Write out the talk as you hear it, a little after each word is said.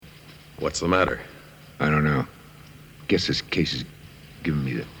What's the matter? I don't know. Guess this case is giving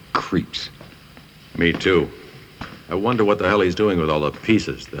me the creeps. Me too. I wonder what the hell he's doing with all the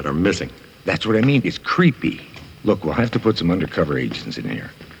pieces that are missing. That's what I mean. It's creepy. Look, we'll have to put some undercover agents in here.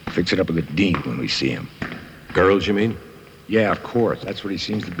 Fix it up with the dean when we see him. Girls, you mean? Yeah, of course. That's what he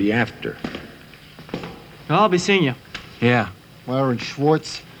seems to be after. I'll be seeing you. Yeah. Myron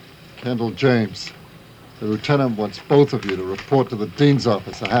Schwartz, Kendall James. The lieutenant wants both of you to report to the dean's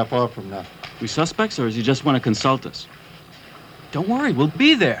office a half hour from now. We suspects, or does he just want to consult us? Don't worry, we'll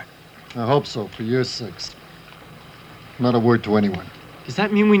be there. I hope so, for your sakes. Not a word to anyone. Does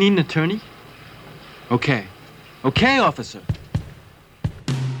that mean we need an attorney? Okay. Okay, officer.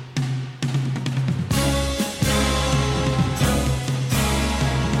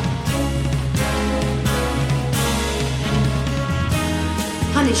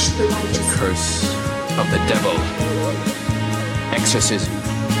 Punish the righteous. Curse of the devil. Exorcism.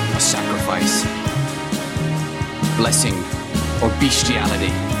 A sacrifice. Blessing or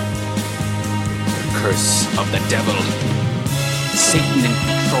bestiality. The curse of the devil. Satan in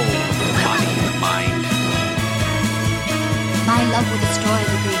control of the body and the mind. My love will destroy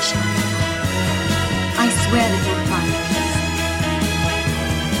the great shadow. I swear that you'll find peace.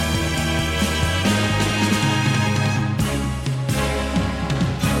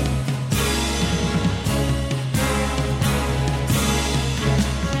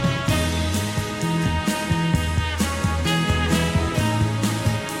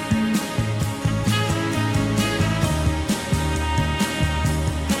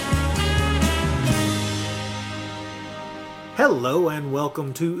 Hello and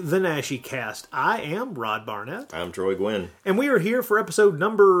welcome to the Naschy Cast. I am Rod Barnett. I'm Troy Gwynn. And we are here for episode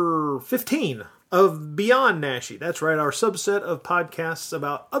number 15 of Beyond Naschy. That's right, our subset of podcasts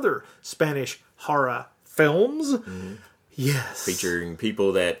about other Spanish horror films. Mm-hmm. Yes. Featuring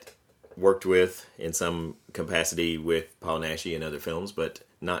people that worked with, in some capacity, with Paul Naschy in other films, but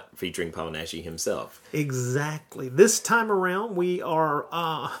not featuring Paul Naschy himself. Exactly. This time around, we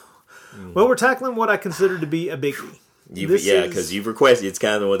are, we're tackling what I consider to be a biggie. Because you've requested. It's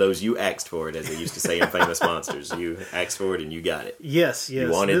kind of one of those you asked for it, as they used to say in Famous Monsters. You asked for it and you got it. Yes. You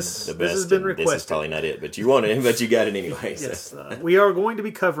wanted the best. This has been requested. This is probably not it, but you wanted it, but you got it anyway. Yes. We are going to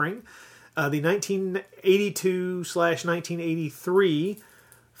be covering the 1982/1983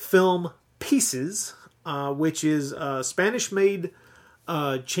 film Pieces, which is a Spanish-made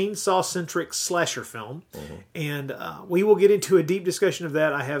chainsaw-centric slasher film, and we will get into a deep discussion of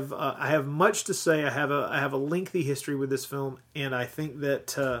that. I have much to say. I have a lengthy history with this film, and I think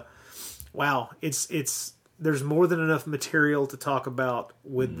that it's there's more than enough material to talk about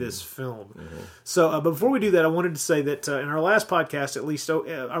with this film. So, but before we do that, I wanted to say that in our last podcast, our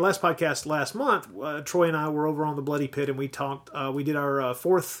last podcast last month, Troy and I were over on the Bloody Pit, and we talked. We did our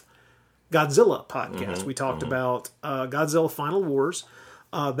fourth Godzilla podcast. We talked about Godzilla Final Wars.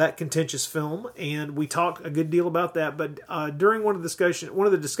 That contentious film, and we talked a good deal about that. But during one of the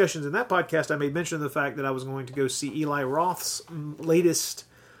discussions in that podcast, I made mention of the fact that I was going to go see Eli Roth's latest.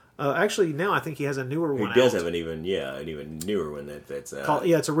 Actually, now I think he has a newer one. He does have an even newer one that's out.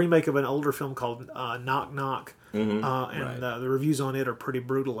 It's a remake of an older film called Knock Knock, and the reviews on it are pretty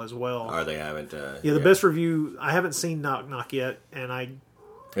brutal as well. Are they? I haven't. The best review. I haven't seen Knock Knock yet, and I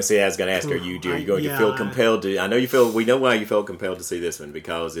see, I was going to ask, are you going to feel compelled to? I know you feel. We know why you felt compelled to see this one,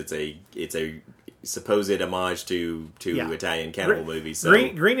 because it's a supposed homage to Italian cannibal movies. So.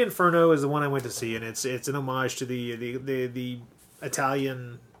 Green Inferno is the one I went to see, and it's an homage to the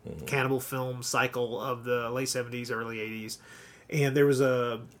Italian cannibal film cycle of the late 70s, early 80s. And there was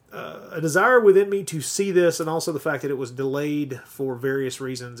a desire within me to see this, and also the fact that it was delayed for various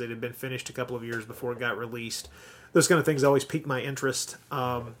reasons. It had been finished a couple of years before it got released. Those kind of things always pique my interest.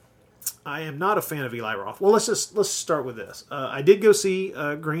 I am not a fan of Eli Roth. Well, let's start with this. I did go see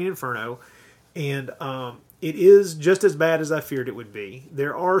Green Inferno, and it is just as bad as I feared it would be.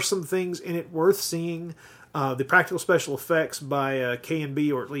 There are some things in it worth seeing. The practical special effects by K&B,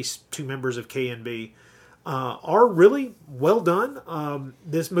 or at least two members of K&B, are really well done.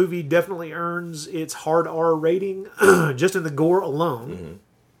 This movie definitely earns its hard R rating just in the gore alone.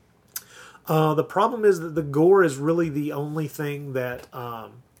 The problem is that the gore is really the only thing that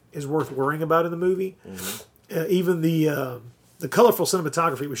is worth worrying about in the movie. Even the colorful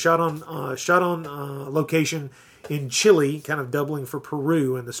cinematography was shot on location in Chile, kind of doubling for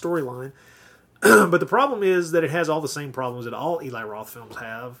Peru in the storyline. But the problem is that it has all the same problems that all Eli Roth films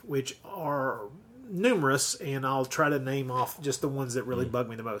have, which are numerous, and I'll try to name off just the ones that really bug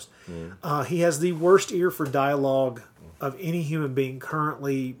me the most. He has the worst ear for dialogue of any human being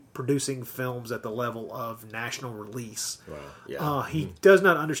currently producing films at the level of national release. Wow. Yeah. He does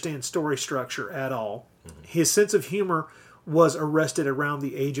not understand story structure at all. His sense of humor was arrested around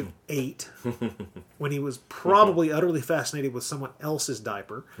the age of 8 when he was probably utterly fascinated with someone else's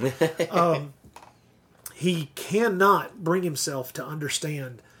diaper. He cannot bring himself to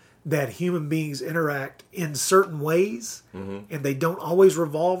understand that human beings interact in certain ways, and they don't always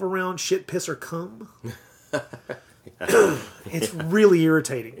revolve around shit, piss, or cum. It's really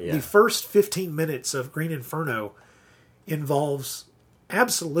irritating. Yeah. The first 15 minutes of Green Inferno involves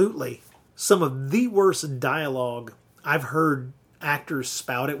absolutely some of the worst dialogue I've heard actors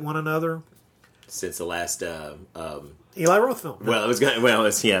spout at one another Since the last Eli Roth film. I was gonna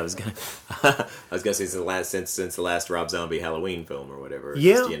say since the last Rob Zombie Halloween film or whatever.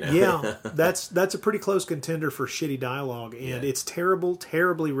 Yeah, Just, yeah, that's a pretty close contender for shitty dialogue, and it's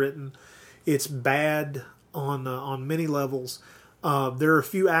terribly written. It's bad on many levels. There are a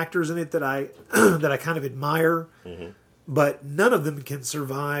few actors in it that I that I kind of admire, but none of them can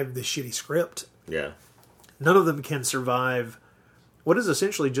survive the shitty script. Yeah. None of them can survive what is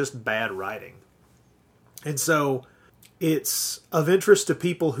essentially just bad writing, and so it's of interest to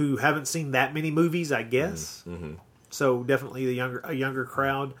people who haven't seen that many movies, I guess. So definitely a younger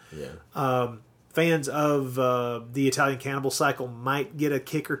crowd. Yeah. Fans of the Italian Cannibal Cycle might get a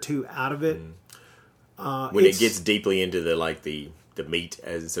kick or two out of it. When it gets deeply into the meat,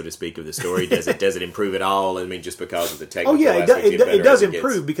 as so to speak, of the story, does it improve at all? I mean, just because of the technical it does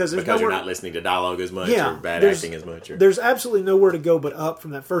improve because you're not listening to dialogue as much or bad acting as much. There's absolutely nowhere to go but up from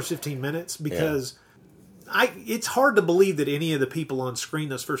that first 15 minutes because it's hard to believe that any of the people on screen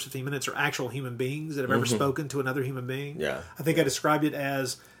those first 15 minutes are actual human beings that have ever spoken to another human being. Yeah. I think I described it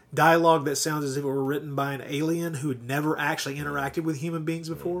as dialogue that sounds as if it were written by an alien who had never actually interacted with human beings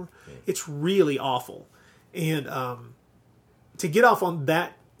before. It's really awful. And to get off on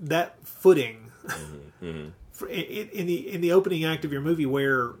that footing in the opening act of your movie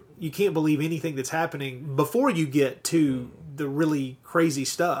where you can't believe anything that's happening before you get to the really crazy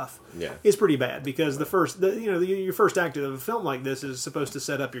stuff is pretty bad because your first act of a film like this is supposed to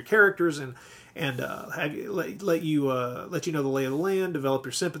set up your characters and let you know the lay of the land, develop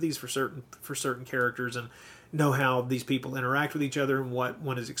your sympathies for certain characters, and know how these people interact with each other and what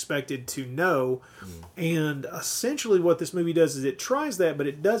one is expected to know. And essentially, what this movie does is it tries that, but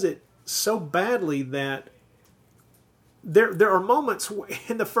it does it so badly that there are moments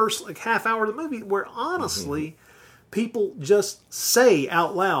in the first half hour of the movie where honestly, people just say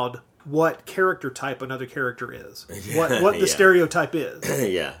out loud what character type another character is, what the stereotype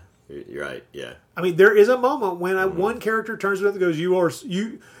is. Yeah. You're right. Yeah. I mean, there is a moment when one character turns to another and goes,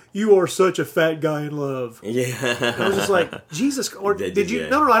 "You are such a fat guy in love." Yeah. And I was just like, Jesus. Or did you?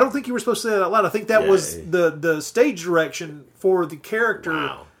 No. I don't think you were supposed to say that out loud. I think that was the stage direction for the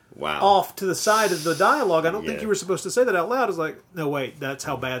character. Wow. Off to the side of the dialogue. I don't think you were supposed to say that out loud. It's like, no, wait, that's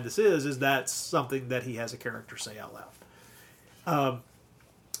how bad this is that's something that he has a character say out loud.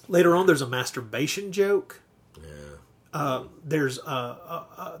 Later on, there's a masturbation joke. There's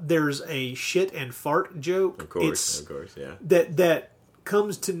a shit and fart joke. Of course, yeah. That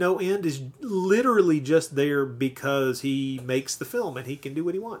comes to no end, is literally just there because he makes the film and he can do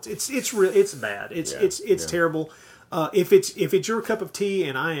what he wants. It's bad. It's terrible. If it's your cup of tea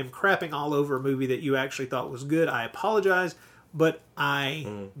and I am crapping all over a movie that you actually thought was good, I apologize, but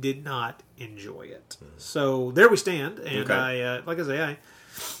I did not enjoy it. So there we stand, and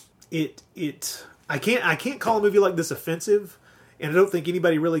I can't call a movie like this offensive, and I don't think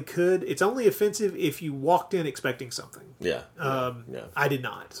anybody really could. It's only offensive if you walked in expecting something. Yeah. I did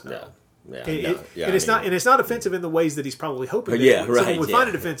not. So. Yeah. Yeah, and it's not offensive in the ways that he's probably hoping. Someone would find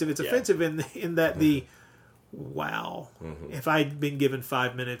it offensive. It's offensive in that if I'd been given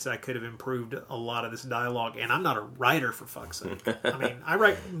 5 minutes, I could have improved a lot of this dialogue. And I'm not a writer, for fuck's sake. I mean, I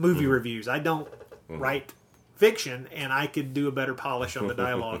write movie reviews. I don't write fiction, and I could do a better polish on the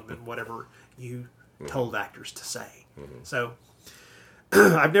dialogue than whatever you told actors to say. So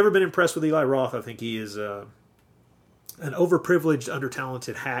I've never been impressed with Eli Roth. I think he is an overprivileged,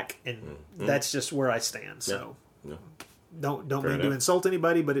 undertalented hack, and that's just where I stand. So don't mean to insult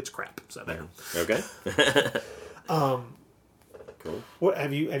anybody, but it's crap. So there. Okay. Cool. What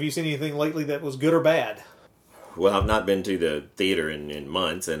have you seen anything lately that was good or bad? Well, I've not been to the theater in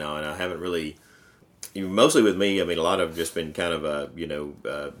months, and I haven't really. Mostly with me, I mean, a lot of just been kind of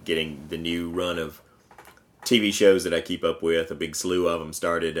getting the new run of TV shows that I keep up with. A big slew of them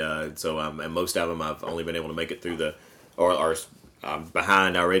started, and most of them I've only been able to make it through or I'm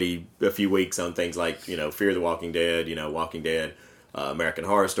behind already a few weeks on things like Fear the Walking Dead, Walking Dead, American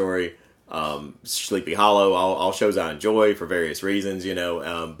Horror Story. Sleepy Hollow, all shows I enjoy for various reasons,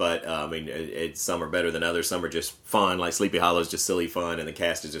 but I mean, some are better than others. Some are just fun, like Sleepy Hollow is just silly fun, and the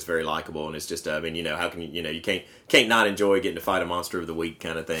cast is just very likable, and it's just, I mean, how can you can't not enjoy getting to fight a monster of the week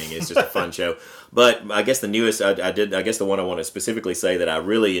kind of thing. It's just a fun show. But I guess the newest, I guess the one I want to specifically say that I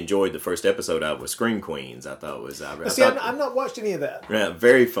really enjoyed the first episode of was Scream Queens. I thought was, I've not watched any of that. Yeah,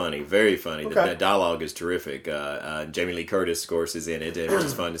 very funny, very funny. Okay. The dialogue is terrific. Jamie Lee Curtis, of course, is in it. It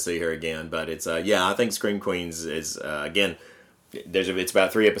was fun to see her again. But it's, I think Scream Queens is, again, it's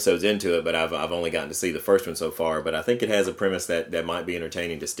about 3 episodes into it, but I've only gotten to see the first one so far. But I think it has a premise that might be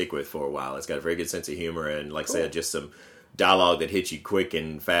entertaining to stick with for a while. It's got a very good sense of humor, and like I said, just some dialogue that hits you quick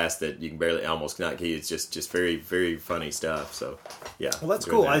and fast that you can barely almost not get. It's just very, very funny stuff. So yeah, well, that's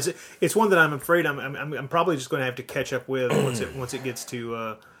cool. It's one that I'm afraid I'm probably just going to have to catch up with once it gets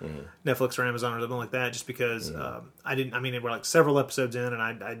to Netflix or Amazon or something like that. Just because we're like several episodes in, and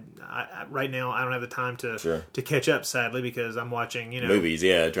I right now I don't have the time to catch up, sadly, because I'm watching movies.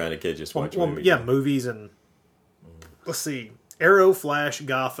 Trying to watch movies. Yeah, movies and let's see. Arrow, Flash,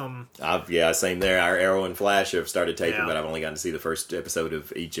 Gotham. Same there. Our Arrow and Flash have started taping, but I've only gotten to see the first episode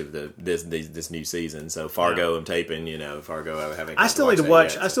of each of this new season. So Fargo, I'm taping. Fargo, I haven't. I still need to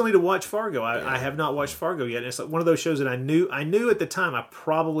watch. I still need to watch Fargo. I have not watched Fargo yet. And it's like one of those shows that I knew at the time. I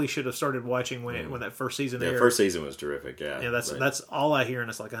probably should have started watching when that first season aired. The first season was terrific. Yeah. That's all I hear, and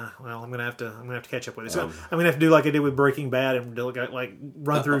it's like, well, I'm gonna have to catch up with it. So I'm gonna have to do like I did with Breaking Bad and like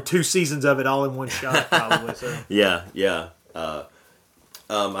run through 2 seasons of it all in one shot, probably. So. Yeah.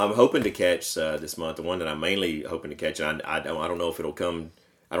 I'm hoping to catch this month. The one that I'm mainly hoping to catch. I don't know if it'll come.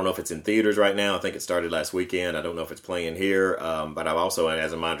 I don't know if it's in theaters right now. I think it started last weekend. I don't know if it's playing here. But I've also,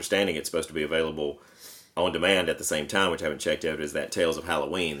 as of my understanding, it's supposed to be available on demand at the same time, which I haven't checked out, is that Tales of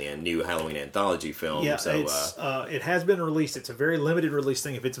Halloween, the new Halloween anthology film. Yeah, so, it has been released. It's a very limited release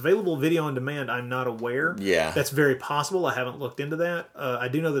thing. If it's available video on demand, I'm not aware. Yeah. That's very possible. I haven't looked into that. I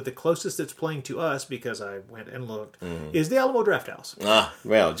do know that the closest it's playing to us, because I went and looked, is the Alamo Drafthouse.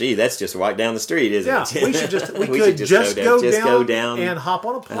 Well, gee, that's just right down the street, isn't it? Yeah, we could just go down and hop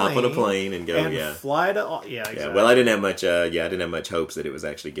on a plane. And go, and fly to, exactly. Yeah, well, I didn't have much hopes that it was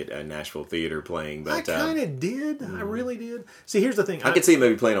actually get a Nashville theater playing, but I kind of did. I really did. See, here's the thing. I could see it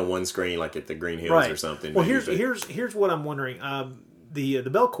maybe playing on one screen, like at the Green Hills or something. Well, here's what I'm wondering. The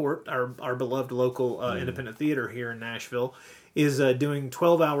Belcourt, our beloved local independent theater here in Nashville, is doing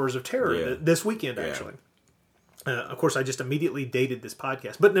 12 Hours of Terror this weekend, actually. Of course, I just immediately dated this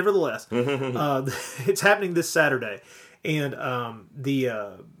podcast, but nevertheless, it's happening this Saturday, and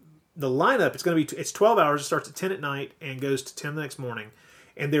the lineup it's 12 hours. It starts at 10 at night and goes to 10 the next morning.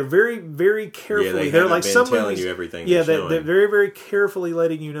 And they're very, very carefully. They're like some telling you everything. Yeah, they're very, very carefully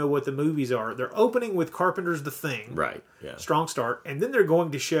letting you know what the movies are. They're opening with Carpenter's The Thing, right? Yeah, strong start, and then they're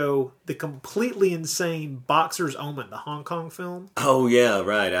going to show the completely insane Boxer's Omen, the Hong Kong film. Oh yeah,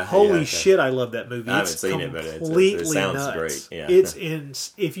 right. Holy shit, I love that movie. I haven't seen it, but it sounds nuts. Great. Yeah,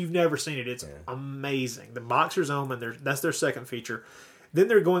 it's if you've never seen it, it's amazing. The Boxer's Omen. That's their second feature. Then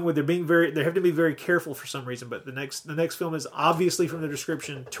they're going with they have to be very careful for some reason. But the next film is obviously from the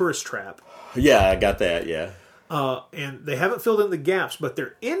description Tourist Trap. Yeah, I got that. Yeah. And they haven't filled in the gaps, but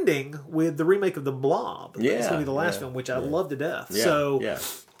they're ending with the remake of The Blob. Yeah, it's going to be the last film, which I love to death. Yeah,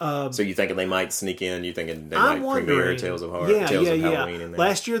 so you thinking they might sneak in? You thinking they might premiere Tales of Horror? Tales of Halloween in there?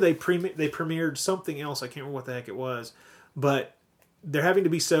 Last year they premiered something else. I can't remember what the heck it was, but they're having to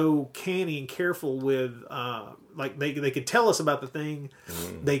be so canny and careful with. Like they could tell us about the thing.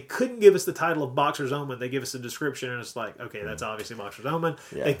 They couldn't give us the title of Boxer's Omen. They give us a description, and it's like, okay, that's obviously Boxer's Omen.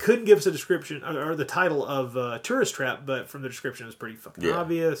 Yeah. They couldn't give us a description or the title of Tourist Trap, but from the description, it's pretty fucking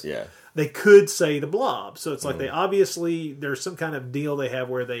obvious. Yeah. They could say The Blob, so it's like they obviously there's some kind of deal they have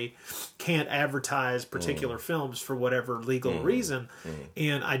where they can't advertise particular films for whatever legal reason,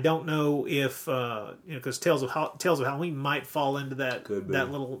 and I don't know if because Tales of Halloween might fall into that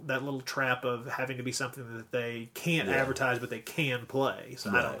little trap of having to be something that they can't advertise but they can play.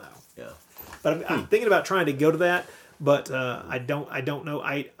 So I don't know. Yeah, but I'm thinking about trying to go to that, but I don't know.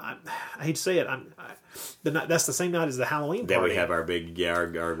 I hate to say it. That's the same night as the Halloween party. That we have our big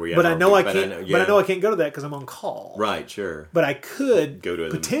but I know I can't. But I know I can't go to that because I'm on call. Right, sure. But I could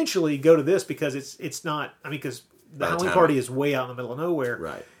potentially go to this because it's not. I mean, because the Halloween party is way out in the middle of nowhere.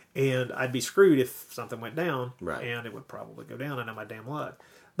 Right. And I'd be screwed if something went down. Right. And it would probably go down. I know my damn luck.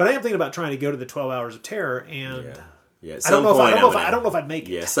 But I am thinking about trying to go to the 12 Hours of Terror, and I don't know if I'd make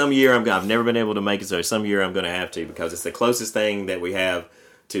it. Yeah, some year I've never been able to make it, so some year I'm going to have to because it's the closest thing that we have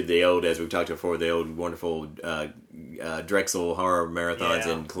to the old, as we've talked before, the old wonderful Drexel horror marathons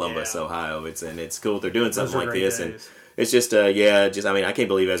in Columbus, Ohio. It's cool. They're doing something like this, and it's just I mean, I can't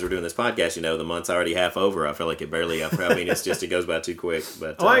believe as we're doing this podcast, the month's already half over. I feel like it barely. I mean, it goes by too quick.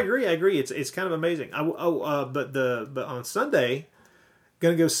 But I agree. It's kind of amazing. But on Sunday,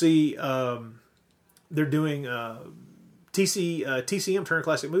 gonna go see. They're doing TCM Turner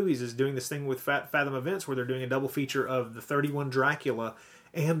Classic Movies is doing this thing with Fathom Events where they're doing a double feature of the 31 Dracula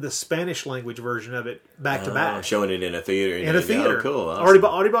and the Spanish language version of it back to back, showing it in a theater. In a theater, oh, cool. Awesome.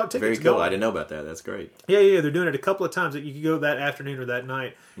 Already bought tickets. Very cool. I didn't know about that. That's great. Yeah. They're doing it a couple of times. That you could go that afternoon or that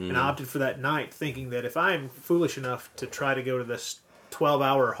night, and I opted for that night, thinking that if I'm foolish enough to try to go to this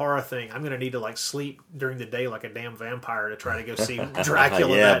 12-hour horror thing, I'm going to need to sleep during the day like a damn vampire to try to go see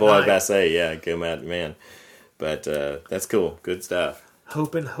Dracula. Yeah, that boy, I night. was about to say, come out, man. But that's cool. Good stuff.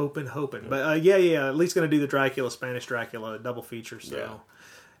 Hoping. But at least going to do the Dracula, Spanish Dracula double feature. So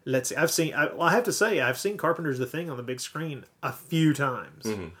let's see. I have to say, I've seen Carpenter's The Thing on the big screen a few times,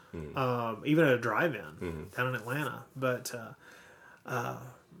 even at a drive-in down in Atlanta. But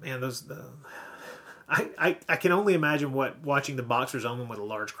man, I can only imagine what watching the Boxers Omen with a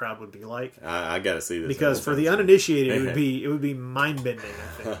large crowd would be like. I got to see this because for the uninitiated, it would be mind bending.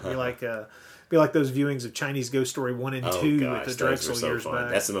 I think be like those viewings of Chinese Ghost Story 1 and 2 at the Drexel years back.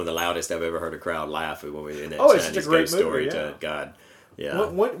 That's some of the loudest I've ever heard a crowd laugh when we in that it's Chinese such a great Ghost Story. movie, God, yeah.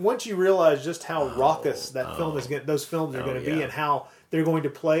 Once you realize just how raucous that film is, those films are going to be, and how they're going to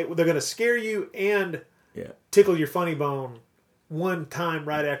play, they're going to scare you and tickle your funny bone one time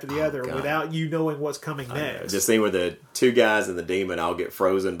right after the other without you knowing what's coming next. Just scene where the two guys and the demon all get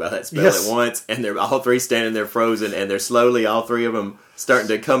frozen by that spell at once, and they're all three standing there frozen, and they're slowly, all three of them, starting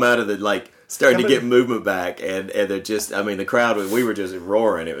to come out of the, starting to get movement back, and they're just, I mean, the crowd, we were just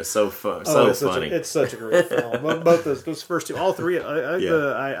roaring. It was so fun, funny. It's such a great film. Both those first two, all three, if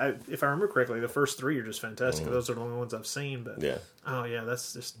I remember correctly, the first three are just fantastic. Those are the only ones I've seen, but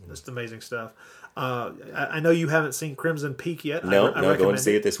that's amazing stuff. I know you haven't seen Crimson Peak yet. No, going to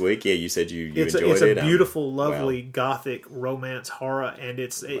see it this week. Yeah, you said you enjoyed it. It's a beautiful, lovely gothic romance horror, and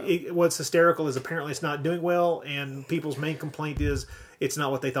what's hysterical is apparently it's not doing well, and people's main complaint is it's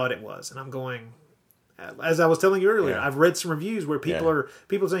not what they thought it was. And I'm going, as I was telling you earlier, I've read some reviews where people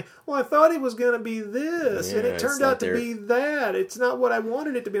saying, "Well, I thought it was going to be this, and it turned out to be that. It's not what I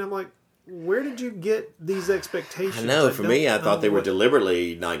wanted it to be." And I'm like, where did you get these expectations? I know. For me, I thought they were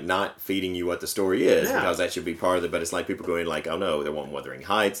deliberately not feeding you what the story is, because that should be part of it. But it's like people going oh no, they're wanting Wuthering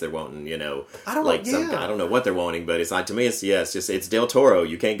Heights. They're wanting I don't know what they're wanting, but it's like, to me, it's Del Toro.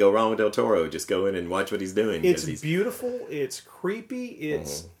 You can't go wrong with Del Toro. Just go in and watch what he's doing. It's beautiful. It's creepy.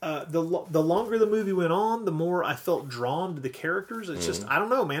 It's the longer the movie went on, the more I felt drawn to the characters. It's just, I don't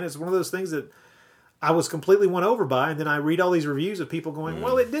know, man. It's one of those things that I was completely won over by, and then I read all these reviews of people going,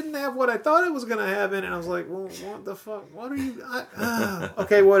 well, it didn't have what I thought it was going to have in it. And I was like, well, what the fuck? What are you...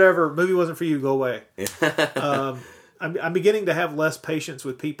 okay, whatever. Movie wasn't for you. Go away. I'm beginning to have less patience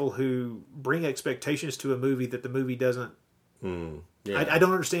with people who bring expectations to a movie that the movie doesn't... I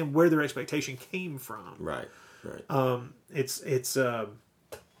don't understand where their expectation came from. Right. It's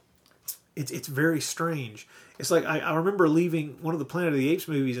very strange. It's like I remember leaving one of the Planet of the Apes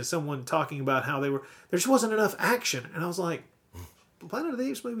movies and someone talking about how there just wasn't enough action, and I was like, Planet of the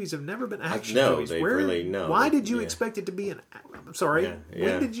Apes movies have never been action movies. Why did you expect it to be an? I'm sorry.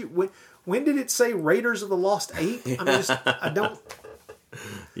 When did you? When did it say Raiders of the Lost Ape? I mean, I don't.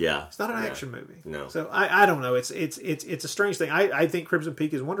 Yeah, it's not an action movie. No. So I don't know. It's a strange thing. I think Crimson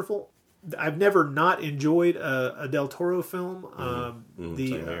Peak is wonderful. I've never not enjoyed a Del Toro film.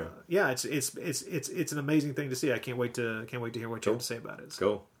 It's an amazing thing to see. I can't wait to hear what you have to say about it. So.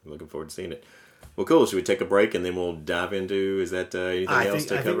 Cool. I'm looking forward to seeing it. Well, cool. Should we take a break and then we'll dive into? Is that anything else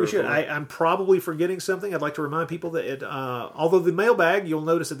to cover? I think we should. I'm probably forgetting something. I'd like to remind people that although the mailbag, you'll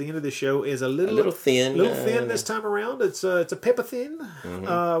notice at the end of the show, is a little thin this time around. It's a pepper thin.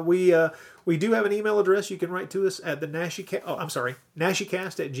 We do have an email address. You can write to us at the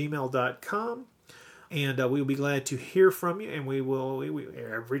nashicast@gmail.com. And we'll be glad to hear from you. And we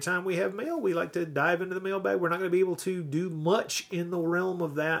every time we have mail, we like to dive into the mailbag. We're not going to be able to do much in the realm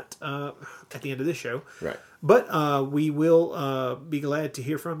of that at the end of this show. Right. But we will be glad to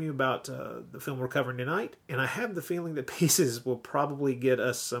hear from you about the film we're covering tonight. And I have the feeling that Pieces will probably get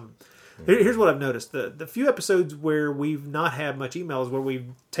us some... Here's what I've noticed. The few episodes where we've not had much emails, where we've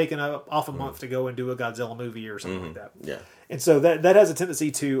taken off a month to go and do a Godzilla movie or something like that. Yeah. And so that has a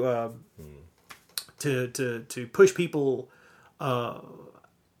tendency to push people kind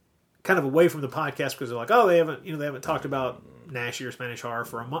of away from the podcast, because they're like, oh, they haven't talked about Nashi or Spanish horror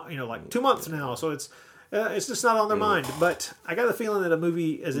for a month, like 2 months now. So it's just not on their mind. But I got the feeling that a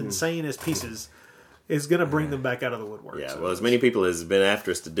movie as insane as Pieces is going to bring them back out of the woodwork. Yeah, So well, as many people as been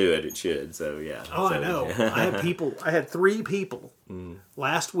after us to do it, it should. So yeah. Oh, so, I know. I had 3 people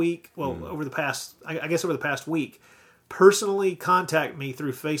last week. Well, over the past, I guess over the past week, personally contact me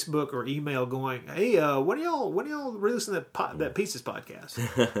through Facebook or email, going, "Hey, when are y'all releasing that Pieces podcast?"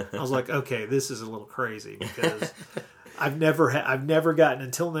 I was like, "Okay, this is a little crazy because I've never gotten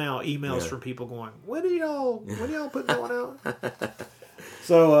until now emails from people going, when are y'all putting that one out?"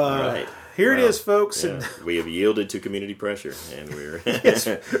 So right. here it is, folks. Yeah, And we have yielded to community pressure, and we're yes,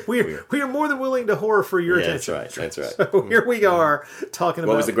 we are more than willing to whore for your attention. That's right. That's right. So here we are talking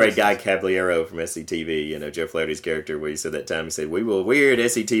about What was the great Guy Caballero from SCTV? You know, Joe Flaherty's character, where he said that time, he said, "We at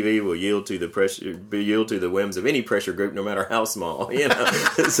SCTV will yield to the whims of any pressure group, no matter how small." You know,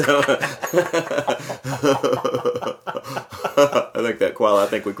 so I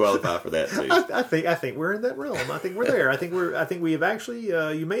think we qualify for that too. I think we're in that realm. I think we're there. I think we have actually.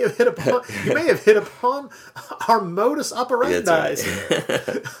 You may have hit upon our modus operandi. That's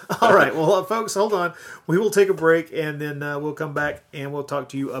right. All right, well, folks, hold on. We will take a break, and then we'll come back and we'll talk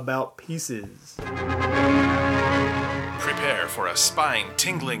to you about Pieces. Prepare for a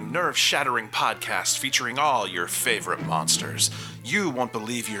spine-tingling, nerve-shattering podcast featuring all your favorite monsters. You won't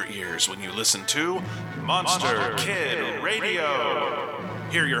believe your ears when you listen to Monster Kid Radio.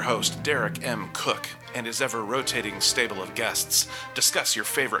 Hear your host, Derek M. Cook, and his ever-rotating stable of guests discuss your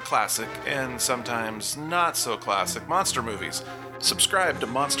favorite classic and sometimes not-so-classic monster movies. Subscribe to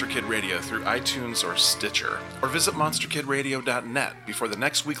Monster Kid Radio through iTunes or Stitcher, or visit monsterkidradio.net before the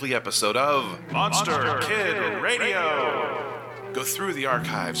next weekly episode of Monster Kid Radio. Go through the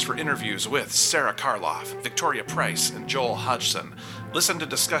archives for interviews with Sarah Karloff, Victoria Price, and Joel Hodgson. Listen to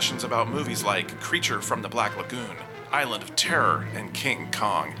discussions about movies like Creature from the Black Lagoon, Island of Terror, and King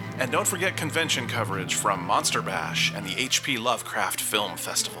Kong. And don't forget convention coverage from Monster Bash and the H.P. Lovecraft Film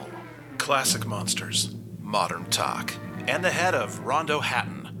Festival. Classic monsters, modern talk, and the head of Rondo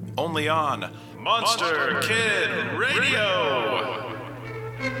Hatton, only on Monster Kid Radio!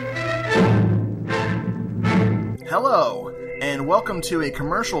 Hello, and welcome to a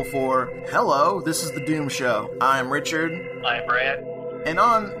commercial for Hello, This is the Doom Show. I'm Richard. I'm Brad. And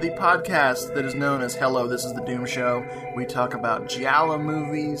on the podcast that is known as Hello, This is the Doom Show, we talk about giallo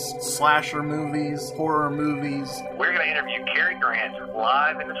movies, slasher movies, horror movies. We're going to interview Cary Grant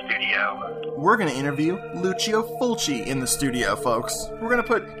live in the studio. We're going to interview Lucio Fulci in the studio, folks. We're going to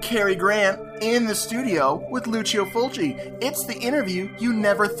put Cary Grant in the studio with Lucio Fulci. It's the interview you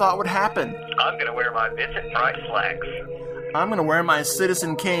never thought would happen. I'm going to wear my Vincent Price slacks. I'm going to wear my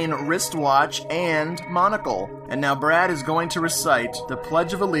Citizen Kane wristwatch and monocle. And now Brad is going to recite the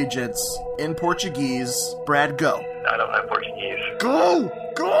Pledge of Allegiance in Portuguese. Brad, go. I don't know Portuguese. Go!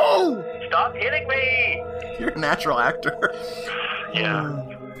 Go! Stop hitting me! You're a natural actor. Yeah.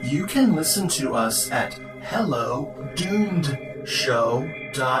 You can listen to us at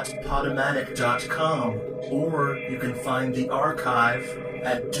hellodoomedshow.podomatic.com, or you can find the archive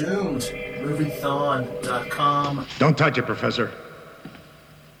at doomedmoviethon.com. Don't touch it, Professor.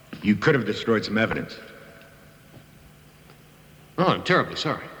 You could have destroyed some evidence. Oh, I'm terribly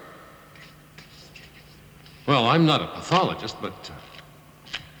sorry. Well, I'm not a pathologist, but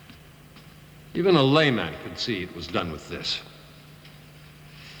even a layman could see it was done with this.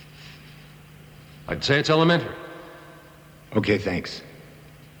 I'd say it's elementary. Okay, thanks.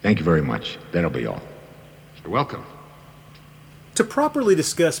 Thank you very much. That'll be all. You're welcome. To properly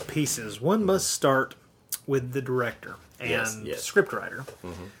discuss Pieces, one must start with the director and Yes. scriptwriter,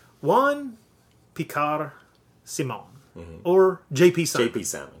 Juan Picar Simon, or J.P. Simon. J.P.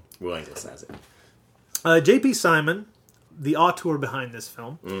 Simon. We'll anglicize it. J.P. Simon, the auteur behind this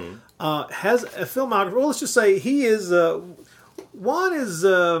film, has a filmography. Well, let's just say he is. Juan is.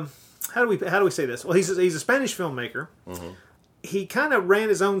 How do we say this? Well, he's a Spanish filmmaker. He kind of ran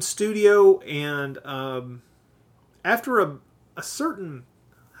his own studio, and after a certain,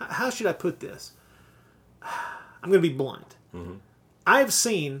 how should I put this? I'm going to be blunt. I've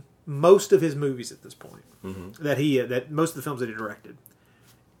seen most of his movies at this point that most of the films that he directed,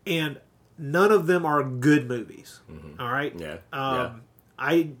 and none of them are good movies. All right.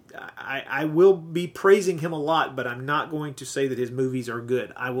 I will be praising him a lot, but I'm not going to say that his movies are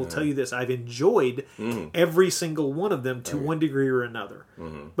good. I will tell you this: I've enjoyed every single one of them to one degree or another,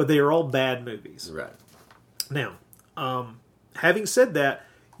 but they are all bad movies. Right. Now, having said that,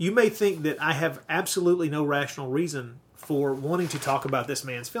 you may think that I have absolutely no rational reason for wanting to talk about this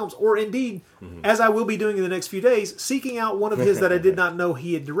man's films, or indeed, as I will be doing in the next few days, seeking out one of his that I did not know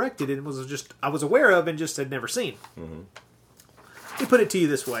he had directed and I was aware of and just had never seen. Let me put it to you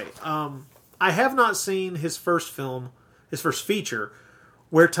this way. I have not seen his first film, his first feature,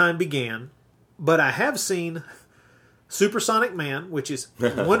 Where Time Began, but I have seen Supersonic Man, which is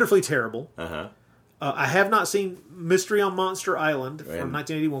wonderfully terrible. I have not seen Mystery on Monster Island from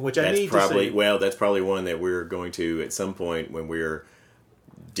 1981, which I need to see. Well, that's probably one that we're going to, at some point, when we're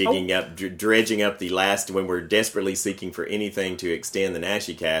dredging up the last, when we're desperately seeking for anything to extend the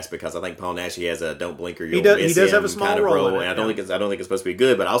Naschy cast, because I think Paul Naschy has a "Don't Blink or You'll Miss Him" have a small kind of role role, in it, and I don't think it's supposed to be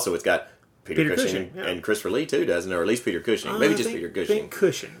good, but also it's got Peter Cushing and Christopher Lee too, doesn't it? Or at least Peter Cushing, maybe just Peter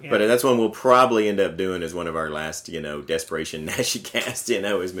Cushing. Yeah. But that's one we'll probably end up doing as one of our last, desperation Naschy cast.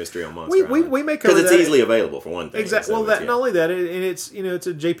 Is Mystery on Monster Island. We may cover that because it's easily available for one thing. Exactly. So not only that, and it's it's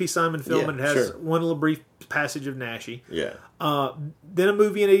a J.P. Simon film, and it has one little brief passage of Naschy. Yeah. Then a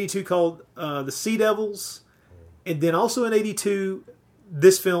movie in '82 called The Sea Devils, and then also in '82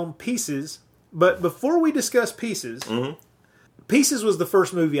 this film Pieces. But before we discuss Pieces. Pieces was the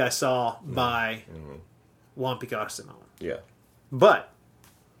first movie I saw by Juan Picasso. Yeah. But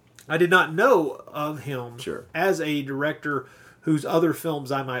I did not know of him as a director whose other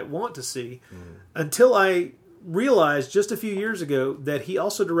films I might want to see until I realized just a few years ago that he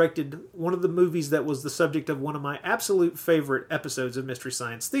also directed one of the movies that was the subject of one of my absolute favorite episodes of Mystery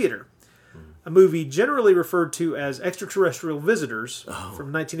Science Theater. A movie generally referred to as Extraterrestrial Visitors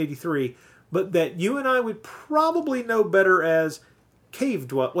from 1983, but that you and I would probably know better as Cave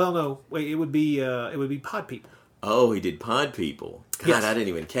Dwell. Well, no, wait, it would be Pod People. Oh, he did Pod People. God, Yes. I didn't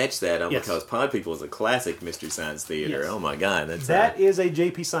even catch that because Pod People is a classic Mystery Science Theater. Yes. Oh my God, that is a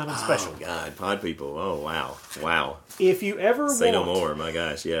J.P. Simon special. Oh God, Pod People. Oh wow. If you ever say no more, my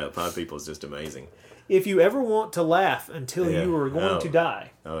gosh, Pod People is just amazing. If you ever want to laugh until you are going to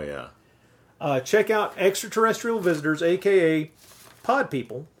die, check out Extraterrestrial Visitors, aka Pod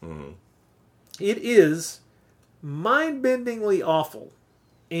People. It is mind-bendingly awful,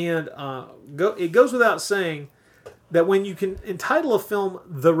 and it goes without saying that when you can entitle a film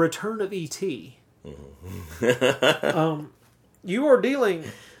 "The Return of E.T., you are dealing.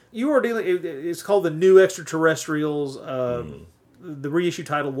 It's called The New Extraterrestrials. The reissue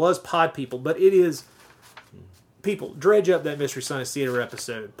title was Pod People, but it is people dredge up that Mystery Science Theater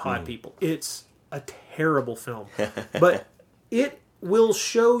episode. Pod People. It's a terrible film, but it will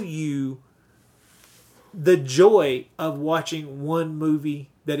show you the joy of watching one movie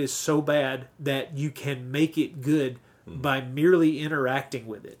that is so bad that you can make it good by merely interacting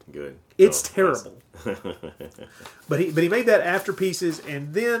with it. Good. It's terrible. But he made that after Pieces,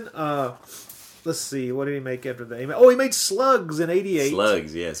 and then let's see, what did he make after that? He made Slugs in '88.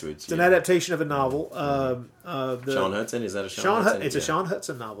 Slugs, yes, which it's an adaptation of a novel. Sean Hudson, is that a Sean Hudson? It's a Sean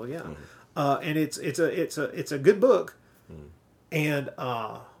Hudson novel, yeah. And it's a good book, and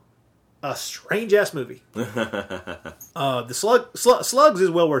a strange ass movie. The Slugs is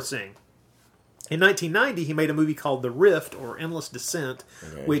well worth seeing. In 1990, he made a movie called The Rift or Endless Descent,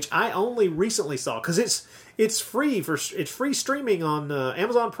 which I only recently saw because it's free streaming on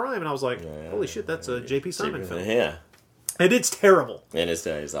Amazon Prime, and I was like, holy shit, that's a J.P. Simon film. Yeah. And it's terrible. And it's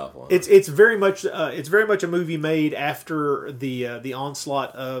awful. It's very much a movie made after the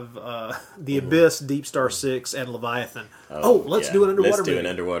onslaught of the Abyss, Deep Star 6, and Leviathan. Let's do an underwater movie. Let's do an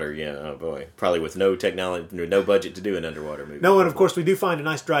underwater, oh boy. Probably with no technology, no budget to do an underwater movie. No, and of course we do find a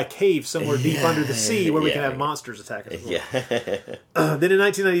nice dry cave somewhere deep under the sea where we can have monsters attack us. Yeah. Then in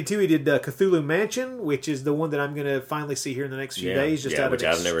 1992 he did Cthulhu Mansion, which is the one that I'm going to finally see here in the next few days, just out of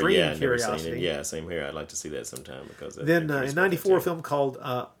extreme curiosity. Seen it. Yeah, same here. I'd like to see that sometime because then in '94 a film called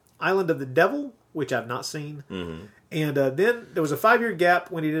Island of the Devil, which I've not seen. And then there was a 5-year gap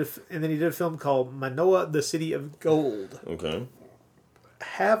when he did a film called Manoa, the City of Gold. Okay.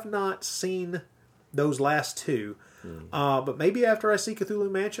 Have not seen those last two. But maybe after I see Cthulhu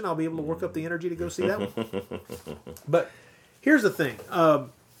Mansion, I'll be able to work up the energy to go see that one. But here's the thing.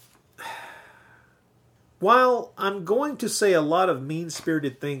 While I'm going to say a lot of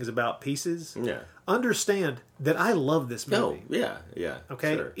mean-spirited things about Pieces, understand that I love this movie. Oh, yeah.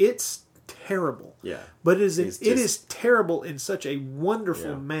 Okay? Sure. It's terrible. Yeah. But it is terrible in such a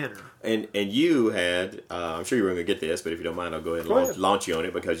wonderful manner. And you had, I'm sure you were going to get this, but if you don't mind, I'll go ahead and launch you on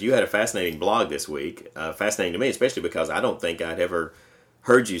it, because you had a fascinating blog this week. Fascinating to me, especially because I don't think I'd ever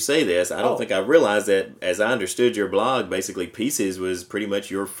heard you say this. I don't think I realized that, as I understood your blog, basically Pieces was pretty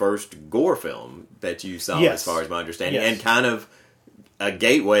much your first gore film that you saw, as far as my understanding, and kind of a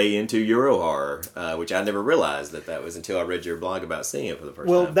gateway into Euro horror, which I never realized that was until I read your blog about seeing it for the first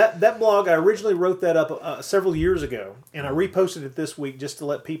time. Well, that blog, I originally wrote that up several years ago, and I reposted it this week just to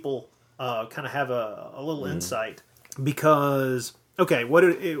let people kind of have a little insight. Because,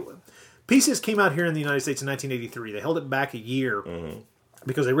 Pieces came out here in the United States in 1983. They held it back a year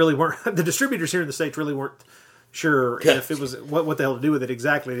because they really weren't, the distributors here in the States really weren't sure if it was what the hell to do with it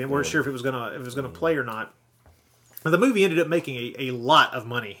exactly. They weren't sure if it was gonna play or not. And the movie ended up making a lot of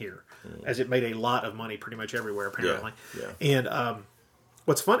money here, as it made a lot of money pretty much everywhere apparently. And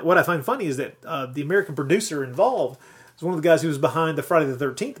what I find funny is that the American producer involved was one of the guys who was behind the Friday the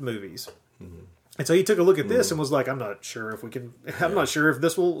 13th movies. And so he took a look at this and was like, I'm not sure if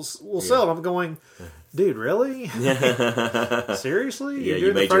this will sell. And I'm going, dude, really? Seriously? Yeah,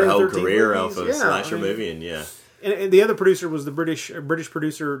 you made your whole career off of a slasher movie, and the other producer was the British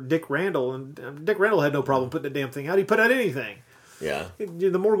producer Dick Randall, and Dick Randall had no problem putting the damn thing out. He put out anything. Yeah.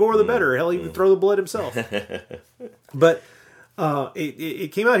 The more gore, the better. Hell, he would throw the blood himself. But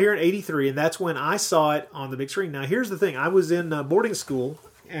it came out here in '83, and that's when I saw it on the big screen. Now, here's the thing: I was in boarding school,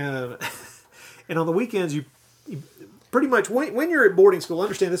 and on the weekends, you pretty much when you're at boarding school,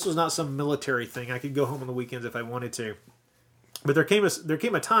 understand this was not some military thing. I could go home on the weekends if I wanted to, but there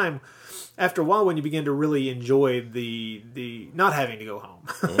came a time after a while when you begin to really enjoy the not having to go home.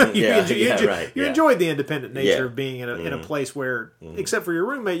 You enjoyed the independent nature of being in a place where, except for your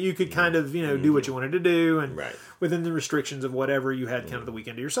roommate, you could kind of do what you wanted to do, and within the restrictions of whatever you had, kind of the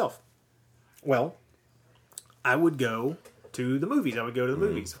weekend to yourself. Well, I would go to the movies.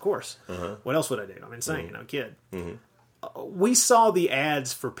 Of course. What else would I do? I'm insane. I'm a kid. We saw the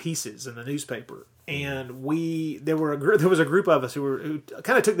ads for Pieces in the newspaper, and there was a group of us who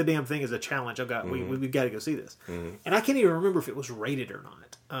kind of took the damn thing as a challenge. We got to go see this, and I can't even remember if it was rated or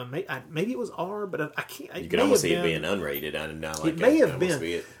not. Maybe it was R, but I can't. You can almost see it being unrated. It may have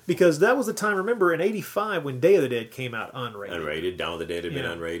been because that was the time. Remember in '85 when Day of the Dead came out unrated. Unrated. Dawn of the Dead had been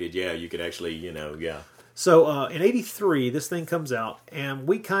unrated. Yeah, you could actually, So in '83, this thing comes out, and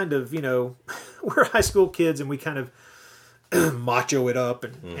we kind of, we're high school kids, and we kind of macho it up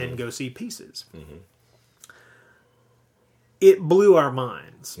and go see Pieces. It blew our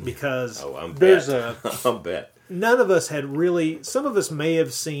minds because I'll bet. None of us had really. Some of us may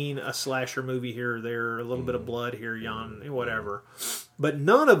have seen a slasher movie here or there, a little bit of blood here, whatever, but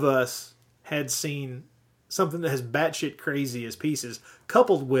none of us had seen something that has batshit crazy as Pieces,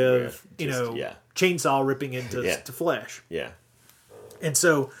 coupled with chainsaw ripping into flesh. Yeah, and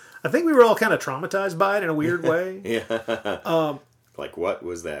so I think we were all kind of traumatized by it in a weird way. Like what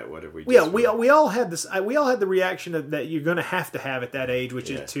was that? What have we? We all had this. We all had the reaction that you're going to have at that age, which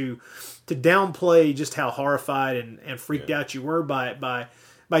is to downplay just how horrified and freaked out you were by it by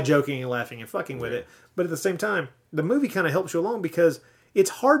joking and laughing and fucking with it. But at the same time, the movie kind of helps you along because it's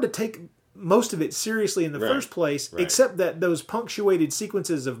hard to take most of it seriously in the first place, except that those punctuated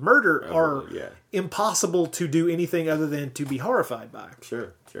sequences of murder are impossible to do anything other than to be horrified by.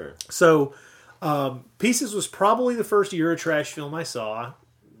 Sure. So, Pieces was probably the first Eurotrash film I saw.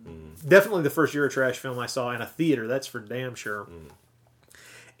 Definitely the first Eurotrash film I saw in a theater, that's for damn sure.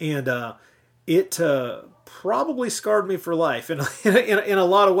 And it probably scarred me for life in a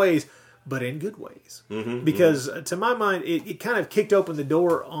lot of ways, but in good ways. Because to my mind, it kind of kicked open the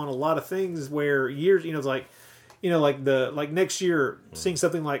door on a lot of things where like next year seeing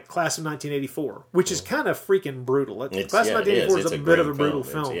something like Class of 1984, which is kind of freaking brutal. Class of 1984 is a bit of a brutal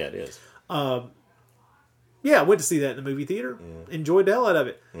film. Yeah, it is. I went to see that in the movie theater. Enjoyed the hell out of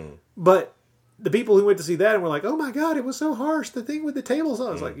it. But the people who went to see that and were like, "Oh my god, it was so harsh." The thing with the tables,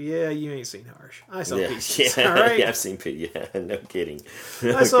 I was like, "Yeah, you ain't seen Harsh. I saw Pieces." All right? Yeah, I've seen Pieces. Yeah, no kidding.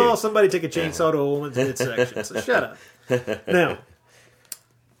 I saw somebody take a chainsaw to a woman's midsection. So shut up. Now,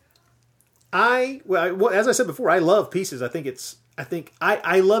 as I said before, I love Pieces.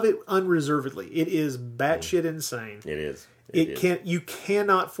 I love it unreservedly. It is batshit insane. It is. You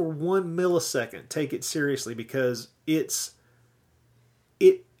cannot for 1 millisecond take it seriously because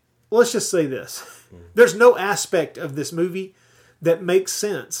let's just say this. There's no aspect of this movie that makes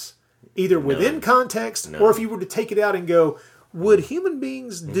sense either within context or if you were to take it out and go, would human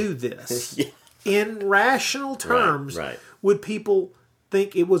beings do this? In rational terms, would people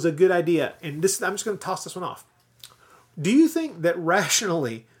think it was a good idea? And I'm just going to toss this one off. Do you think that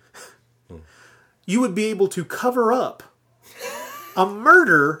rationally you would be able to cover up a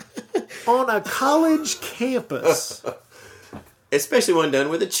murder on a college campus? Especially one done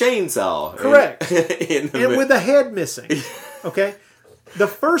with a chainsaw. Correct. And with the head missing. Okay? The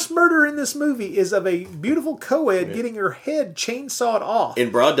first murder in this movie is of a beautiful co-ed getting her head chainsawed off.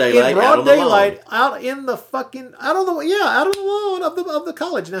 In broad daylight, out on the lawn of the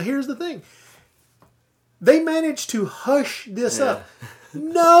college. Now here's the thing. They managed to hush this up.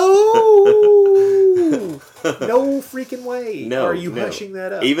 No freaking way. Are you hushing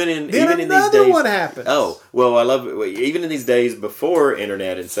that up? Even in these days, another one happens. Oh well, I love it. Even in these days before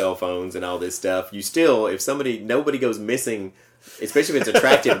internet and cell phones and all this stuff, you still, if nobody goes missing especially if it's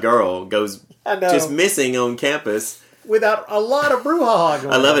attractive girl goes I know. just missing on campus. Without a lot of brouhaha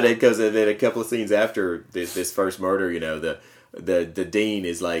going I love on. it because in a couple of scenes after this first murder, the dean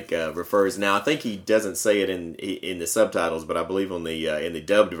is like refers. Now I think he doesn't say it in the subtitles, but I believe on the in the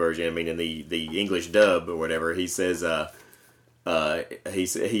dubbed version, I mean in the English dub or whatever, he says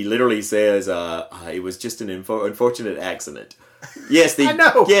he literally says it was just an unfortunate accident. Yes, I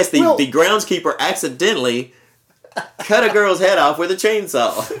know. Yes, the groundskeeper accidentally cut a girl's head off with a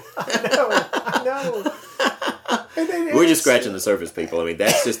chainsaw. I know. We're just scratching the surface, people. I mean,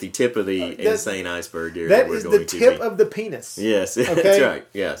 that's just the tip of the insane iceberg here. That we're is going the to tip be. of the penis. Yes, Okay? that's right.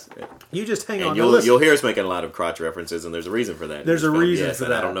 Yes. You just hang and on. You'll hear us making a lot of crotch references, and there's a reason for that. There's a reason yes, for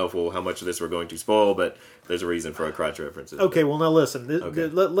and that. I don't know how much of this we're going to spoil, but there's a reason for our crotch references. Okay, well, now listen.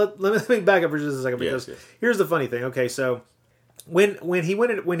 Let me back up for just a second, because Yes. here's the funny thing. Okay, so when he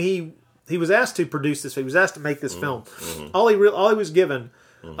was asked to produce this, he was asked to make this film. All he was given.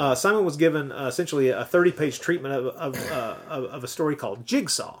 Simon was given essentially a 30-page treatment of a story called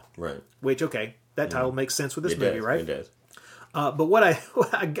Jigsaw. Right. Which, okay, that title makes sense with this It movie, does, right? It does. But what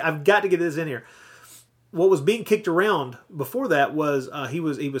I've got to get this in here. What was being kicked around before that was he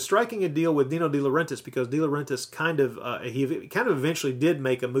was striking a deal with Dino De Laurentiis, because De Laurentiis kind of eventually did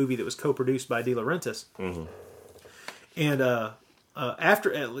make a movie that was co-produced by De Laurentiis. And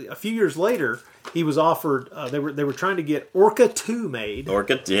after a few years later, he was offered. They were trying to get Orca 2 made.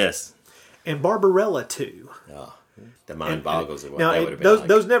 Orca, yes. And Barbarella 2. Oh, the mind boggles at what Now that would have been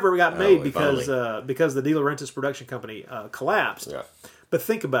those never got made if because only. because the De Laurentiis production company collapsed. Yeah. But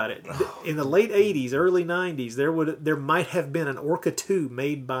think about it. In the late 80s, early 90s, there might have been an Orca 2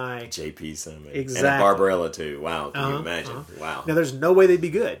 made by J.P. Simon. Exactly. And a Barbarella too. Wow, can you imagine? Wow. Now, there's no way they'd be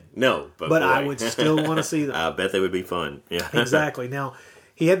good. No, but boy. I would still want to see them. I bet they would be fun. Yeah. Exactly. Now,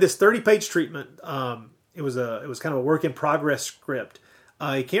 he had this 30-page treatment. It was kind of a work in progress script.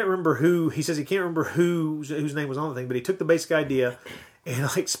 He can't remember who. He says he can't remember whose name was on the thing, but he took the basic idea and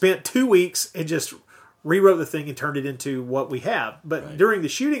spent 2 weeks and just rewrote the thing and turned it into what we have. But during the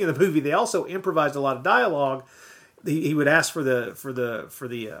shooting of the movie, they also improvised a lot of dialogue. He would ask for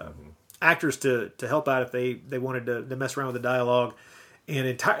the actors to help out if they wanted to mess around with the dialogue,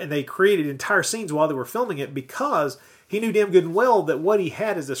 and they created entire scenes while they were filming it, because he knew damn good and well that what he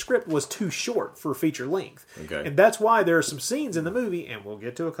had as a script was too short for feature length. Okay. And that's why there are some scenes in the movie, and we'll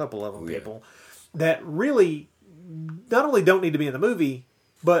get to a couple of them, people, that really not only don't need to be in the movie,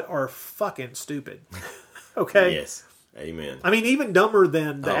 but are fucking stupid. Okay? Yes. Amen. I mean, even dumber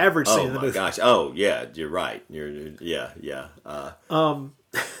than the average scene in the movie. Oh my gosh! Oh yeah, you're right. Yeah.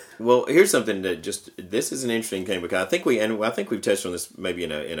 Well, here's something that this is an interesting thing, because I think we've touched on this maybe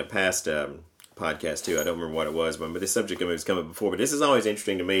in a past podcast too. I don't remember what it was, but this subject has come up before. But this is always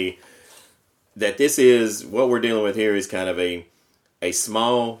interesting to me, that this is what we're dealing with here is kind of a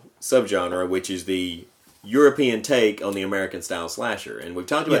small subgenre, which is the European take on the American style slasher, and we've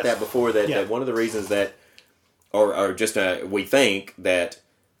talked about that before. That one of the reasons that, or just we think that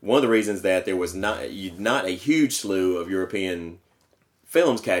one of the reasons that there was not a huge slew of European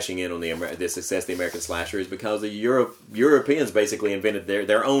films cashing in on the success of the American slasher is because the Europeans basically invented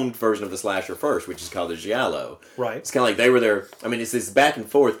their own version of the slasher first, which is called the giallo. Right. It's kind of like they were there. I mean, it's this back and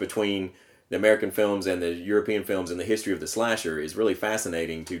forth between the American films and the European films, and the history of the slasher is really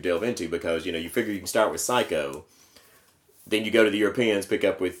fascinating to delve into, because you figure you can start with Psycho, then you go to the Europeans, pick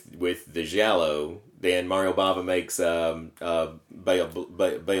up with the giallo, then Mario Bava makes Bay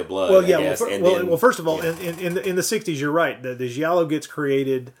of Blood. Well, yeah. I guess, Well, first of all, in the 60s, you're right. The giallo gets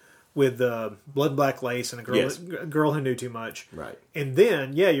created with Blood Black Lace and a girl who knew too much. Right. And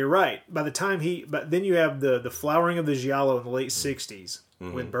then, yeah, you're right. By the time then you have the flowering of the giallo in the late 60s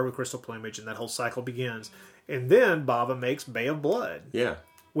with Bird with Crystal Plumage, and that whole cycle begins. And then Bava makes Bay of Blood. Yeah.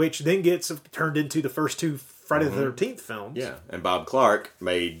 Which then gets turned into the first two Friday the 13th films. Yeah, and Bob Clark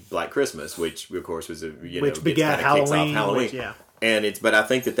made Black Christmas, which of course was which begat Halloween. Yeah, and but I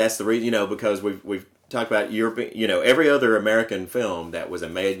think that's the reason, because we've talked about Europe. Every other American film that was a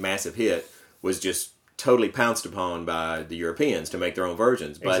massive hit was just totally pounced upon by the Europeans to make their own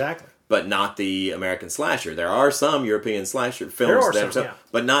versions. Exactly. But not the American slasher. There are some European slasher films,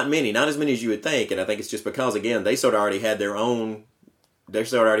 but not many, not as many as you would think. And I think it's just because, again, they sort of already had their own. They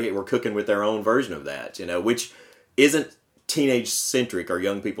sort of already were cooking with their own version of that, which isn't teenage centric or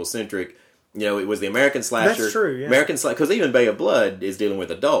young people centric. It was the American slasher. That's true. Yeah. American slasher, because even Bay of Blood is dealing with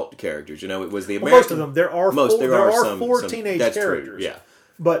adult characters. It was the American. Most of them. There are four teenage that's characters. True, yeah.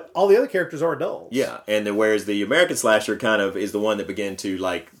 But all the other characters are adults. Yeah, and whereas the American slasher kind of is the one that began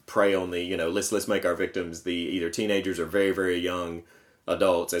to prey on the let's make our victims the either teenagers or very very young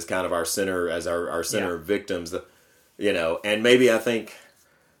adults as kind of our center victims. You know, and maybe I think,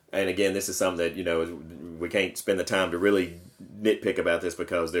 and again, this is something that, you know, we can't spend the time to really nitpick about this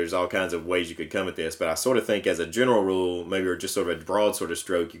because there's all kinds of ways you could come at this, but I sort of think as a general rule, maybe or just sort of a broad sort of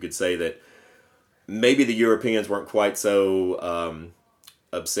stroke, you could say that maybe the Europeans weren't quite so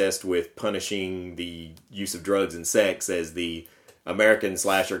obsessed with punishing the use of drugs and sex as the American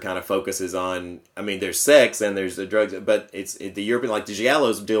slasher kind of focuses on. I mean, there's sex and there's the drugs, but it's the European, like the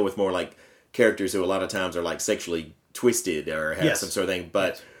giallos deal with more like characters who a lot of times are like sexually twisted or have some sort of thing,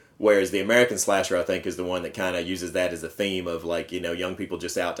 but whereas the American slasher, I think, is the one that kind of uses that as a theme of, like, you know, young people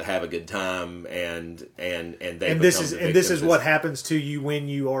just out to have a good time, and this is what happens to you when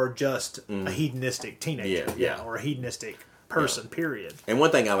you are just a hedonistic teenager, or a hedonistic person. Period. And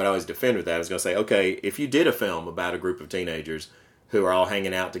one thing I would always defend with that is going to say, okay, if you did a film about a group of teenagers who are all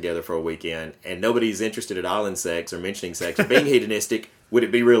hanging out together for a weekend, and nobody's interested at all in sex or mentioning sex or being hedonistic, would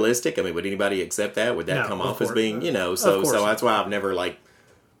it be realistic? I mean, would anybody accept that? Would that come off as being, you know? So that's why I've never like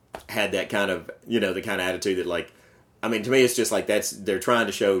had that kind of, you know, the kind of attitude that, like, I mean, to me, it's just like they're trying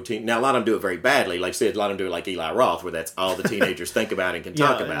to show now, a lot of them do it very badly. Like I said, a lot of them do it like Eli Roth, where that's all the teenagers think about and can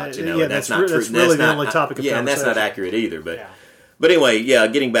talk about, you know, and that's not true. That's really the only topic of conversation. And that's not accurate either. But anyway,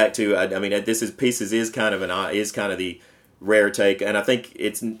 getting back to, I mean, Pieces is kind of the rare take, and I think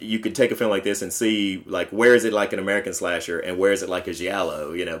you could take a film like this and see, like, where is it like an American slasher and where is it like a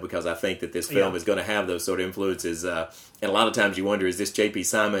giallo, you know, because I think that this film is going to have those sort of influences, and a lot of times you wonder, is this J.P.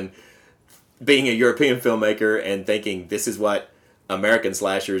 Simon being a European filmmaker and thinking this is what American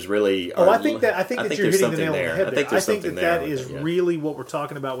slashers really are? I think that you're hitting the nail on the head there. I think that is really what we're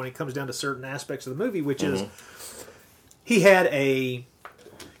talking about when it comes down to certain aspects of the movie, which is he had a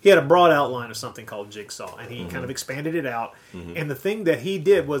broad outline of something called Jigsaw, and he kind of expanded it out. And the thing that he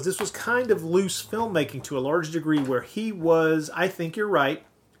did was, this was kind of loose filmmaking to a large degree, where he was, I think you're right,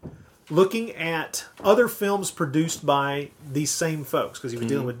 looking at other films produced by these same folks, because he was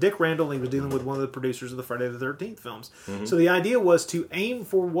dealing with Dick Randall, and he was dealing with one of the producers of the Friday the 13th films. So the idea was to aim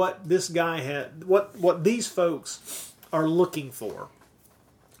for what this guy had, what these folks are looking for.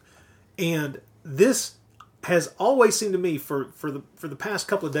 And this has always seemed to me, for the past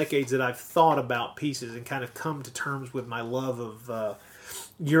couple of decades that I've thought about Pieces and kind of come to terms with my love of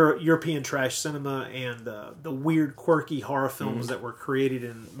European trash cinema and the weird, quirky horror films that were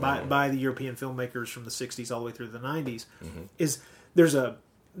created by the European filmmakers from the 60s all the way through the 90s, is there's a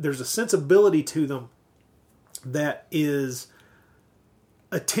sensibility to them that is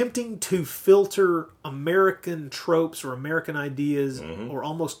attempting to filter American tropes or American ideas or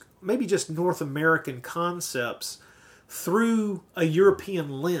almost maybe just North American concepts through a European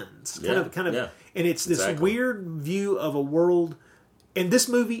lens. And it's this weird view of a world. And this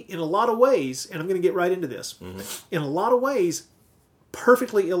movie, in a lot of ways, and I'm going to get right into this, in a lot of ways,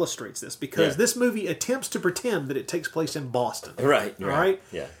 perfectly illustrates this, because this movie attempts to pretend that it takes place in Boston. Right. All right?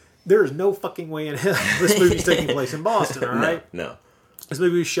 Yeah. There is no fucking way in hell this movie's taking place in Boston, all right? No. This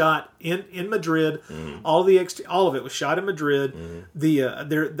movie was shot in Madrid. All of it was shot in Madrid.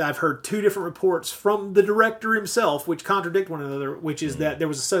 I've heard two different reports from the director himself, which contradict one another, which is that there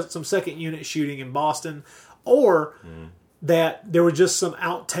was some second unit shooting in Boston, or that there were just some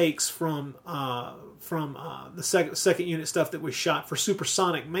outtakes from the second unit stuff that was shot for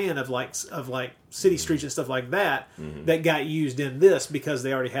Supersonic Man of City Streets and stuff like that that got used in this because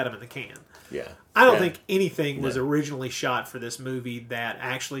they already had them in the can. Yeah. I don't think anything was originally shot for this movie that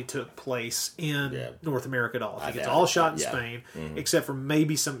actually took place in North America at all. I think it's all shot in Spain, except for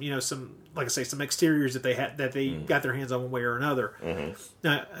maybe some like I say, some exteriors that they got their hands on one way or another.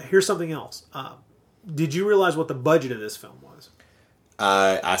 Now, here's something else. Did you realize what the budget of this film was?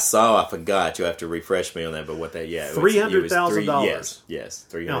 I forgot. You'll have to refresh me on that, but what that, $300,000. Yes.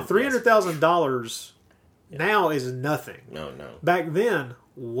 Now, $300,000 now is nothing. No. Back then,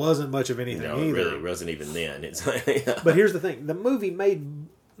 wasn't much of anything either. No, it really wasn't even then. But here's the thing. The movie made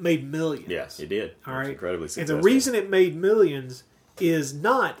millions. Yes, it did. All right? Incredibly successful. And the reason it made millions is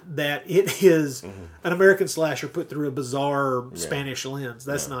not that it is an American slasher put through a bizarre Spanish lens.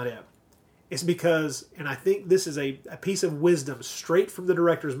 That's not it. It's because, and I think this is a piece of wisdom straight from the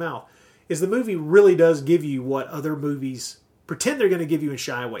director's mouth, is the movie really does give you what other movies pretend they're going to give you and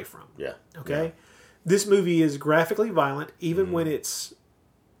shy away from. Yeah. Okay? Yeah. This movie is graphically violent, even when it's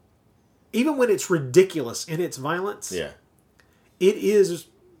ridiculous in its violence. Yeah. It is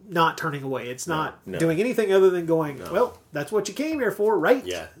not turning away. It's not doing anything other than going, well, that's what you came here for, right?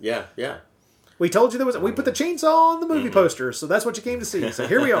 Yeah. We told you we put the chainsaw on the movie poster, so that's what you came to see. So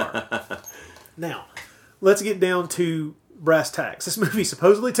here we are. Now, let's get down to brass tacks. This movie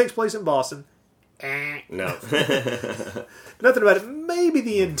supposedly takes place in Boston. No. Nothing about it. Maybe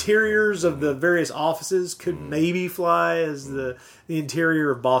the interiors of the various offices could maybe fly as the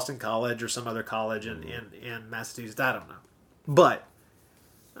interior of Boston College or some other college in Massachusetts. I don't know. But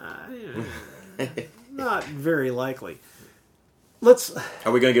not very likely.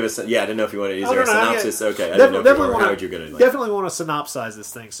 Are we going to give us? Yeah, I didn't know if you wanted. Is there a synopsis? Okay, I didn't know how you're going to. Definitely want to synopsize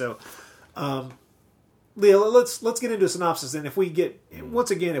this thing. So, Leah, let's get into a synopsis. And if we get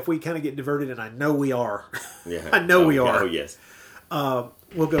if we kind of get diverted, and I know we are, I know we are. Oh yes.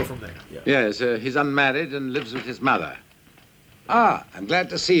 We'll go from there. Yeah. Yes, he's unmarried and lives with his mother. Ah, I'm glad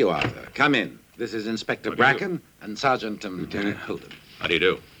to see you, Arthur. Come in. This is Inspector Bracken and Sergeant Lieutenant Holden. How do you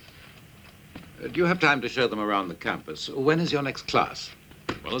do? Do you have time to show them around the campus? When is your next class?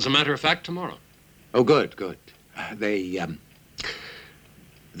 Well, as a matter of fact, tomorrow. Oh, good. They want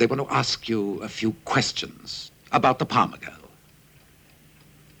to ask you a few questions about the Palmer girl.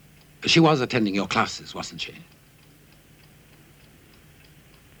 She was attending your classes, wasn't she?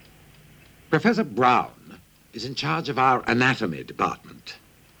 Professor Brown is in charge of our anatomy department.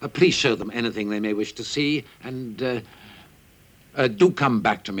 Please show them anything they may wish to see, and do come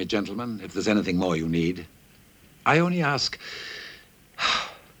back to me, gentlemen, if there's anything more you need. I only ask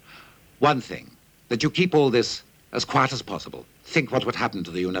one thing, that you keep all this as quiet as possible. Think what would happen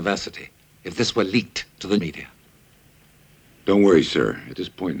to the university if this were leaked to the media. Don't worry, sir. At this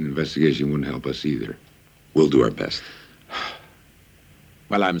point, an investigation wouldn't help us either. We'll do our best.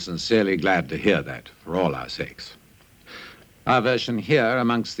 Well, I'm sincerely glad to hear that, for all our sakes. Our version here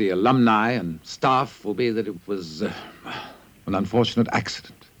amongst the alumni and staff will be that it was an unfortunate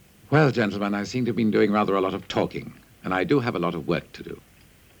accident. Well, gentlemen, I seem to have been doing rather a lot of talking, and I do have a lot of work to do.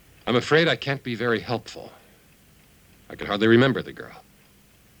 I'm afraid I can't be very helpful. I can hardly remember the girl.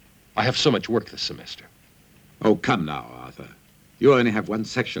 I have so much work this semester. Oh, come now, Arthur. You only have one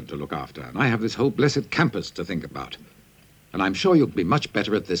section to look after, and I have this whole blessed campus to think about. And I'm sure you'll be much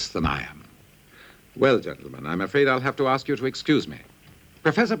better at this than I am. Well, gentlemen, I'm afraid I'll have to ask you to excuse me.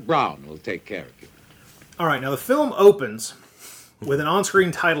 Professor Brown will take care of you. All right, now the film opens with an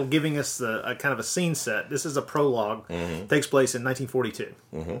on-screen title giving us a kind of a scene set. This is a prologue. Mm-hmm. Takes place in 1942.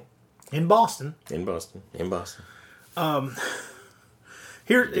 Mm-hmm. In Boston.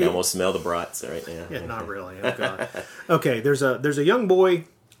 Here, you can almost smell the brats right now. Yeah, not really. Oh God. Okay, there's a young boy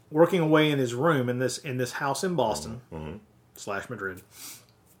working away in his room in this house in Boston / Madrid,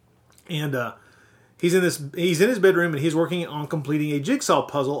 and he's in his bedroom and he's working on completing a jigsaw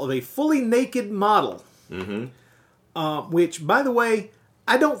puzzle of a fully naked model, which, by the way,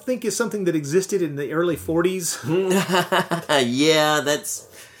 I don't think is something that existed in the early 40s. Yeah,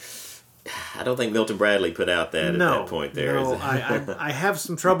 I don't think Milton Bradley put out at that point there. No, I have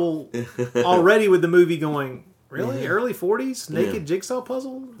some trouble already with the movie going, really? Early 40s? Naked jigsaw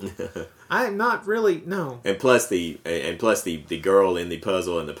puzzle? I'm not really, no. And plus the girl in the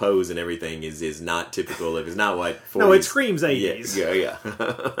puzzle and the pose and everything is not typical of, it's not what 40s. No, it screams 80s.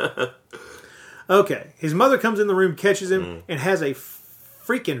 Yeah. Okay. His mother comes in the room, catches him, and has a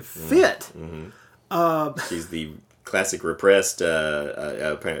freaking fit. She's the classic repressed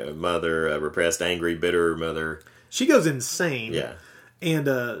mother, repressed, angry, bitter mother. She goes insane. Yeah.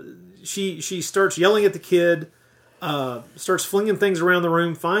 And she starts yelling at the kid, starts flinging things around the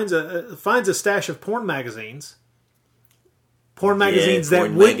room, finds a stash of porn magazines. Porn magazines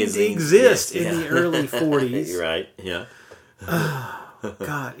that wouldn't exist in the early 40s. You're right, yeah.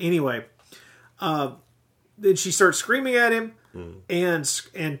 God. Anyway, then she starts screaming at him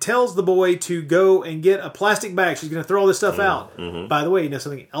and tells the boy to go and get a plastic bag. She's going to throw all this stuff out. By the way, you know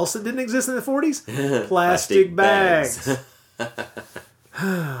something else that didn't exist in the 40s? Plastic bags.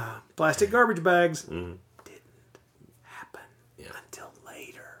 Plastic garbage bags didn't happen until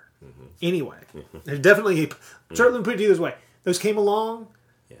later. Anyway, there's definitely certainly put it this way: those came along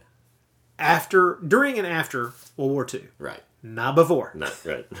during and after World War II. Right. Not before. Not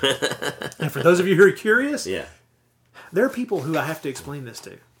right. And for those of you who are curious, there are people who I have to explain this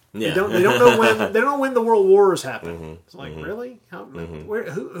to. Yeah. They don't know when the World Wars happened. It's like, really? How?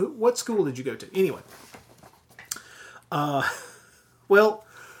 Where? Who? What school did you go to? Anyway. Well,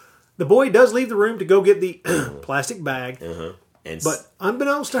 the boy does leave the room to go get the plastic bag. But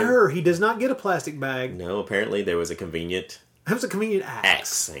unbeknownst to her, he does not get a plastic bag. No, apparently there was a convenient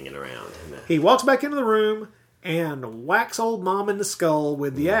axe hanging around. He walks back into the room and whacks old mom in the skull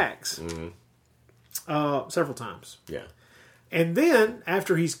with the axe. Several times. Yeah. And then,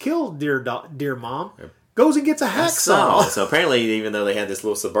 after he's killed dear mom, goes and gets a hacksaw. So apparently, even though they had this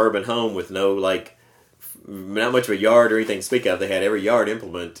little suburban home with no, not much of a yard or anything to speak of. They had every yard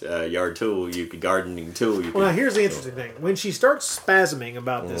implement, yard tool, gardening tool. Well, now here's the interesting thing. When she starts spasming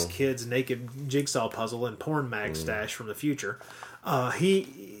about this kid's naked jigsaw puzzle and porn mag stash from the future,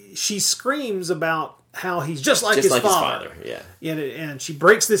 she screams about how he's just like his father. Yeah. And she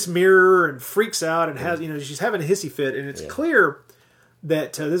breaks this mirror and freaks out and has, she's having a hissy fit, and it's clear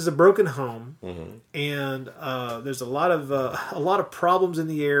that this is a broken home, and there's a lot of problems in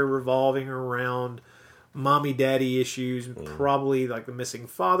the air revolving around mommy daddy issues, and probably like the missing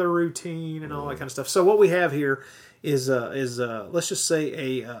father routine and all that kind of stuff. So what we have here is let's just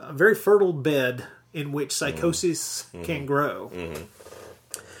say a very fertile bed in which psychosis can grow.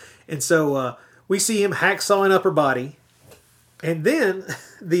 And so we see him hacksawing up her body, and then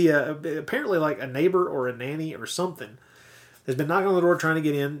the apparently like a neighbor or a nanny or something has been knocking on the door trying to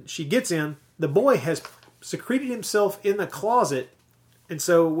get in. She gets in. The boy has secreted himself in the closet. And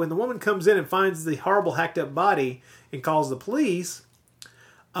so when the woman comes in and finds the horrible hacked up body and calls the police,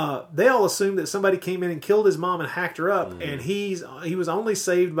 they all assume that somebody came in and killed his mom and hacked her up. And he was only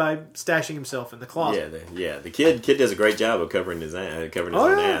saved by stashing himself in the closet. The kid does a great job of covering his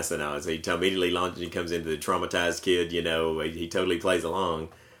own ass. And he immediately launches. He comes into the traumatized kid. He totally plays along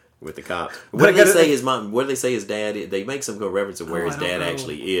with the cop. What do they say his mom? What do they say his dad? They make some kind of reference of where his dad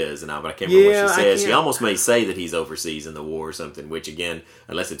actually is, but I can't remember what she says. She almost may say that he's overseas in the war or something. Which again,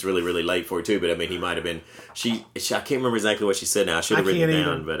 unless it's really really late for it too. But I mean, he might have been. I can't remember exactly what she said now. I should have written it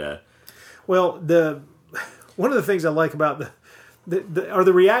down. But well, one of the things I like about are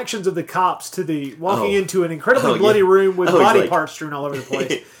the reactions of the cops to the walking into an incredibly bloody room with body parts strewn all over the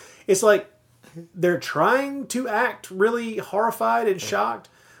place. It's like they're trying to act really horrified and shocked.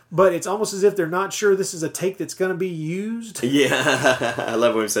 But it's almost as if they're not sure this is a take that's going to be used. Yeah, I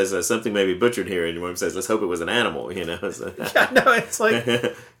love when he says something may be butchered here, and when he says, "Let's hope it was an animal," So. It's like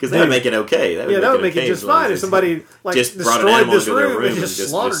because that would make it okay. That would make it just fine if somebody just destroyed this room and just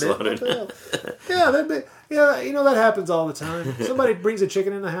slaughtered it. That happens all the time. Somebody brings a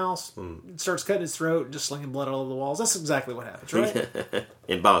chicken in the house, starts cutting its throat, and just slinging blood all over the walls. That's exactly what happens, right?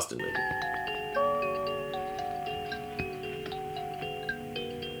 In Boston, maybe.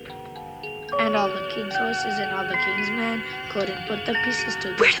 And all the king's horses and all the king's men couldn't put the pieces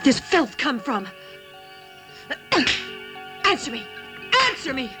together. Where did this filth come from? Answer me!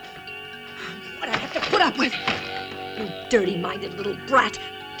 Answer me! What I have to put up with? You dirty-minded little brat,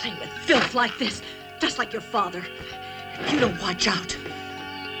 playing with filth like this, just like your father. If you don't watch out,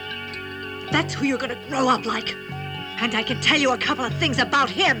 that's who you're gonna grow up like. And I can tell you a couple of things about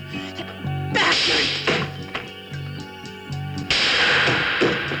him. You bastard!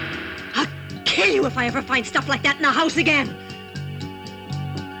 Kill you if I ever find stuff like that in the house again.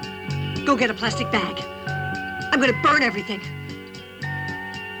 Go get a plastic bag. I'm going to burn everything.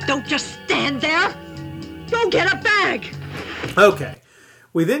 Don't just stand there. Go get a bag. Okay.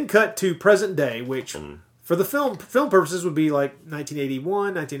 We then cut to present day, which for the film purposes would be like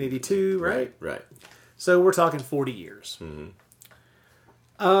 1981, 1982, right? Right. So we're talking 40 years.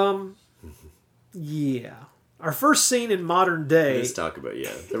 Yeah. Our first scene in modern day. Let's talk about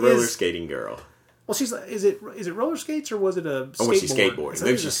the roller skating girl. Well, she's like, is it roller skates or was it a skateboard? Oh, was she skateboarding?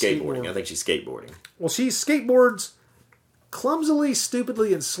 Maybe she's skateboarding. I think she's skateboarding. Well, she skateboards clumsily,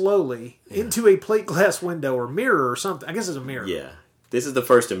 stupidly, and slowly into a plate glass window or mirror or something. I guess it's a mirror. Yeah. This is the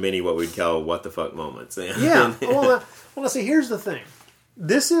first of many what we'd call what the fuck moments. Yeah. Well, see, here's the thing.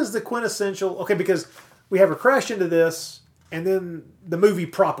 This is the quintessential. Okay, because we have her crash into this, and then the movie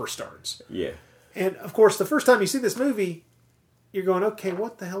proper starts. Yeah. And, of course, the first time you see this movie, you're going, okay,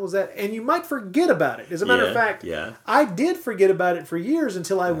 what the hell was that? And you might forget about it. As a matter of fact, I did forget about it for years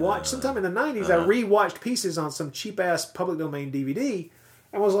until I watched, sometime in the 90s, I rewatched pieces on some cheap-ass public domain DVD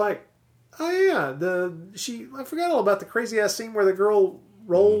and was like, oh, yeah, I forgot all about the crazy-ass scene where the girl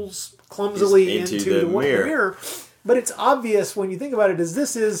rolls clumsily into the mirror. But it's obvious when you think about it,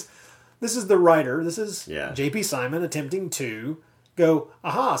 this is the writer, this is J.P. Simon attempting to go,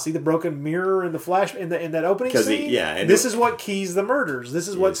 aha, see the broken mirror in the flash in that opening scene? This is what keys the murders. This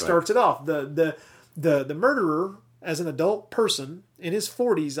is what starts it off. The murderer, as an adult person, in his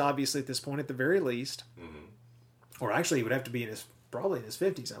 40s, obviously at this point at the very least, or actually he would have to be probably in his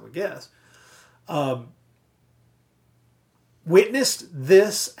 50s, I would guess, witnessed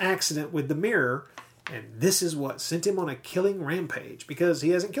this accident with the mirror, and this is what sent him on a killing rampage, because he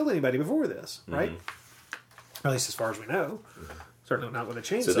hasn't killed anybody before this, right? Or at least as far as we know. Certainly not with a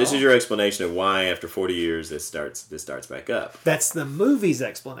chainsaw. So this is your explanation of why, after 40 years, this starts back up. That's the movie's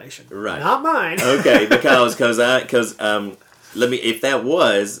explanation, right? Not mine. Okay, because if that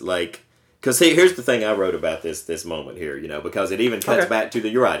was like Because here's the thing I wrote about this moment here, you know, because it even cuts back to the,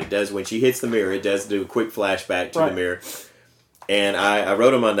 you're right, it does, when she hits the mirror, it does do a quick flashback to the mirror. And I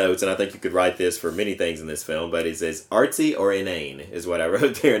wrote on my notes, and I think you could write this for many things in this film, but it says artsy or inane is what I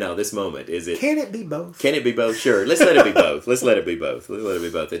wrote there. Now, this moment, is it... Can it be both? Can it be both? Sure. Let's let it be both. Let's let it be both. Let's let it be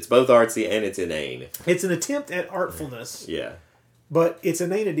both. It's both artsy and it's inane. It's an attempt at artfulness. Yeah. But its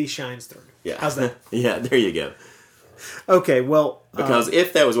inanity shines through. Yeah. How's that? Yeah, there you go. Okay, well... Because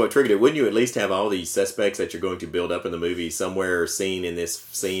if that was what triggered it, wouldn't you at least have all these suspects that you're going to build up in the movie somewhere seen in this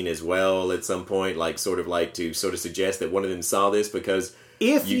scene as well at some point, like sort of suggest that one of them saw this? Because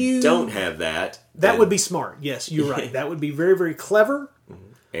if you don't have that... That would be smart. Yes, you're right. That would be very, very clever.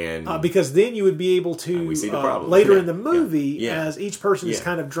 And because then you would be able to we see the problem. later in the movie, Yeah. as each person is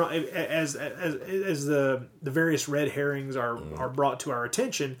kind of drawn, as the various red herrings are brought to our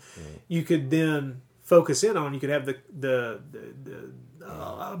attention, you could then focus in on. You could have the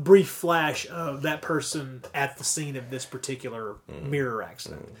brief flash of that person at the scene of this particular mirror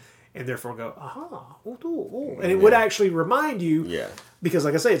accident, and therefore go, aha, and it would actually remind you. Yeah. Because,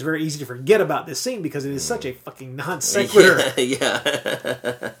 like I say, it's very easy to forget about this scene because it is such a fucking non sequitur.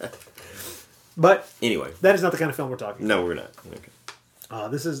 Yeah. But anyway, that is not the kind of film we're talking about. No, we're not.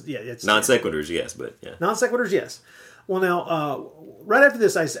 Okay. This is it's non sequiturs, yes, but yeah. Non sequiturs, yes. Well, now, right after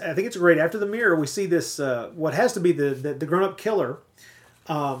this, I think it's great. After the mirror, we see this what has to be the grown up killer,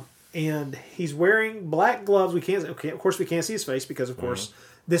 and he's wearing black gloves. We can't, of course, we can't see his face because, of course,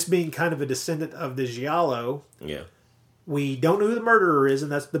 this being kind of a descendant of the Giallo. Yeah. We don't know who the murderer is,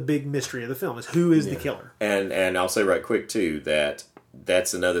 and that's the big mystery of the film: is who is the killer. And I'll say right quick too that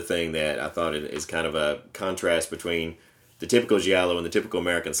that's another thing that I thought is kind of a contrast between the typical Giallo and the typical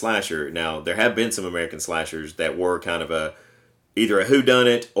American slasher. Now, there have been some American slashers that were kind of either a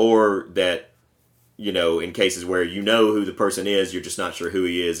whodunit or that, you know, in cases where you know who the person is, you're just not sure who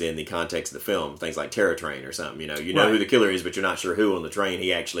he is in the context of the film. Things like Terror Train or something. You know who the killer is, but you're not sure who on the train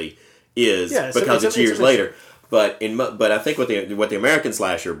he actually is because it's years later. But I think what the American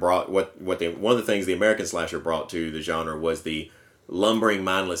slasher brought, one of the things the American slasher brought to the genre was the lumbering,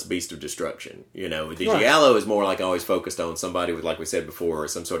 mindless beast of destruction. You know, the Giallo is more like always focused on somebody with, like we said before,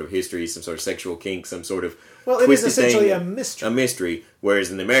 some sort of history, some sort of sexual kink, some sort of it is essentially a mystery. A mystery. Whereas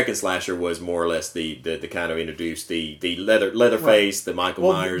in the American slasher was more or less the kind of introduced the Leatherface, the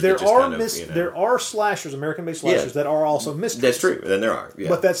Michael Myers. There are slashers, American-based slashers that are also mysteries. That's true. Then there are,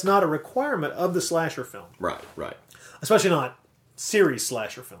 but that's not a requirement of the slasher film. Right. Especially not series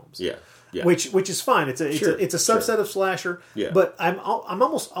slasher films. Yeah. Yeah. Which is fine. It's a subset of slasher. Yeah. But I'm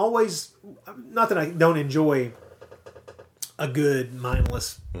almost always, not that I don't enjoy a good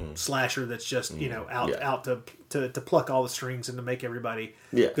mindless slasher that's just out to pluck all the strings and to make everybody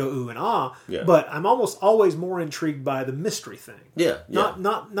go ooh and ah. Yeah. But I'm almost always more intrigued by the mystery thing. Yeah.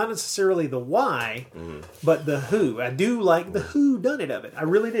 Not necessarily the why, but the who. I do like the who done it of it. I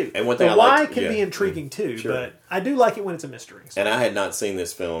really do. And one thing the why can be intriguing too, but I do like it when it's a mystery. And I had not seen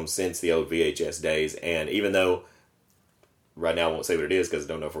this film since the old VHS days, and even though right now I won't say what it is because I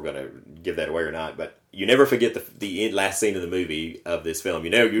don't know if we're going to give that away or not, but you never forget the last scene of the movie of this film.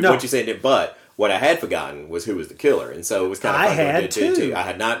 Once you said it, but what I had forgotten was who was the killer, and so it was kind of fun. I had too. I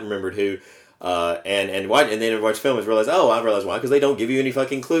had not remembered who. And then I watched the film and realized, I realized why, because they don't give you any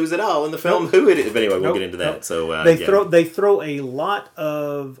fucking clues at all in the film who it is. But anyway, we'll get into that. So they throw a lot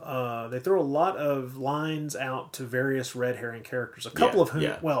of lines out to various red herring characters. A couple of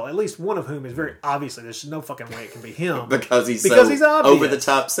whom, well, at least one of whom is very obviously there's no fucking way it can be him because he's obvious. over the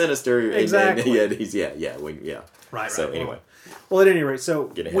top sinister. Exactly. Right. So anyway. Well, at any rate,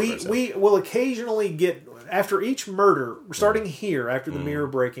 so we will occasionally get, after each murder, starting here, after the mirror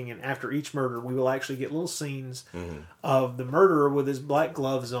breaking, and after each murder, we will actually get little scenes of the murderer with his black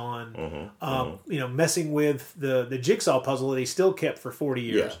gloves on, messing with the jigsaw puzzle that he still kept for 40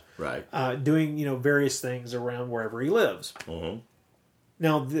 years. Yeah, right. Doing, various things around wherever he lives.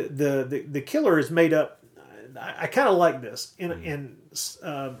 Now, the killer is made up, I kind of like this, and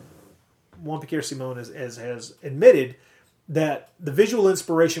Juan Piquer Simon has admitted that the visual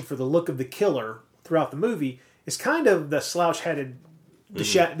inspiration for the look of the killer throughout the movie is kind of the slouch-hatted,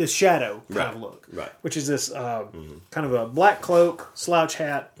 this shadow kind of look, which is this kind of a black cloak, slouch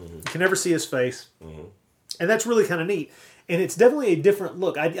hat. You can never see his face, and that's really kind of neat. And it's definitely a different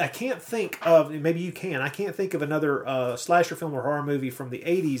look. I can't think of, maybe you can, I can't think of another slasher film or horror movie from the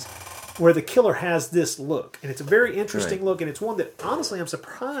 80s where the killer has this look. And it's a very interesting look, and it's one that, honestly, I'm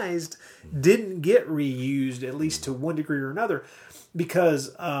surprised didn't get reused, at least to one degree or another,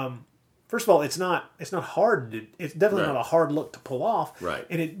 because, first of all, it's not hard. It's definitely not a hard look to pull off. Right.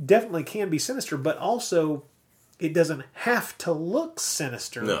 And it definitely can be sinister, but also it doesn't have to look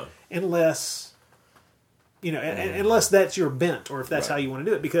sinister unless, unless that's your bent or if that's how you want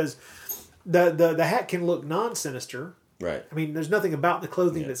to do it. Because the hat can look non-sinister. Right. I mean, there's nothing about the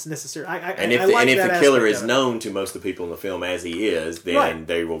clothing that's necessary. And if the killer is known to most of the people in the film as he is, then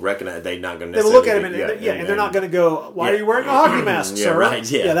they will recognize. They're not going to. They will look at him and they're not going to go, "Why are you wearing a hockey mask, sir?" Right.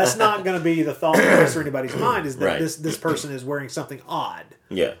 Yeah. That's not going to be the thought process through anybody's mind. Is that this person is wearing something odd?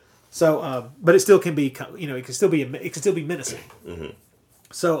 Yeah. So, but it still can be, it can still be menacing. Mm-hmm.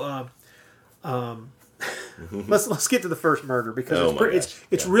 So, let's get to the first murder because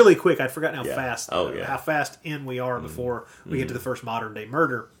it's Yeah. really quick. I'd forgotten how Yeah. fast how fast in we are before we get to the first modern day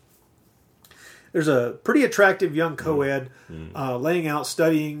murder. There's a pretty attractive young co-ed laying out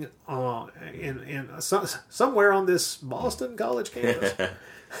studying in somewhere on this Boston College campus,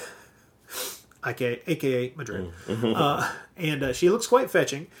 aka Madrid, and she looks quite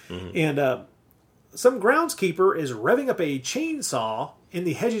fetching, and some groundskeeper is revving up a chainsaw in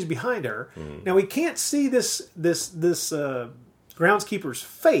the hedges behind her. Now we can't see this groundskeeper's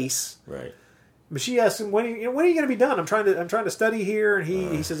face, right? But she asks him, "When are you going to be done? I'm trying to study here." And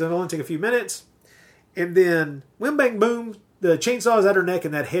he says, "It'll only take a few minutes." And then, whim bang boom, the chainsaw is at her neck,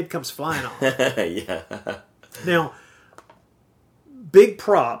 and that head comes flying off. Yeah. Now, big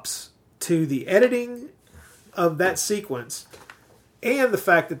props to the editing of that sequence. And the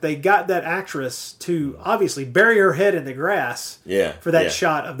fact that they got that actress to obviously bury her head in the grass for that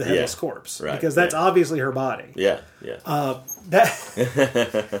shot of the headless corpse. Right. Because that's obviously her body. Yeah. That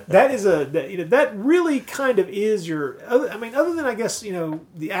really kind of is your... I mean, other than, I guess,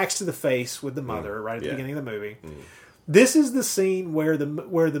 the axe to the face with the mother right at the beginning of the movie. This is the scene where the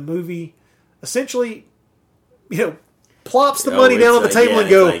movie essentially, plops the money down on the table and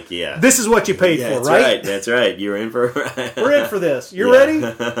go, this is what you paid for, right? That's right. You're in for... We're in for this. You ready?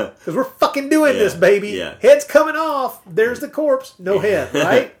 Because we're fucking doing this, baby. Yeah. Head's coming off. There's the corpse. No head,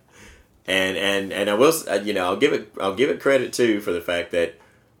 right? And I will, I'll give it credit too for the fact that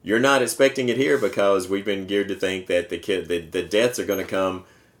you're not expecting it here because we've been geared to think that the deaths are going to come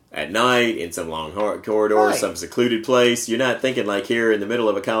at night in some long corridor, some secluded place. You're not thinking like here in the middle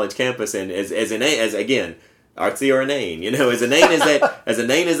of a college campus, and as again, artsy or inane, as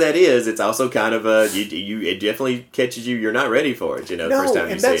inane as that is, it's also kind of it definitely catches you. You're not ready for it, the first time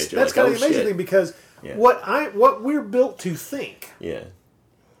you see it. That's kind of the amazing thing because what we're built to think,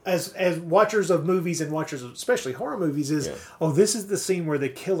 as watchers of movies and watchers of especially horror movies is, this is the scene where the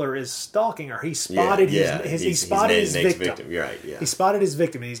killer is stalking her. He spotted his victim. You're right. Yeah. He spotted his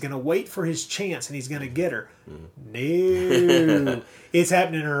victim, and he's going to wait for his chance, and he's going to get her. No, it's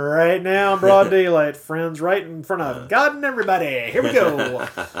happening right now in broad daylight, friends, right in front of God and everybody. Here we go.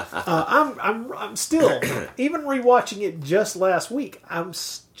 I'm still even rewatching it just last week. I'm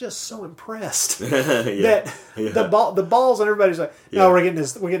just so impressed that the balls on everybody's like, no, we're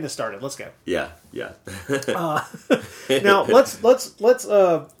getting this started. Let's go. Yeah. Now let's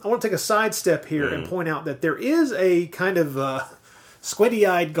I want to take a sidestep here and point out that there is a kind of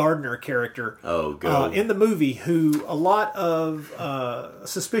squinty-eyed gardener character in the movie who a lot of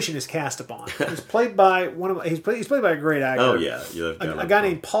suspicion is cast upon. He's played by he's played by a great actor. Oh yeah, a guy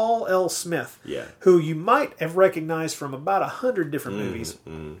named Paul L. Smith. Yeah. Who you might have recognized from about 100 different movies.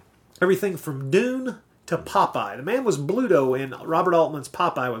 Everything from Dune to Popeye. The man was Bluto in Robert Altman's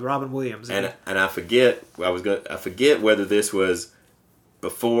Popeye with Robin Williams. And I forget whether this was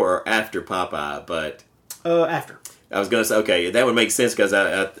before or after Popeye, but after. I was going to say, okay, that would make sense because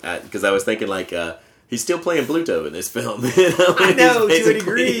I was thinking like he's still playing Bluto in this film. I know, to a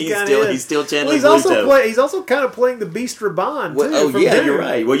degree, he's still channeling Bluto. He's also kind of playing the Beast Raban, too. You're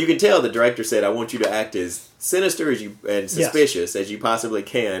right. Well, you can tell the director said, I want you to act as sinister and suspicious as you possibly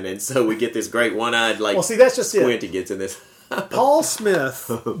can, and so we get this great one-eyed that's just squint he gets in this. Paul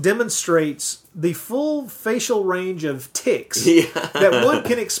Smith demonstrates the full facial range of tics that one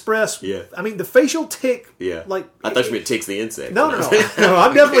can express. Yeah. I mean, the facial tic. Yeah. I thought you meant ticks the insect. No.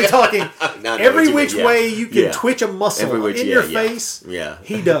 I'm definitely talking every which way you can twitch a muscle in your face. Yeah.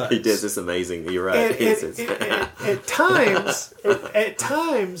 He does. He does. It's amazing. You're right. At times.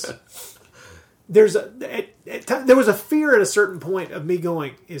 There was a fear at a certain point of me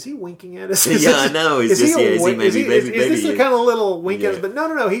going, is he winking at us? I know. Is this the kind of little wink at us? But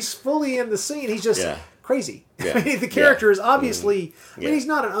no. He's fully in the scene. He's just crazy. Yeah. I mean, the character is obviously, I mean, he's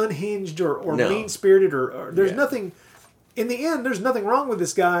not an unhinged or mean-spirited or there's nothing, in the end, there's nothing wrong with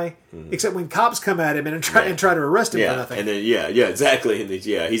this guy except when cops come at him and try to arrest him for nothing. And then, exactly. And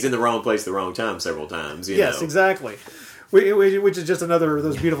he's in the wrong place at the wrong time several times. Yes, exactly. which is just another of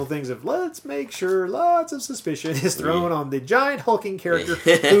those beautiful things of let's make sure lots of suspicion is thrown on the giant hulking character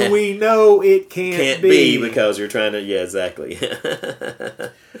who we know it can't be because you're trying to. Yeah, exactly.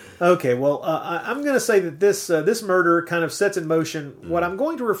 Okay, well, I'm going to say that this murder kind of sets in motion what I'm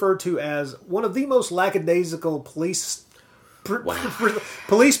going to refer to as one of the most lackadaisical police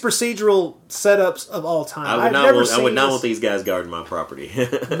procedural setups of all time. I would not want these guys guarding my property.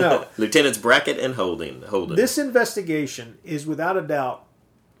 No. Lieutenants Brackett and Holden. This investigation is without a doubt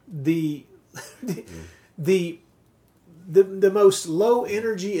the most low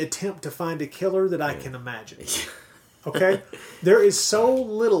energy attempt to find a killer that I can imagine. Okay? There is so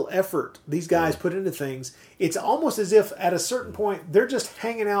little effort these guys put into things. It's almost as if at a certain point they're just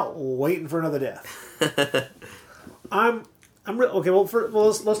hanging out waiting for another death. Okay. Well,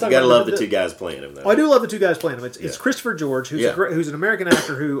 let's talk about. You gotta love the two guys playing him, though. I do love the two guys playing him. It's Christopher George, who's an American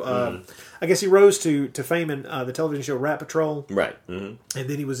actor who, I guess, he rose to fame in the television show Rat Patrol, right? Mm-hmm. And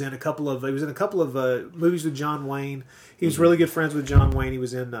then he was in a couple of movies with John Wayne. He was really good friends with John Wayne. He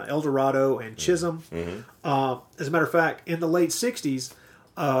was in El Dorado and Chisholm. Mm-hmm. As a matter of fact, in the late '60s,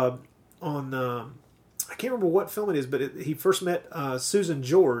 I can't remember what film it is, but he first met Susan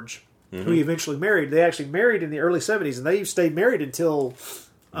George. Mm-hmm. Who he eventually married. They actually married in the early 70s, and they stayed married until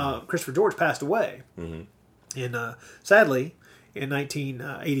Christopher George passed away. Mm-hmm. And sadly, in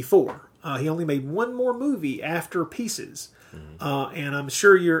 1984, he only made one more movie after Pieces. Mm-hmm. And I'm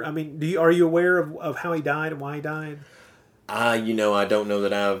sure are you aware of how he died and why he died? I don't know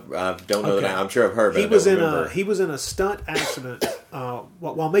that I'm sure I've heard. But He was in a stunt accident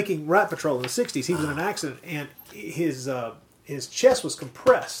while making Rat Patrol in the 60s. He was in an accident, and his chest was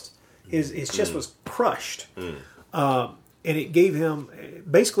compressed. His chest was crushed, and it gave him it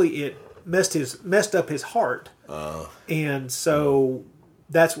messed up his heart, and so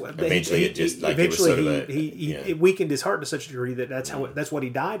that's what it weakened his heart to such a degree that's what he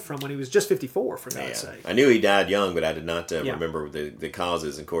died from when he was just 54. For God's sake, I knew he died young, but I did not remember the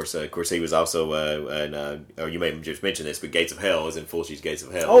causes. And of course, he was also you may have just mentioned this, but Gates of Hell is in Fulci's Gates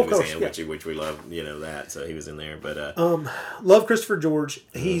of Hell. Oh, of course, which we love, that. So he was in there, but love Christopher George.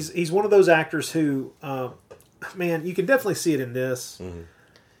 He's one of those actors who, man, you can definitely see it in this. Mm-hmm.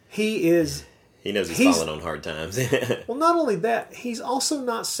 He knows he's falling on hard times. Well, not only that, he's also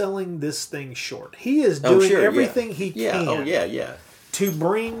not selling this thing short. He is doing everything he can to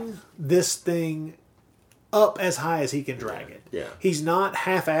bring this thing up as high as he can drag it. Yeah. He's not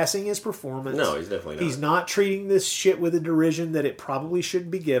half-assing his performance. No, he's definitely not. He's not treating this shit with the derision that it probably should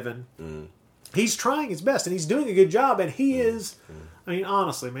be given. Mm. He's trying his best, and he's doing a good job, and he is... I mean,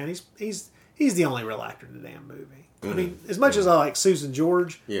 honestly, man, he's the only real actor in the damn movie. I mean, as much as I like Susan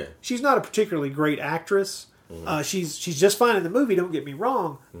George, she's not a particularly great actress. She's just fine in the movie, don't get me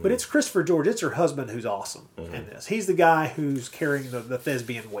wrong, but it's Christopher George. It's her husband who's awesome in this. He's the guy who's carrying the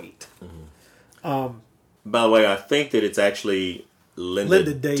thespian weight. By the way, I think that it's actually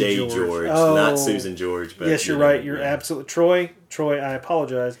Linda Day George, not Susan George. But yes, you're right. You're absolutely... Troy, I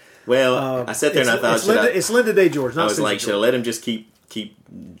apologize. Well, I sat there and I thought... It's Linda Day George, not I was Susan like, George. should I let him just keep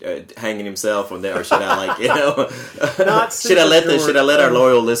hanging himself on there, or should I should I let our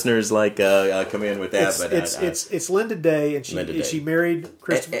loyal listeners come in with that? It's Linda Day, and she married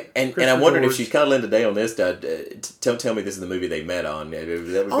Christopher. And I'm wondering if she's called Linda Day on this. Tell me this is the movie they met on.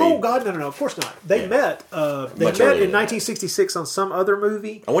 God, no, of course not. They met. They met in 1966 on some other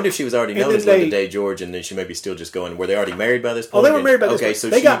movie. I wonder if she was already known as Linda Day George, and then she may be still just going. Were they already married by this point? Oh, they were married by this point. So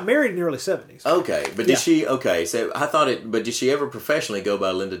they got married in the early 70s. Okay, but did she? Okay, so I thought it. But did she ever professionally go by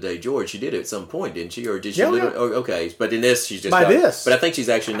Linda Day George? She did it at some point, didn't she? Or did she? Okay, but in this, she's just this. But I think she's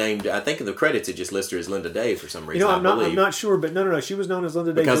actually named. I think in the credits it just lists her as Linda Day for some reason. I'm not sure, but no. She was known as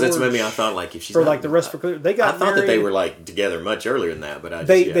Linda Day because George. that's maybe I thought like if she's for the rest of they got. I thought married, that they were like together much earlier than that, but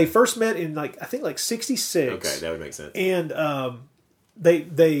they first met in I think 66. Okay, that would make sense. And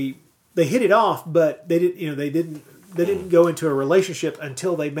they hit it off, but they didn't go into a relationship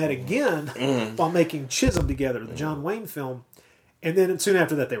until they met again while making Chisholm together, the John Wayne film. And then soon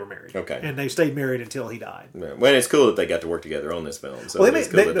after that, they were married. Okay. And they stayed married until he died. Well, it's cool that they got to work together on this film. So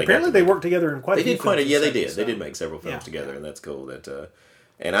apparently they worked together in quite a few films. They did. They did make several films together, and that's cool.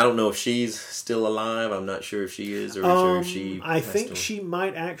 And I don't know if she's still alive. I'm not sure if she is or if she... I think she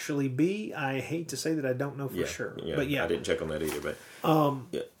might actually be. I hate to say that I don't know for sure. Yeah, but I didn't check on that either. But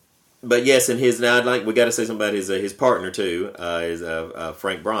But yes, and we got to say something about his partner too. Is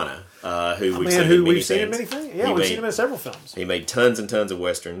Frank Brana, who we've seen in many things. Yeah, we've seen him in several films. He made tons and tons of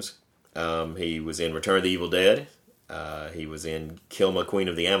westerns. He was in Return of the Evil Dead. He was in Kilma, Queen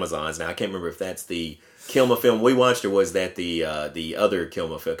of the Amazons. Now I can't remember if that's the Kilma film we watched, or was that the other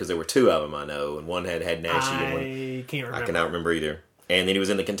Kilma film? Because there were two of them, I know, and one had Nashi. I can't remember. I cannot remember either. And then he was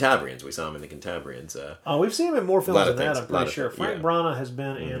in the Cantabrians. We saw him in the Cantabrians. We've seen him in more films than that, I'm pretty sure. Frank Frank Brana has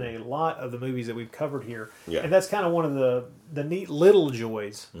been in a lot of the movies that we've covered here. Yeah. And that's kind of one of the neat little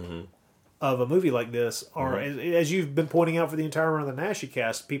joys of a movie like this, are, as you've been pointing out for the entire run of the Nashi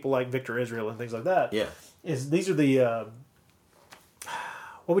cast, people like Victor Israel and things like that. Yeah. These are the...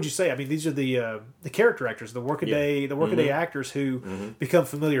 what would you say? I mean, these are the character actors, the workaday actors who become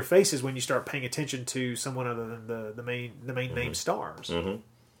familiar faces when you start paying attention to someone other than the main name stars.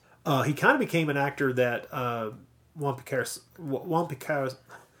 He kind of became an actor that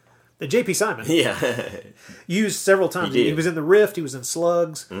that J.P. Simon used several times. He was in The Rift. He was in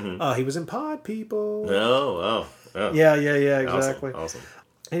Slugs. He was in Pod People. Oh. Yeah, exactly. Awesome.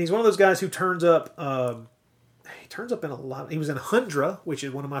 And he's one of those guys who turns up. He turns up in a lot. He was in Hundra, which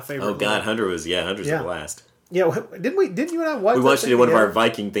is one of my favorite. Oh God, Hundra's the blast. Yeah, didn't you and I watch? We watched it at one of our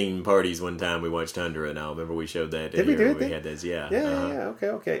Viking themed parties one time. We watched Hundra, and I remember we showed that. Did we do it? We had those, yeah. Yeah.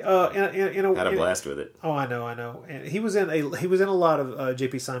 Okay. Had a blast with it. Oh, I know. And he was in a lot of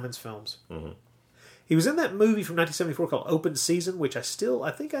J.P. Simon's films. He was in that movie from 1974 called Open Season, which I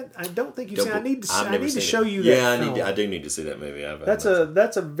don't think you've seen. I need to show you that. Yeah, I do need to see that movie.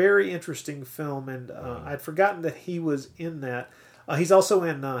 That's a very interesting film, and I'd forgotten that he was in that. He's also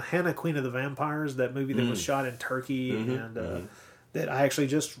in Hannah, Queen of the Vampires, that movie that was shot in Turkey, and that I actually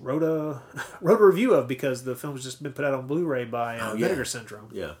just wrote a review of because the film's just been put out on Blu-ray by Vinegar Syndrome.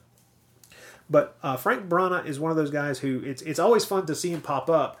 Yeah. But Frank Brana is one of those guys who it's always fun to see him pop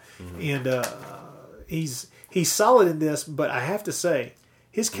up, and he's solid in this. But I have to say,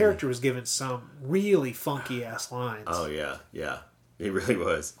 his character was given some really funky ass lines. Oh yeah, he really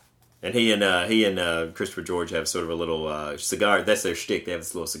was. And he and Christopher George have sort of a little cigar. That's their shtick. They have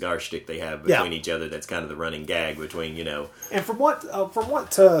this little cigar shtick they have between each other. That's kind of the running gag between, And from what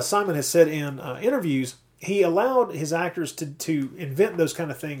Simon has said in interviews, he allowed his actors to invent those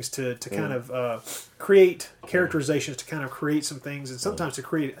kind of things to kind of create characterizations, to kind of create some things, and sometimes to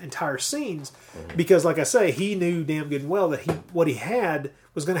create entire scenes. Because, like I say, he knew damn good and well that what he had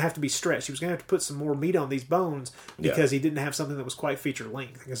was going to have to be stretched. He was going to have to put some more meat on these bones because he didn't have something that was quite feature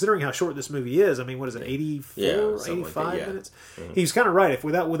length. Considering how short this movie is, I mean, what is it, 84, 85 minutes? He was kind of right. If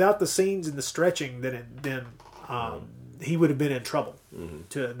without the scenes and the stretching, then he would have been in trouble.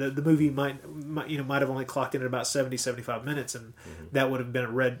 The movie might have only clocked in at about 70, 75 minutes, and that would have been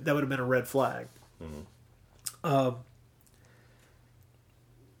a red flag. So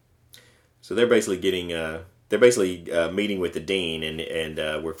they're basically getting. They're basically meeting with the dean, and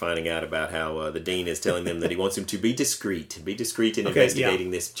we're finding out about how the dean is telling them that he wants them to be discreet in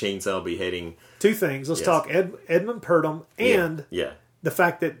investigating this chainsaw beheading. Two things. Let's talk Edmund Purdom and the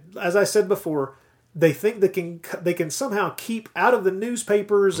fact that, as I said before, they think they can somehow keep out of the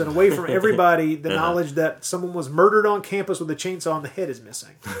newspapers and away from everybody the knowledge that someone was murdered on campus with a chainsaw and the head is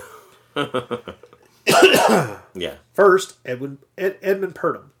missing. First, Edmund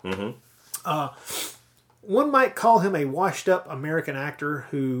Purdom. One might call him a washed-up American actor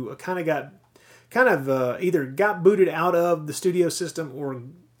who either got booted out of the studio system or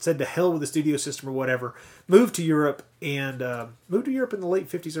said to hell with the studio system or whatever, moved to Europe in the late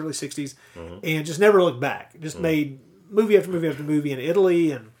 50s, early 60s, and just never looked back. Just made movie after movie after movie in Italy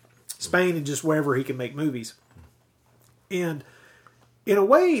and Spain and just wherever he could make movies. And in a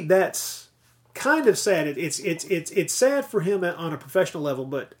way, that's kind of sad. It's sad for him on a professional level,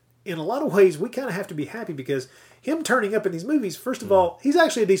 but in a lot of ways, we kind of have to be happy because him turning up in these movies, first of all, he's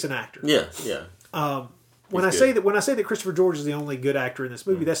actually a decent actor. When I say that Christopher George is the only good actor in this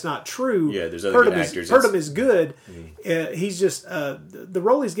movie, that's not true. Yeah, there's other good actors. Purdom is good. He's just the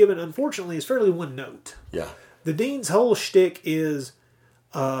role he's given, unfortunately, is fairly one note. Yeah. The Dean's whole shtick is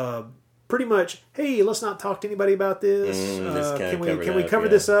pretty much, hey, let's not talk to anybody about this. Can we cover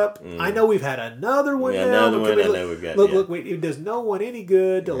this up? I know we've had another one now. Look, it does no one any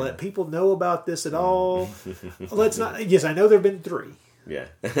good to let people know about this at all. Let's not. Yes, I know there have been 3. Yeah.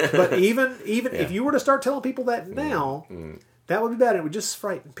 But even if you were to start telling people that now, that would be bad. It would just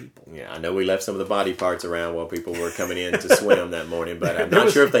frighten people. Yeah, I know we left some of the body parts around while people were coming in to swim that morning, but I'm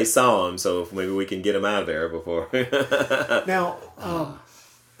not sure if they saw them, so maybe we can get them out of there before. Now,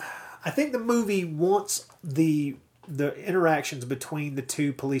 I think the movie wants the interactions between the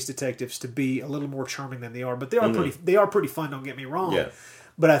two police detectives to be a little more charming than they are, but they are pretty fun. Don't get me wrong. Yeah.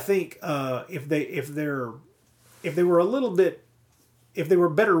 But I think if they were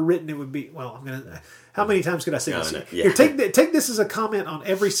better written, it would be. Well, how many times could I say this? Yeah. Here, take this as a comment on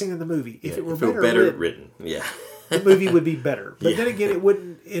every scene in the movie. If it were better written, yeah. the movie would be better. But Yeah. then again, it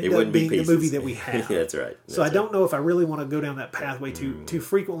wouldn't end It up wouldn't be being the pieces. movie that we have. That's right. So I don't know if I really want to go down that pathway too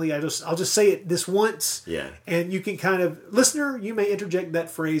frequently. I'll just say it this once. Yeah. And you can kind of, listener, you may interject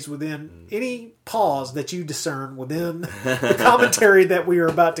that phrase within any pause that you discern within the commentary that we are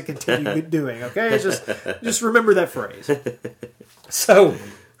about to continue doing. Okay, just remember that phrase. So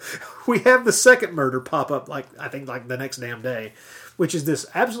we have the second murder pop up, I think the next damn day, which is this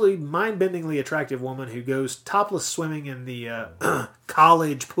absolutely mind-bendingly attractive woman who goes topless swimming in the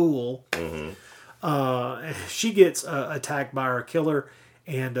college pool. She gets attacked by her killer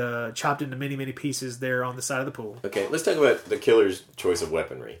and chopped into many, many pieces there on the side of the pool. Okay, let's talk about the killer's choice of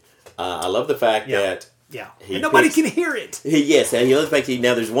weaponry. I love the fact that and nobody can hear it. Yes, and I love the fact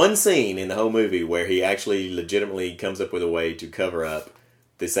now there's one scene in the whole movie where he actually legitimately comes up with a way to cover up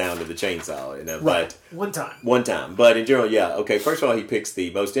the sound of the chainsaw. Right. But one time. But in general, okay, first of all, he picks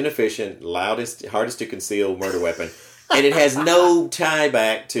the most inefficient, loudest, hardest to conceal murder weapon, and it has no tie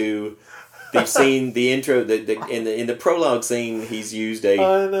back to the scene, the intro, in the prologue scene, he's used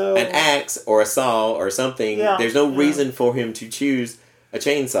an axe or a saw or something. Yeah. There's no reason for him to choose a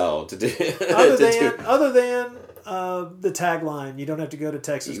chainsaw to do. Other than the tagline, you don't have to go to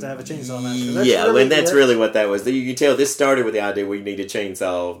Texas to have a chainsaw massacre. That's really what that was. You can tell this started with the idea we need a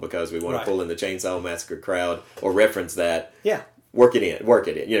chainsaw because we want to pull in the Chainsaw Massacre crowd or reference that. Yeah. Work it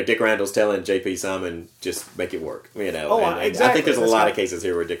in. Dick Randall's telling J.P. Simon, just make it work. Exactly. I think there's a lot of cases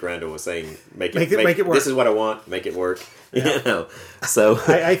here where Dick Randall was saying, make it work. This is what I want. Make it work. Yeah. So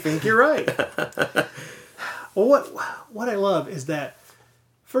I think you're right. Well, what I love is that,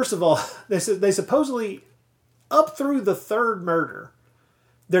 first of all, they supposedly, up through the third murder,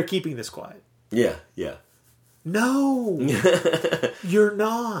 they're keeping this quiet. Yeah. No, you're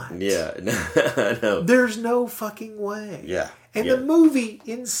not. Yeah, no. There's no fucking way. Yeah. And the movie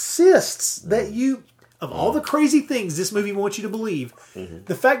insists that you, of all the crazy things this movie wants you to believe,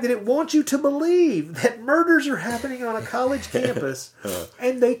 the fact that it wants you to believe that murders are happening on a college campus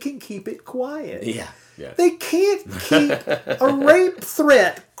and they can keep it quiet. Yeah. They can't keep a rape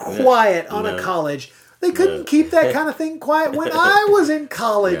threat quiet on a college. They couldn't keep that kind of thing quiet when I was in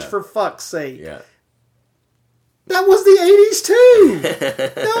college, for fuck's sake. Yeah. That was the 80s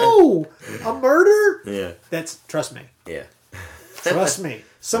too. No, a murder. Yeah. Trust me. Yeah. Trust me.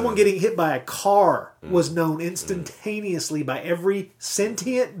 Someone getting hit by a car was known instantaneously by every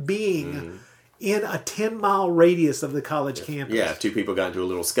sentient being in a 10-mile radius of the college campus. Yeah, if two people got into a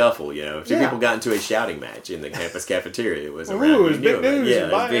little scuffle, if two people got into a shouting match in the campus cafeteria, it was around. It was big news. Yeah.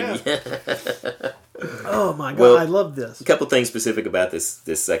 Oh my God, Well, I love this. A couple things specific about this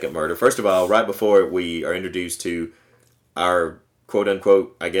second murder. First of all, right before we are introduced to our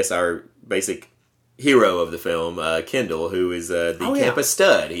quote-unquote, I guess our basic hero of the film, Kendall, who is the campus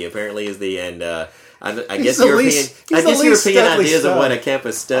stud. He apparently is I guess European ideas of what a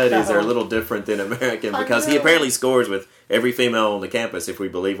campus stud is are a little different than American because he apparently scores with every female on the campus if we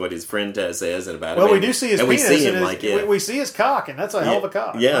believe what his friend says about him. Well, we do see his penis. We see him we see his cock, and that's a hell of a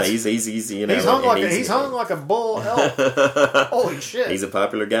cock. Yeah, he's he's hung like a bull elk. Holy shit! He's a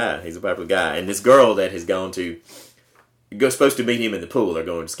popular guy. And this girl that has gone to supposed to meet him in the pool. They're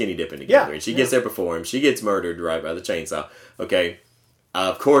going skinny dipping together, and she gets there before him. She gets murdered right by the chainsaw. Okay,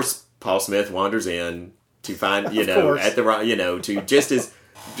 of course, Paul Smith wanders in to find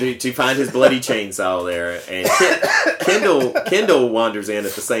to find his bloody chainsaw there, and Kendall wanders in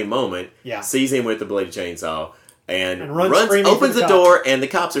at the same moment. Sees him with the bloody chainsaw. And opens the door, and the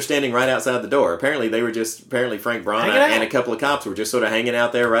cops are standing right outside the door. Apparently, Frank Brana and a couple of cops were just sort of hanging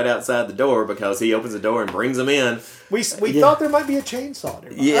out there right outside the door because he opens the door and brings them in. We thought there might be a chainsaw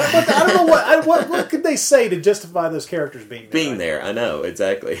there. Yeah. I don't know what could they say to justify those characters being there. I know,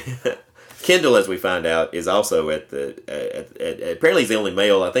 exactly. Kendall, as we find out, is also apparently he's the only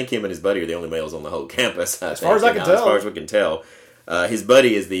male. I think him and his buddy are the only males on the whole campus. As far as we can tell. His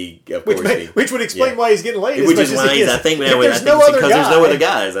buddy is which would explain why he's getting laid. Which is why I think there's no other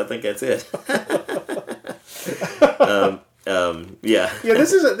guys. I think that's it.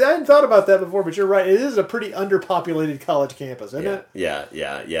 This is. I hadn't thought about that before, but you're right. It is a pretty underpopulated college campus, isn't it? Yeah.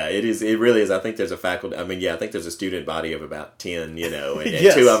 It is. It really is. I think there's a faculty. I think there's a student body of about 10. And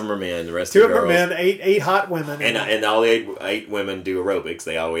two of them are men. The rest two of them are men. Eight hot women, and all the eight women do aerobics.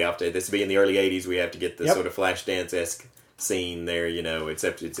 We have to. This would be in the early '80s. We have to get the sort of Flashdance-esque scene there,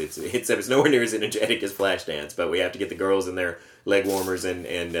 except it's nowhere near as energetic as Flashdance, but we have to get the girls in their leg warmers and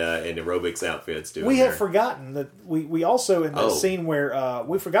aerobics outfits doing. We have forgotten that we also in the scene where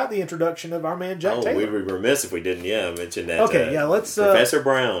we forgot the introduction of our man Jack Taylor. We'd be remiss if we didn't mention that. Okay, let's Professor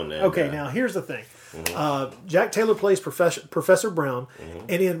Brown. Now here's the thing. Jack Taylor plays Professor Brown,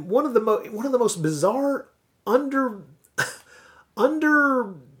 and in one of the most bizarre under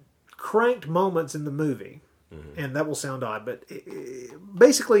cranked moments in the movie, and that will sound odd, but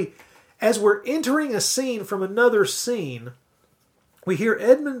basically, as we're entering a scene from another scene, we hear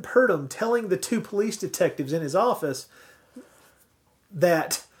Edmund Purdom telling the two police detectives in his office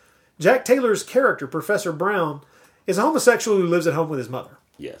that Jack Taylor's character, Professor Brown, is a homosexual who lives at home with his mother.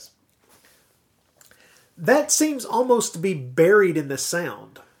 Yes. That seems almost to be buried in the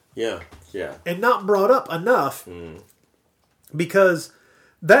sound. Yeah, yeah. And not brought up enough because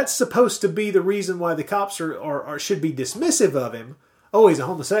that's supposed to be the reason why the cops are should be dismissive of him. Oh, he's a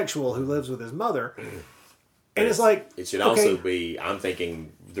homosexual who lives with his mother. And it's like... It should also be, I'm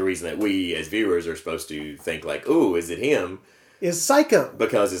thinking, the reason that we as viewers are supposed to think like, ooh, is it him? Is psycho.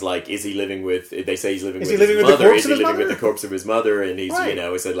 Because it's like, is he living with, they say he's living with his his mother. Is he living mother? with the corpse of his mother? And he's, Right. you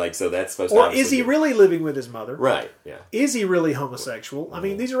know, it's like, so that's supposed Or to is he really living with his mother? Right, yeah. Is he really homosexual? I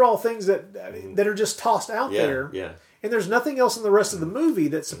mean, these are all things that are just tossed out there. Yeah. And there's nothing else in the rest of the movie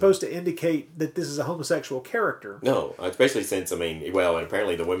that's supposed to indicate that this is a homosexual character. No, especially since, I mean, well, and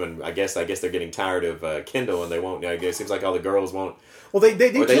apparently the women, I guess they're getting tired of Kendall and they won't, I guess it seems like all the girls won't. Well, they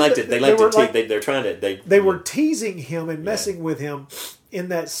were teasing him and messing with him in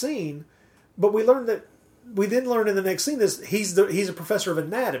that scene, but we then learn in the next scene that he's a professor of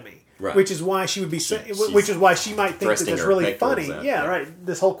anatomy, right. which is why she would be which is why she might think that that's really funny. Yeah, right.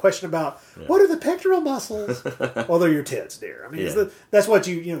 This whole question about what are the pectoral muscles? Well, they're your tits, dear. I mean, that's what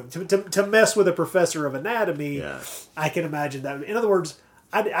to mess with a professor of anatomy. Yeah. I can imagine that. In other words,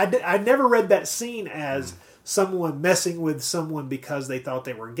 I never read that scene as someone messing with someone because they thought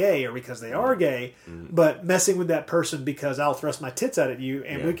they were gay or because they are gay, but messing with that person because I'll thrust my tits out at you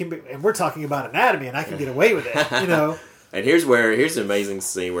and we're talking about anatomy and I can get away with it, you know. And here's an amazing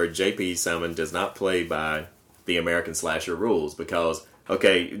scene where J.P. Simon does not play by the American slasher rules because,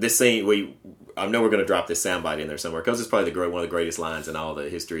 okay, this scene, I know we're going to drop this soundbite in there somewhere because it's probably one of the greatest lines in all the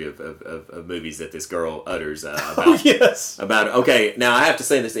history of movies that this girl utters about, okay, now I have to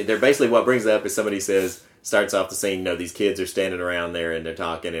say this, they're basically what brings it up is somebody starts off the scene, you know, these kids are standing around there and they're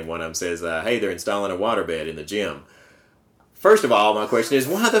talking and one of them says, hey, they're installing a waterbed in the gym. First of all, my question is,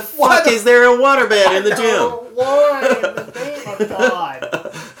 why the fuck is there a waterbed in the gym? Why in the name of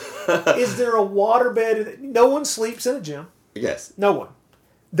God? Is there a waterbed? No one sleeps in a gym. Yes. No one.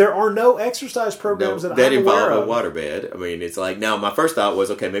 There are no exercise programs that I'm aware of. Involve a waterbed. I mean, it's like, now my first thought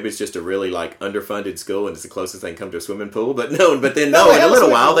was, okay, maybe it's just a really like underfunded school and it's the closest they can come to a swimming pool. But no, in a little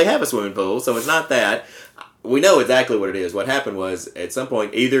while they have a swimming pool, so it's not that. We know exactly what it is. What happened was, at some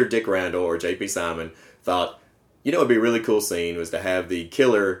point, either Dick Randall or J.P. Simon thought, you know what would be a really cool scene was to have the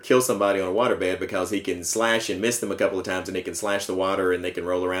killer kill somebody on a waterbed because he can slash and miss them a couple of times and he can slash the water and they can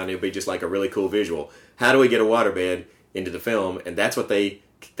roll around. It'll be just like a really cool visual. How do we get a waterbed into the film? And that's the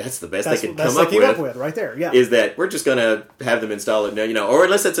best they could come up with right there. Yeah, is that we're just going to have them install it, you know, or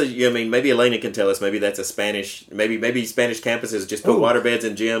unless it's maybe Elena can tell us, maybe that's a Spanish, maybe Spanish campuses just put waterbeds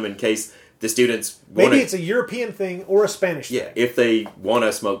in gym in case the students it's a European thing or a Spanish thing. Yeah, if they want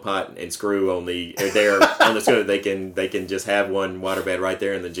to smoke pot and screw on the scooter, they can just have one waterbed right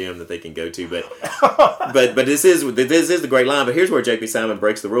there in the gym that they can go to. But this is the great line. But here's where J.P. Simon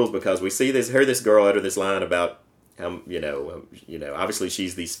breaks the rules because we hear this girl utter this line about obviously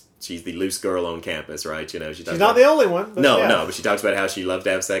she's the loose girl on campus, right? You know, she's not the only one. But no, but she talks about how she loved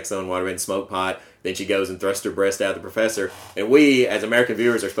to have sex on water and smoke pot. Then she goes and thrusts her breast out at the professor, and we, as American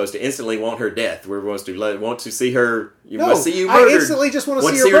viewers, are supposed to instantly want her death. We're supposed to want to see her. Must see you murdered. I instantly just want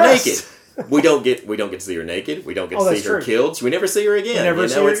to see her naked. We don't get to see her naked. We don't get to see her killed. We never see her again.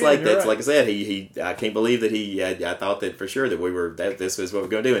 It's like that's like I said. I can't believe that I thought that for sure that this is what we're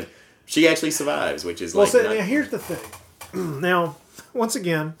going to do, and she actually survives, which is now here's the thing. Now, once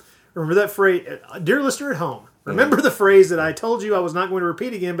again, remember that phrase, dear listener at home. Remember the phrase that I told you I was not going to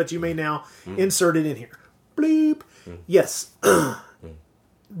repeat again, but you may now insert it in here. Bleep. Yes.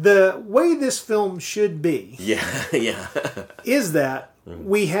 The way this film should be is that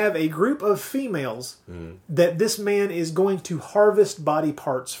we have a group of females that this man is going to harvest body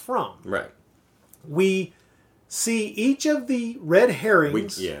parts from. Right. We see each of the red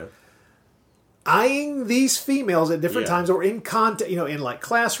herrings eyeing these females at different times, or in contact, in like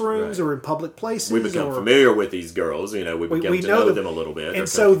classrooms or in public places. We become familiar with these girls. We become to know them a little bit. And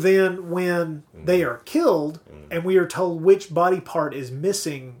so then when they are killed, and we are told which body part is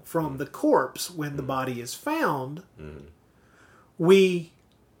missing from the corpse when the body is found, we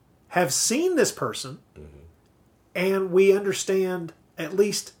have seen this person, and we understand, at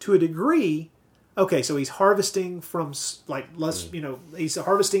least to a degree, okay, so he's harvesting from, he's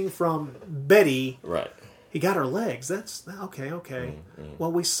harvesting from Betty. Right. He got her legs. That's okay.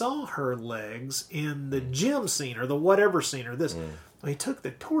 Well, we saw her legs in the gym scene or the whatever scene or this. Well, he took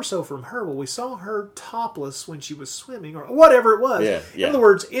the torso from her. Well, we saw her topless when she was swimming or whatever it was. Yeah. In other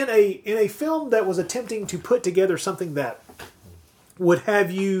words, in a film that was attempting to put together something that would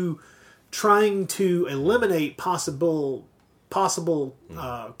have you trying to eliminate possible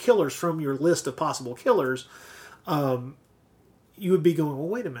killers from your list of possible killers, you would be going, well,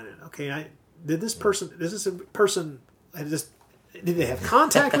 wait a minute. Okay, did this person did they have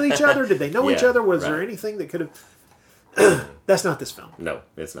contact with each other? Did they know each other? Was there anything that could have... That's not this film. No,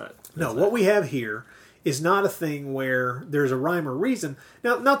 it's not. What we have here is not a thing where there's a rhyme or reason.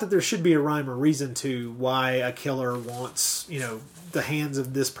 Now, not that there should be a rhyme or reason to why a killer wants, the hands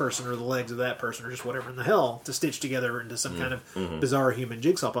of this person or the legs of that person or just whatever in the hell to stitch together into some kind of bizarre human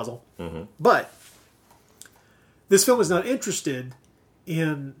jigsaw puzzle. But this film is not interested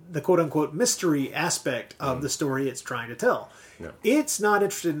in the quote-unquote mystery aspect of the story it's trying to tell. No. It's not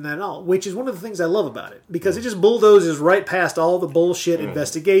interested in that at all, which is one of the things I love about it, because it just bulldozes right past all the bullshit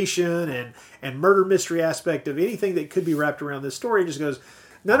investigation and murder mystery aspect of anything that could be wrapped around this story. It just goes,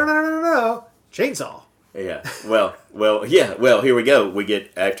 no, chainsaw. Yeah. Well, yeah. Well, here we go. We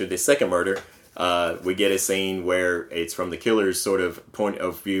get, after the second murder, we get a scene where it's from the killer's sort of point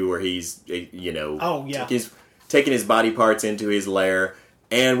of view where he's, he's taking his body parts into his lair,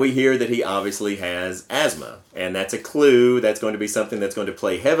 and we hear that he obviously has asthma. And that's a clue. That's going to be something that's going to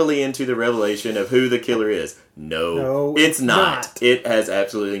play heavily into the revelation of who the killer is. No, it's not. It has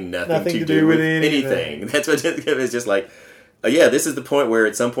absolutely nothing to do with anything. That's what it's just like. This is the point where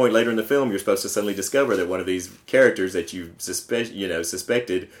at some point later in the film you're supposed to suddenly discover that one of these characters that you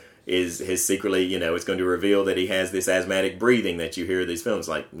suspected is secretly, it's going to reveal that he has this asthmatic breathing that you hear in these films.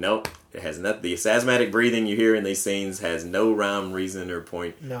 Like, nope, it has not. This asthmatic breathing you hear in these scenes has no rhyme, reason, or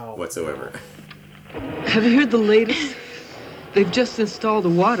point whatsoever. Have you heard the latest? They've just installed a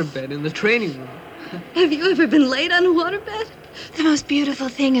waterbed in the training room. Have you ever been laid on a waterbed? The most beautiful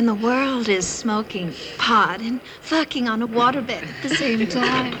thing in the world is smoking pot and fucking on a waterbed at the same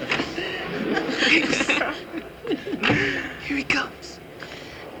time. Here he comes.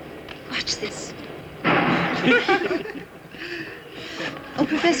 Watch this. Oh,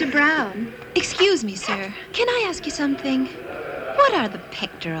 Professor Brown. Excuse me, sir. Can I ask you something? What are the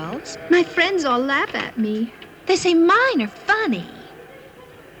pectorals? My friends all laugh at me. They say mine are funny.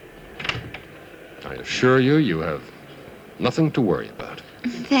 I assure you, you have nothing to worry about.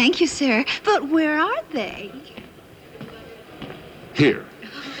 Thank you, sir. But where are they? Here.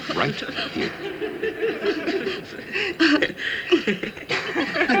 Right here.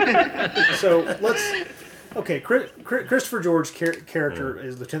 So Christopher George's character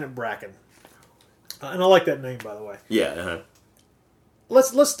is Lieutenant Bracken. And I like that name, by the way. Yeah,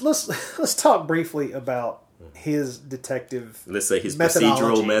 Let's talk briefly about his detective. Let's say his methodology.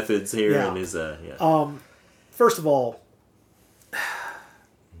 procedural methods here and his First of all,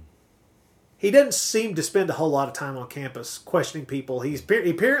 he doesn't seem to spend a whole lot of time on campus questioning people. He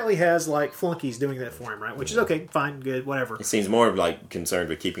apparently has like flunkies doing that for him, right? Which is okay, fine, good, whatever. He seems more like concerned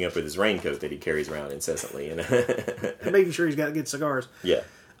with keeping up with his raincoat that he carries around incessantly, and making sure he's got good cigars. Yeah.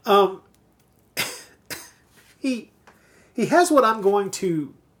 He has what I'm going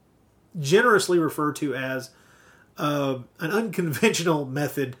to generously refer to as an unconventional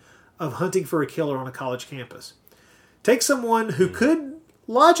method of hunting for a killer on a college campus. Take someone who could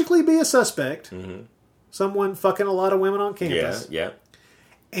logically be a suspect, someone fucking a lot of women on campus,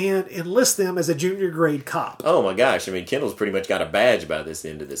 and enlist them as a junior grade cop. Oh my gosh! I mean, Kendall's pretty much got a badge by this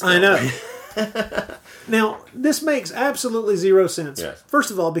end of this film. I know. Now, this makes absolutely zero sense. Yes.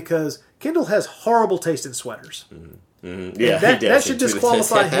 First of all, because Kendall has horrible taste in sweaters. Yeah, that should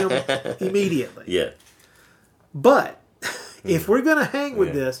disqualify him immediately. Yeah. But if we're going to hang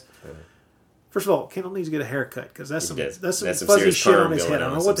with this, first of all, Kendall needs to get a haircut because that's some fuzzy shit on his head. I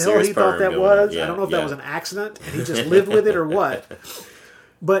don't know what the hell he thought that was. I don't know if that was an accident and he just lived with it or what.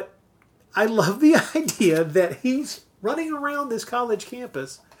 But I love the idea that he's running around this college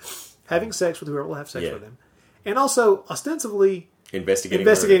campus having sex with whoever will have sex with him. And also, ostensibly,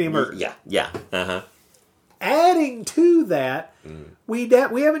 investigating murder. Yeah. Adding to that, we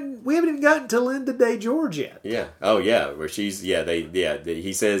haven't even gotten to Linda Day George yet. Yeah. Oh yeah. Where she's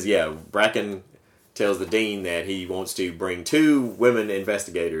he says Bracken tells the dean that he wants to bring 2 women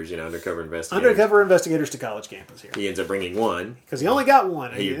investigators, undercover investigators to college campus here. He ends up bringing one because he only got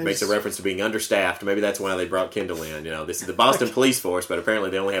one. He makes a reference to being understaffed. Maybe that's why they brought Kendall in. This is the Boston Police Force, but apparently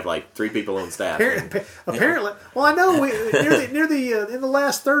they only have like 3 people on staff. Apparently, well, I know near the in the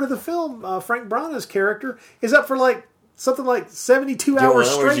last third of the film, Frank Brana's character is up for like something like 72 In hours other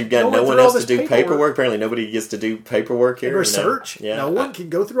straight. words, you've got no going one through all else to this do paperwork. Apparently, nobody gets to do paperwork here. Research. Yeah. No one can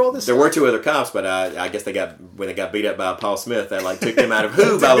go through all this There stuff. were 2 other cops, but I guess when they got beat up by Paul Smith, that like took them out of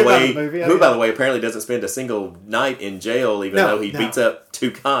who, by the way, by the way, apparently doesn't spend a single night in jail, even though he beats up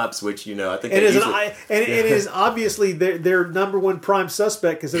 2 cops, which I think it is obviously their number one prime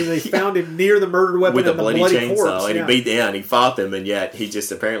suspect because they found him near the murder weapon with a and the bloody chainsaw, corpse. and he beat and he fought them, and yet he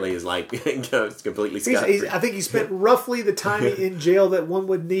just apparently is like completely scot-free. I think he spent roughly the time in jail that one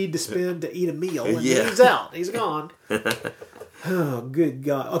would need to spend to eat a meal, and Yeah. then he's out. He's gone. Oh, good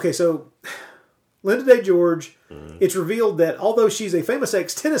God. Okay, so Linda Day George, it's revealed that although she's a famous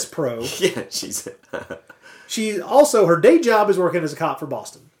ex-tennis pro, she's also, her day job is working as a cop for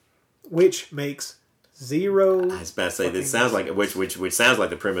Boston, which makes zero. I was about to say this sounds like which sounds like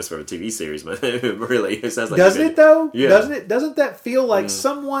the premise for a TV series, but really it sounds like Doesn't it though? Yeah. Doesn't it? Doesn't that feel like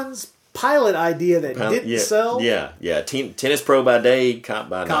someone's pilot idea that didn't sell? Yeah. Tennis pro by day, cop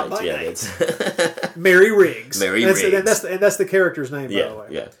by night. That's Mary Riggs. Riggs. And that's the character's name, by the way.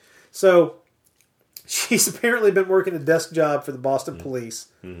 Yeah. So she's apparently been working a desk job for the Boston police.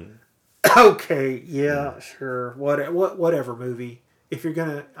 Mm-hmm. Okay, yeah, sure, whatever movie. If you're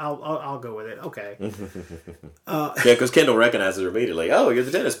gonna, I'll go with it. Okay. Yeah, because Kendall recognizes her immediately. Oh, you're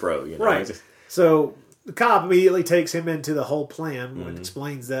the tennis pro, right? So the cop immediately takes him into the whole plan and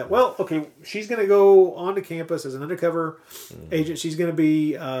explains that. Well, okay, she's going to go onto campus as an undercover agent. She's going to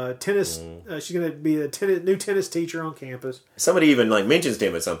be tennis. She's going to be a new tennis teacher on campus. Somebody even mentions to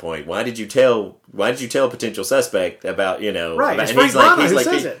him at some point. Why did you tell a potential suspect about Right? About,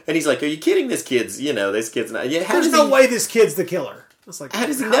 and he's like, are you kidding? This kid's this kid's not. Yeah, there's no way this kid's the killer. It's like, how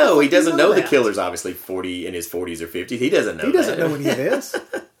does he know? He doesn't know the killer's obviously 40 in his 40s or 50s. He doesn't know. He doesn't know any of this.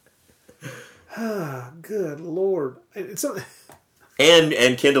 Good Lord!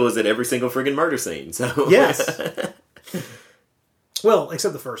 And Kendall is at every single friggin' murder scene. So yes. Well,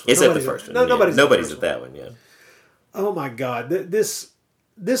 except the first one. Except the first one. Nobody's at that one. Yeah. Oh my God! This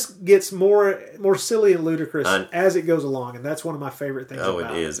gets more silly and ludicrous as it goes along, and that's one of my favorite things. Oh,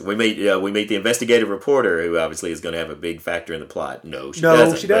 about it is. We meet the investigative reporter, who obviously is going to have a big factor in the plot. No, she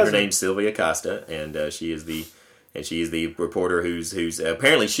doesn't. But her name's Sylvia Costa, and she is the reporter who's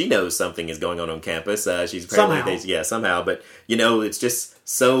apparently she knows something is going on campus. She's apparently somehow, but it's just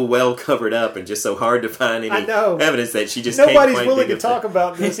so well covered up and just so hard to find any evidence that she just nobody's willing to talk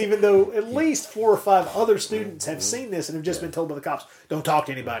about this, even though at least 4 or 5 other students have seen this and have just been told by the cops, "Don't talk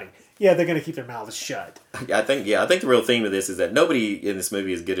to anybody." Yeah, they're going to keep their mouths shut. I think the real theme of this is that nobody in this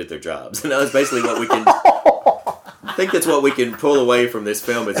movie is good at their jobs, and that's basically what we can. I think that's what we can pull away from this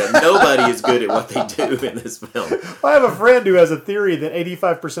film is that nobody is good at what they do in this film. I have a friend who has a theory that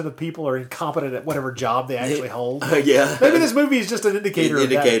 85% of people are incompetent at whatever job they actually hold. Yeah. Maybe this movie is just an indicator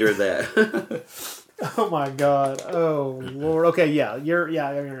of that. Oh my God. Oh Lord. Okay, yeah. You're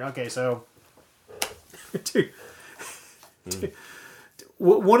okay, so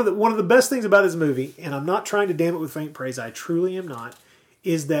one of the best things about this movie, and I'm not trying to damn it with faint praise, I truly am not,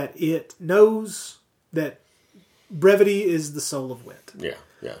 is that it knows that brevity is the soul of wit. Yeah.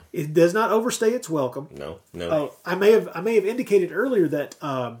 It does not overstay its welcome. No. I may have indicated earlier that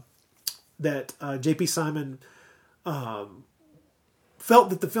J.P. Simon felt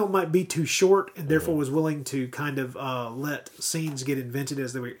that the film might be too short and therefore was willing to kind of let scenes get invented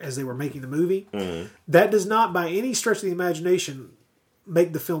as they were making the movie. Mm-hmm. That does not, by any stretch of the imagination,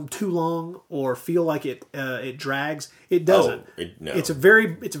 make the film too long or feel like it drags. It doesn't. It's a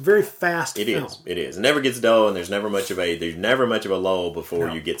very fast film. It is. It never gets dull, and there's never much of a lull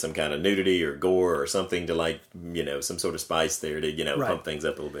before you get some kind of nudity or gore or something to some sort of spice there to pump things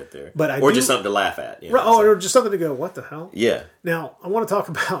up a little bit there. Just something to laugh at. Or just something to go, what the hell? Yeah. Now I want to talk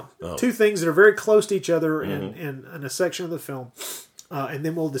about 2 things that are very close to each other in a section of the film, and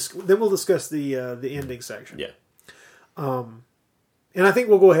then we'll discuss the ending section. Yeah. And I think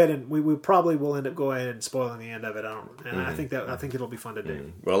we'll go ahead and we probably will end up going ahead and spoiling the end of it. I think it'll be fun to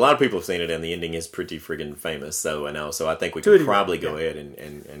do. Well, a lot of people have seen it, and the ending is pretty friggin' famous. So I think we can probably go ahead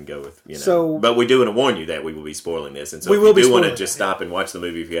and go with So, but we do want to warn you that we will be spoiling this, and so if you do want to just stop and watch the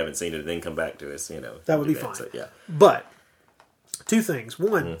movie if you haven't seen it, then come back to us. That would be fine. So, yeah. But 2 things.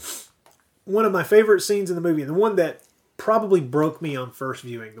 One of my favorite scenes in the movie, and the one that probably broke me on first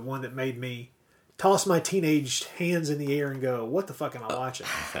viewing, the one that made me toss my teenage hands in the air and go, "What the fuck am I watching?"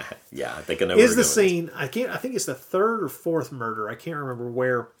 Yeah, I think I know. Is the scene? I think it's the 3rd or 4th murder. I can't remember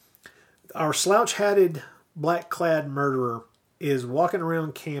where. Our slouch-hatted, black-clad murderer is walking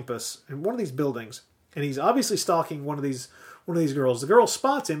around campus in one of these buildings, and he's obviously stalking one of these girls. The girl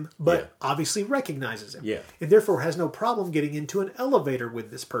spots him, but obviously recognizes him, and therefore has no problem getting into an elevator with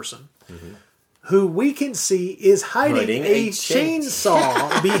this person. Mm-hmm. who we can see is hiding Hiding a a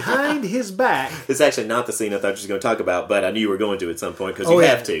chainsaw behind his back. It's actually not the scene I thought you were going to talk about, but I knew you were going to at some point because Oh, you yeah.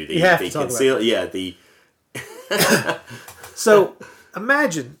 have to. You have to talk about it. Yeah, the So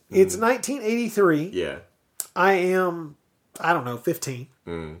imagine it's 1983. yeah. I am, I don't know, 15.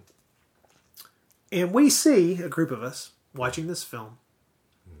 Mm. And we see a group of us watching this film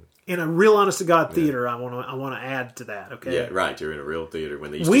in a real honest to God theater. I want to add to that. Okay. Yeah, right. You're in a real theater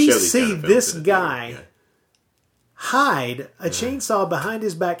when they used We to show these see kind of films this in a theater. guy hide a chainsaw behind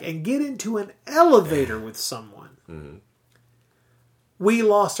his back and get into an elevator with someone. Mm-hmm. We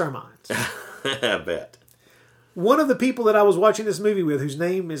lost our minds. I bet. One of the people that I was watching this movie with, whose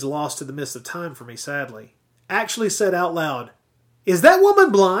name is lost to the mist of time for me, sadly, actually said out loud, "Is that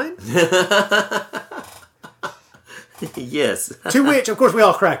woman blind?" Yes. To which, of course, we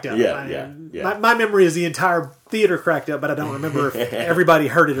all cracked up. Yeah. My memory is the entire theater cracked up, but I don't remember if everybody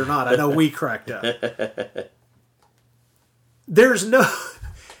heard it or not. I know we cracked up. There's no...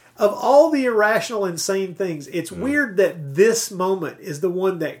 Of all the irrational, insane things, it's weird that this moment is the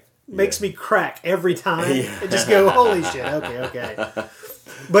one that makes me crack every time. And just go, holy shit, okay.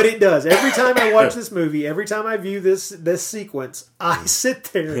 But it does. Every time I watch this movie, every time I view this sequence, I sit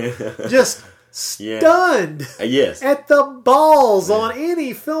there just stunned Yes. at the balls on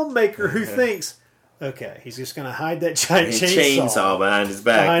any filmmaker who thinks, okay, he's just going to hide that chainsaw behind his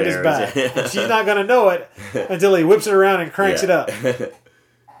back. behind his back. And she's not going to know it until he whips it around and cranks it up.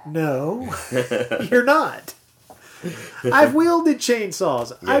 No, you're not. I've wielded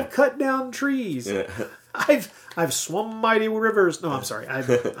chainsaws. Yeah. I've cut down trees. Yeah. I've swum mighty rivers. No, I'm sorry.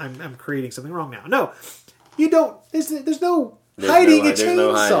 I'm creating something wrong now. No, you don't. There's no hiding a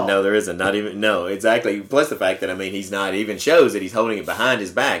chainsaw. No, there isn't. Not even. No, exactly. Plus the fact that he's not even shows that he's holding it behind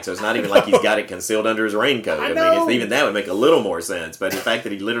his back, so it's not even like he's got it concealed under his raincoat. I mean, know. even that would make a little more sense. But the fact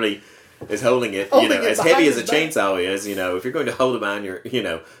that he literally is holding it, Holding it as behind heavy as a his back. chainsaw is, if you're going to hold it behind your,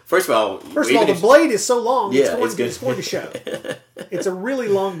 first of all, The blade is so long, Yeah, it's going to show. It's a really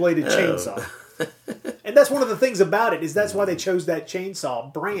long-bladed chainsaw. And that's one of the things about it, is that's why they chose that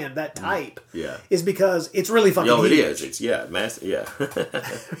chainsaw brand, that type. Yeah. Is because it's really fucking No, it huge. is. It's, massive. Yeah.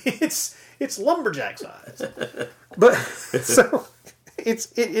 It's lumberjack size. But, so,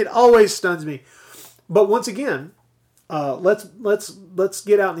 it always stuns me. But once again, let's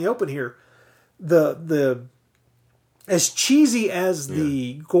get out in the open here. The as cheesy as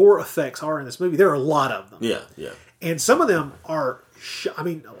the gore effects are in this movie, there are a lot of them. Yeah. And some of them are,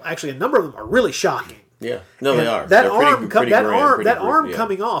 actually a number of them are really shocking. Yeah. No, they are. That They're arm, pretty grand, arm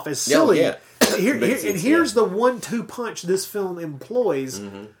coming off is silly. Yeah. Here's the 1-2 punch this film employs.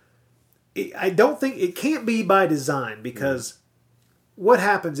 Mm-hmm. I don't think it can't be by design, because what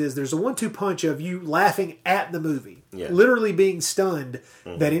happens is there's a 1-2 punch of you laughing at the movie, literally being stunned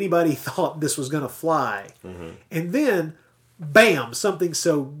that anybody thought this was going to fly, and then bam, something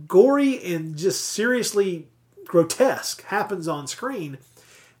so gory and just seriously grotesque happens on screen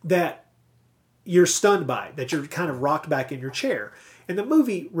that you're stunned by it, that you're kind of rocked back in your chair. And the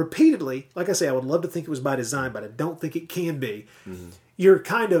movie repeatedly, like I say, I would love to think it was by design, but I don't think it can be. You're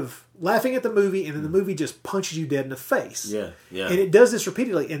kind of laughing at the movie, and then the movie just punches you dead in the face. Yeah. And it does this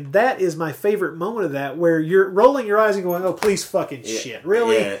repeatedly, and that is my favorite moment of that, where you're rolling your eyes and going, "Oh, please, fucking shit,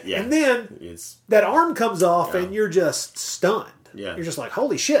 really?" Yeah. And then that arm comes off, and you're just stunned. Yeah. You're just like,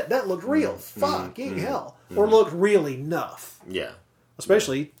 "Holy shit, that looked real, fucking hell," or looked real enough. Yeah.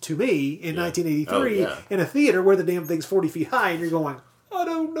 Especially to me in 1983 in a theater where the damn thing's 40 feet high, and you're going, "I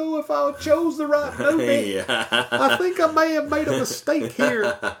don't know if I chose the right movie. I think I may have made a mistake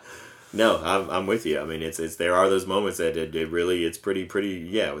here." No, I'm with you. I mean, it's there are those moments that it really, it's pretty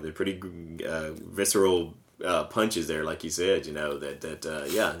with pretty visceral punches there, like you said,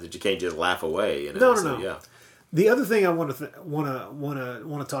 that you can't just laugh away. No. Yeah. The other thing I want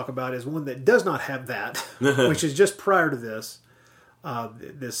to talk about is one that does not have that, which is just prior to this,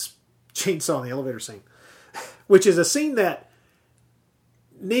 this chainsaw in the elevator scene, which is a scene that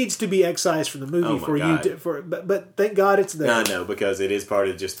needs to be excised from the movie but thank God it's there. No, because it is part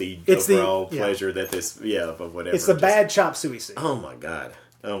of just the overall pleasure that this, of whatever. It's the bad chop suey scene. Oh my God.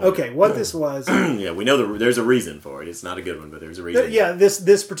 What this was. We know there's a reason for it. It's not a good one, but there's a reason.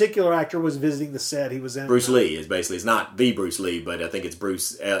 This particular actor was visiting the set. He was in Bruce Lee is basically, it's not the Bruce Lee, but I think it's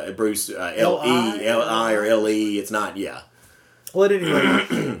Bruce L-E-L-I or L-E. It's not, Well, at any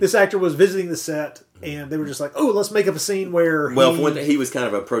rate, this actor was visiting the set, and they were just like, "Oh, let's make up a scene where." For one thing, he was kind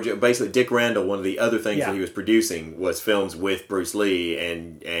of a project. Basically, Dick Randall. One of the other things that he was producing was films with Bruce Lee,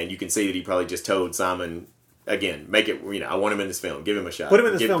 and you can see that he probably just told Simon, again, make it. I want him in this film. Give him a shot. Put him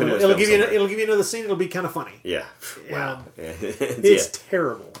in this film. It'll give somewhere. you another scene. It'll be kind of funny. Yeah. Wow. It's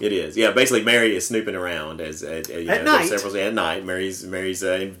terrible. It is. Yeah. Basically, Mary is snooping around at night. At night. Mary's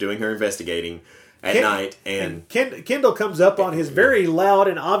doing her investigating at night, and Kendall comes up on his very loud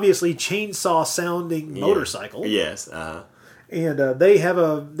and obviously chainsaw sounding motorcycle. Yes. And they have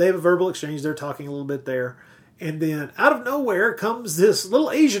a verbal exchange. They're talking a little bit there, and then out of nowhere comes this little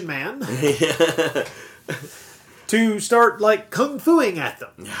Asian man to start like kung fuing at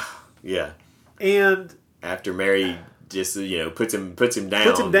them. Yeah. And after Mary just puts him down,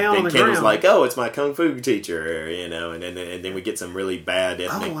 on the Kendall's ground. like, "Oh, it's my kung fu teacher," and then we get some really bad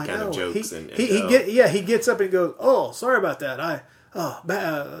ethnic kind of jokes. He gets up and goes, "Oh, sorry about that.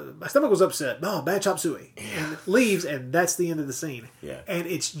 My stomach was upset. Oh, bad chop suey," and leaves, and that's the end of the scene. Yeah, and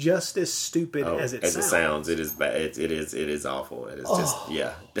it's just as stupid as it sounds. It is bad. It is awful. It is just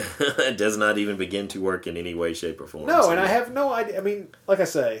it does not even begin to work in any way, shape, or form. No, and I have no idea. I mean, like I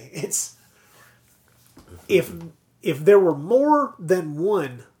say, it's if there were more than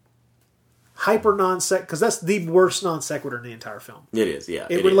one hyper non-sequitur, because that's the worst non-sequitur in the entire film. It is, yeah.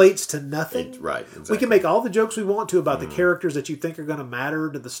 It relates to nothing. Right, exactly. We can make all the jokes we want to about the characters that you think are going to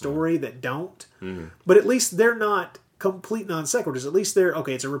matter to the story that don't. Mm-hmm. But at least they're not complete non-sequiturs. At least they're,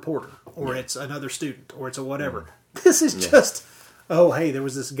 okay, it's a reporter, or it's another student, or it's a whatever. This is just, oh, hey, there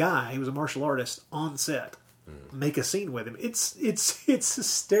was this guy, he was a martial artist on set. Make a scene with him. It's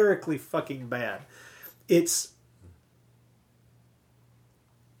hysterically fucking bad.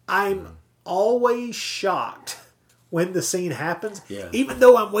 I'm always shocked when the scene happens, even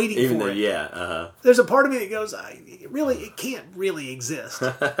though I'm waiting for it. There's a part of me that goes, it can't really exist.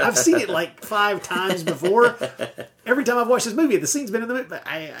 I've seen it like 5 times before. Every time I've watched this movie, the scene's been in the movie. But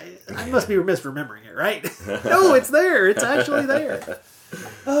I must be remembering it, right? No, it's there. It's actually there.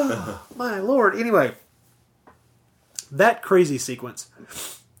 Oh, my Lord. Anyway, that crazy sequence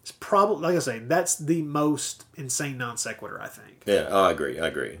is probably, like I say, that's the most insane non sequitur, I think. Yeah, I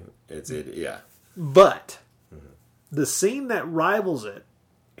agree. Yeah. But the scene that rivals it,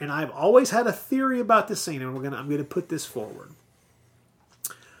 and I've always had a theory about this scene, and I'm going to put this forward.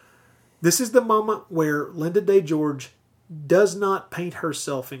 This is the moment where Linda Day George does not paint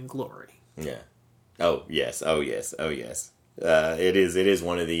herself in glory. Yeah. Oh yes. It is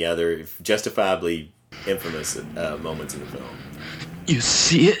one of the other justifiably infamous moments in the film. You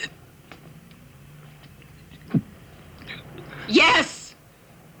see it? Yes!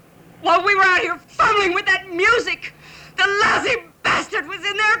 While we were out here fumbling with that music, the lousy bastard was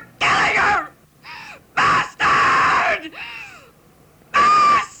in there killing her! Bastard!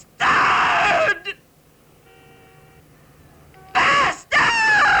 Bastard!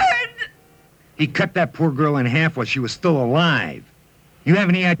 Bastard! He cut that poor girl in half while she was still alive. You have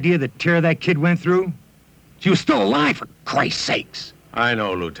any idea the terror that kid went through? She was still alive, for Christ's sakes. I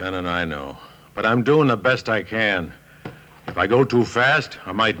know, Lieutenant, I know. But I'm doing the best I can. If I go too fast,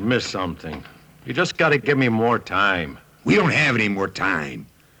 I might miss something. You just gotta give me more time. We don't have any more time.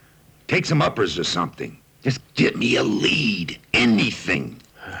 Take some uppers or something. Just get me a lead. Anything.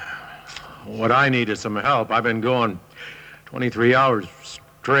 What I need is some help. I've been going 23 hours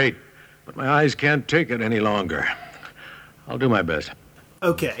straight, but my eyes can't take it any longer. I'll do my best.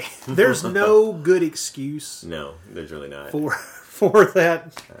 Okay, there's no good excuse. No, there's really not. For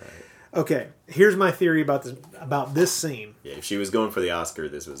that. Okay, here's my theory about this scene. Yeah, if she was going for the Oscar,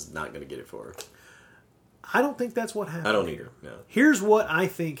 this was not going to get it for her. I don't think that's what happened. I don't either, no. Here's what I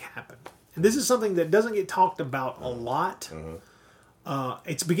think happened. And this is something that doesn't get talked about a lot. Mm-hmm.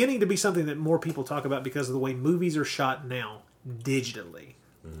 It's beginning to be something that more people talk about because of the way movies are shot now, digitally.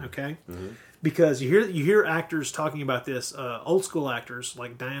 Mm-hmm. Okay? Mm-hmm. Because you hear actors talking about this, old school actors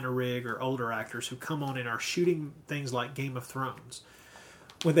like Diana Rigg or older actors who come on and are shooting things like Game of Thrones.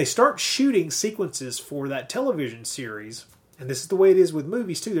 When they start shooting sequences for that television series, and this is the way it is with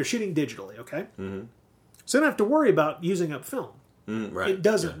movies too, they're shooting digitally, okay? Mm-hmm. So they don't have to worry about using up film. Right. It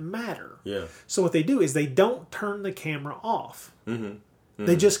doesn't matter. Yeah. So what they do is they don't turn the camera off. Mm-hmm. Mm-hmm.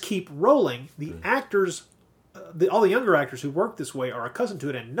 They just keep rolling. The actors, all the younger actors who work this way are accustomed to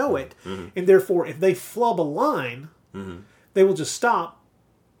it and know it, and therefore if they flub a line, they will just stop,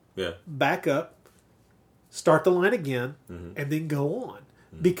 back up, start the line again, and then go on.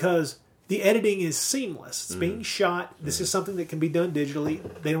 Because the editing is seamless. It's being shot. This is something that can be done digitally.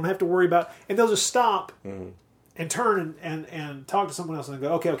 They don't have to worry about... And they'll just stop and turn and talk to someone else and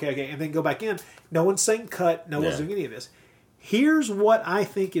go, okay, and then go back in. No one's saying cut. No one's doing any of this. Here's what I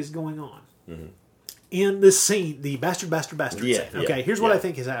think is going on in this scene, the bastard scene. Okay, here's what I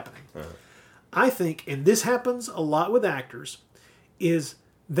think is happening. I think, and this happens a lot with actors, is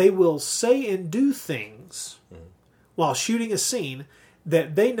they will say and do things while shooting a scene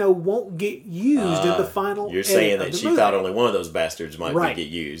that they know won't get used in the final. You're saying edit that of the she movie. thought only one of those bastards might Right. get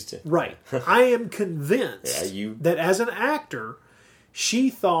used. Right. I am convinced that as an actor, she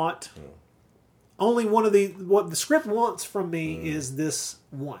thought only one of what the script wants from me is this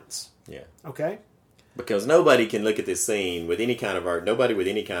once. Yeah. Okay? Because nobody can look at this scene with any kind of art. Nobody with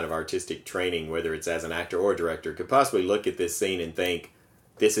any kind of artistic training, whether it's as an actor or a director, could possibly look at this scene and think,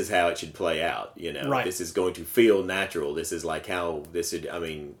 "This is how it should play out." You know, Right. this is going to feel natural. This is like how this would. I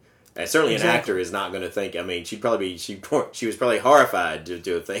mean, certainly an actor is not going to think. I mean, she was probably horrified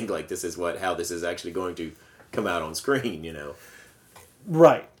to think like this is how this is actually going to come out on screen. You know,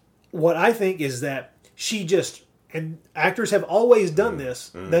 Right. What I think is that she just, and actors have always done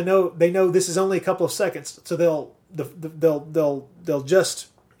this. They know this is only a couple of seconds, so they'll just,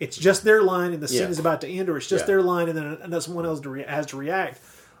 it's just their line and the scene is about to end, or it's just their line and then someone else has to react,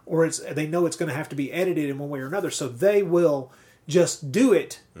 or they know it's going to have to be edited in one way or another, so they will just do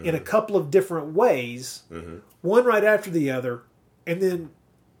it in a couple of different ways, one right after the other, and then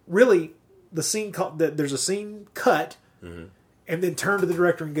really the scene there's a scene cut, and then turn to the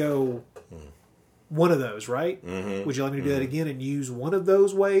director and go, one of those, right? Would you like me to do that again and use one of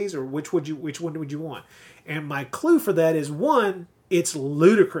those ways, or which one would you want? And my clue for that is, one, it's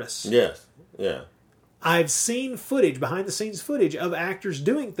ludicrous. Yes. Yeah. I've seen behind the scenes footage of actors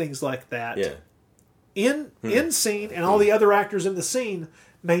doing things like that. Yeah. In scene, and all the other actors in the scene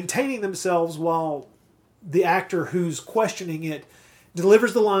maintaining themselves while the actor who's questioning it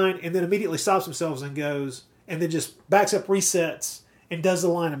delivers the line and then immediately stops themselves and goes, and then just backs up, resets, and does the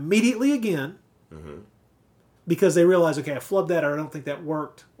line immediately again. Because they realize, okay, I flubbed that, or I don't think that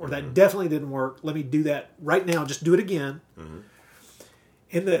worked, or that definitely didn't work. Let me do that right now. Just do it again.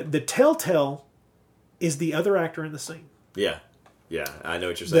 And the telltale is the other actor in the scene. Yeah. Yeah. I know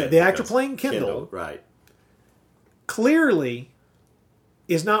what you're saying. The actor playing Kendall, right, clearly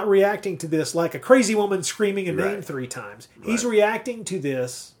is not reacting to this like a crazy woman screaming a name 3 times. He's reacting to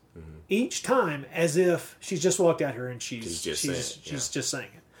this each time as if she's just walked out here and she's just saying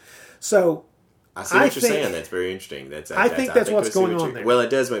it. So I see what you're saying. That's very interesting. I think that's what's going on there. Well, it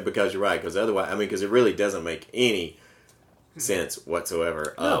does make, because you're right. Because otherwise, because it really doesn't make any sense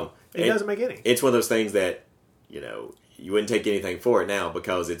whatsoever. No, it doesn't make any. It's one of those things that, you wouldn't take anything for it now,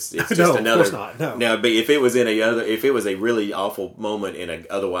 because it's just No, another. of course not. No. Now, but if it was a really awful moment in an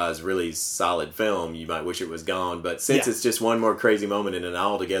otherwise really solid film, you might wish it was gone. But since it's just one more crazy moment in an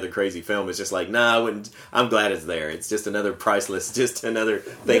altogether crazy film, it's just like, nah, I wouldn't. I'm glad it's there. It's just another priceless, just another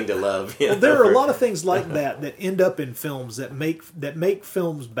thing to love. Well, there are a lot of things like that end up in films that make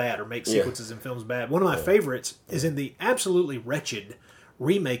films bad, or make sequences in films bad. One of my favorites is in the absolutely wretched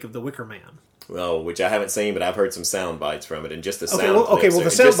remake of The Wicker Man. Well, which I haven't seen, but I've heard some sound bites from it, and just the sound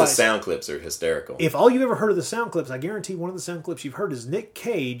the sound clips are hysterical. If all you've ever heard of the sound clips, I guarantee one of the sound clips you've heard is Nick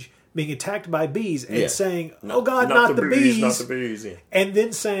Cage being attacked by bees and saying, "Oh God, not the bees, not the bees," and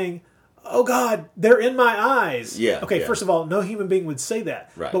then saying, "Oh God, they're in my eyes." Yeah. Okay, first of all, no human being would say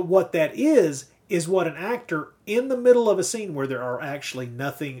that. Right. But what that is what an actor in the middle of a scene where there are actually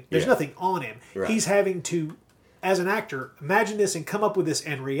nothing, there's nothing on him. Right. He's having to, as an actor, imagine this and come up with this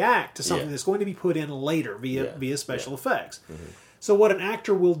and react to something that's going to be put in later via special effects. So what an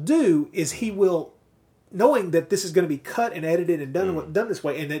actor will do is he will, knowing that this is going to be cut and edited and done this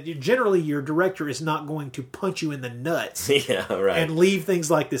way, and that generally your director is not going to punch you in the nuts and leave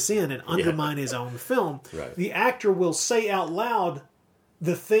things like this in and undermine his own film, the actor will say out loud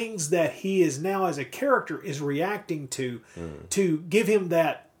the things that he is now as a character is reacting to give him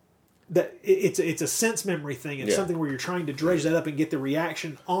that it's a sense memory thing. It's something where you're trying to dredge that up and get the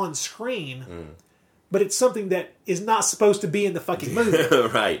reaction on screen, but it's something that is not supposed to be in the fucking movie.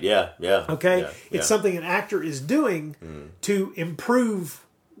 Right, yeah. Okay? It's something an actor is doing to improve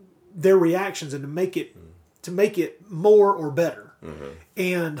their reactions and to make it more or better.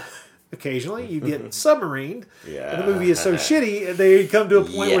 And occasionally you get submarined, and the movie is so shitty, they come to a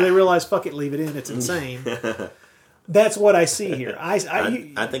point where they realize, fuck it, leave it in, it's insane. That's what I see here. I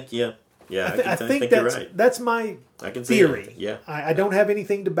think, I think you're right. That's my I can theory. See it. Yeah, I don't have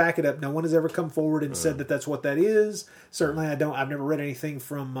anything to back it up. No one has ever come forward and said that that's what that is. Certainly, I don't. I've never read anything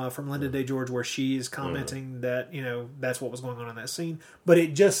from Linda Day George where she is commenting that that's what was going on in that scene. But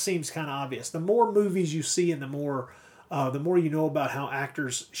it just seems kind of obvious. The more movies you see, and the more you know about how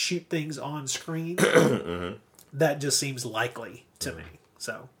actors shoot things on screen, that just seems likely to me.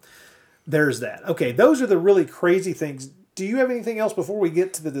 So there's that. Okay, those are the really crazy things. Do you have anything else before we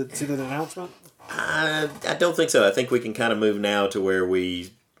get to the announcement? I don't think so. I think we can kind of move now to where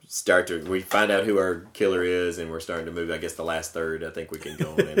we we find out who our killer is, and we're starting to move. I guess the last third, I think we can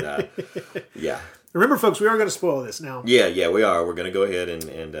go on. And yeah. Remember, folks, we are going to spoil this now. Yeah, we are. We're going to go ahead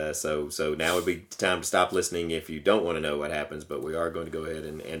and so now would be time to stop listening if you don't want to know what happens. But we are going to go ahead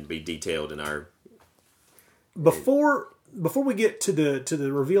and be detailed in our. Before we get to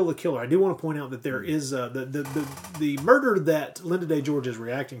the reveal of the killer, I do want to point out that there is the murder that Linda Day George is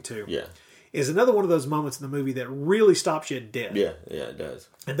reacting to. Yeah. Is another one of those moments in the movie that really stops you dead. Yeah, it does.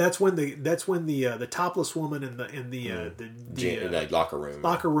 And that's when the topless woman in the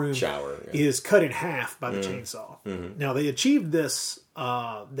locker room shower is cut in half by the chainsaw. Mm-hmm. Now they achieved this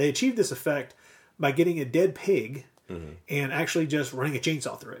effect by getting a dead pig and actually just running a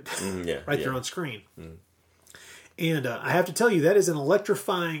chainsaw through it there on screen. Mm-hmm. And I have to tell you, that is an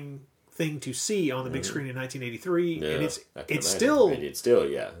electrifying thing to see on the big screen in 1983, and it still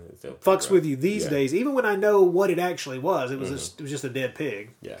fucks with you these days. Even when I know what it actually was, it was just a dead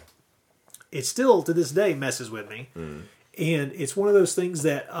pig. Yeah, it still to this day messes with me, and it's one of those things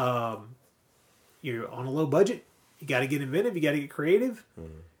that you're on a low budget. You got to get inventive. You got to get creative.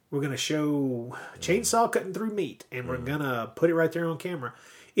 We're going to show chainsaw cutting through meat, and we're going to put it right there on camera.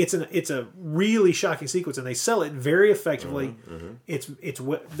 It's a really shocking sequence, and they sell it very effectively.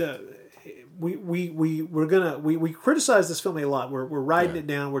 We criticize this film a lot. We're riding it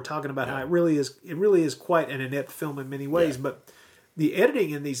down. We're talking about how it really is quite an inept film in many ways. Yeah. But the editing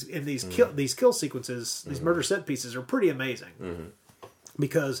in these kill sequences, these murder set pieces, are pretty amazing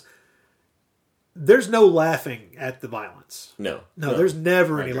because there's no laughing at the violence. No, there's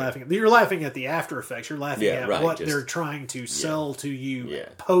never any laughing. You're laughing at the after effects. You're laughing at what they're trying to sell to you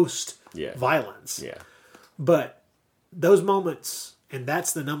post violence. Yeah, but those moments. And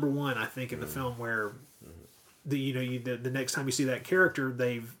that's the number one, I think, in the film where the next time you see that character,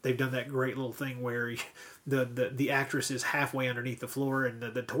 they've done that great little thing where the actress is halfway underneath the floor and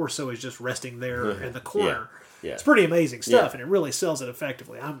the torso is just resting there in the corner. Yeah. It's pretty amazing stuff, and it really sells it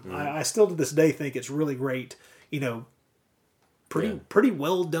effectively. I still to this day think it's really great. Pretty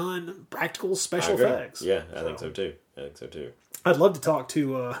well done practical special effects. Yeah, I think so too. I'd love to talk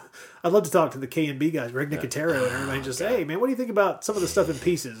to the K&B guys, Greg Nicotero, and everybody. Just say, hey man, what do you think about some of the stuff in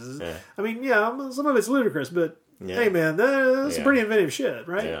Pieces? I mean, some of it's ludicrous, but hey man, that's some pretty inventive shit,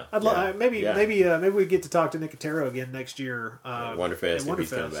 right? Yeah. I'd maybe we get to talk to Nicotero again next year. Wonderfest, if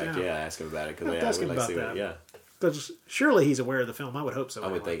he's coming back. Ask him about it because I would like to see it. Because surely he's aware of the film. I would hope so. I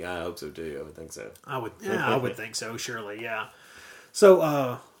hope so too. I would think so. I would think so. Surely, yeah.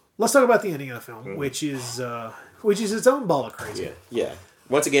 So let's talk about the ending of the film, which is its own ball of crazy. Yeah.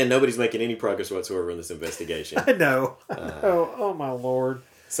 Once again, nobody's making any progress whatsoever in this investigation. I know. Oh my lord.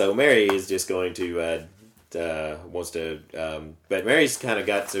 So Mary is just going to but Mary's kind of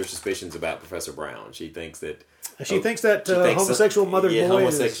got her suspicions about Professor Brown. She thinks that homosexual mother's boy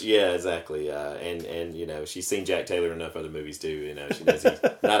is... Yeah, exactly. And she's seen Jack Taylor in enough other movies too. She knows he's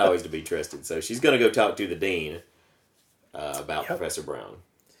not always to be trusted. So she's going to go talk to the dean about Professor Brown.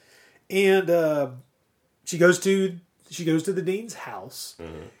 And she goes to the dean's house,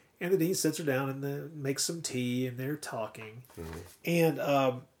 and the dean sits her down and makes some tea, and they're talking. And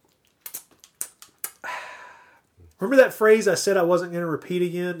remember that phrase I said I wasn't going to repeat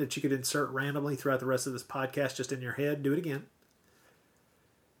again that you could insert randomly throughout the rest of this podcast just in your head? Do it again.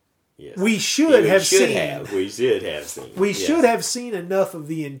 Yes. We should have seen enough of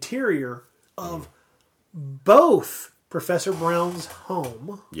the interior of both Professor Brown's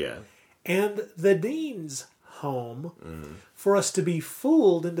home and the dean's home for us to be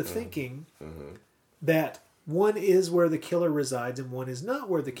fooled into thinking that one is where the killer resides and one is not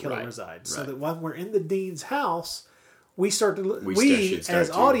where the killer resides. So that when we're in the dean's house, we start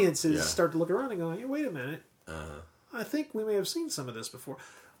to audiences start to look around and go, hey, wait a minute. I think we may have seen some of this before.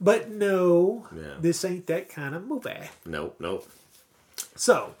 But no, this ain't that kind of movie. Nope.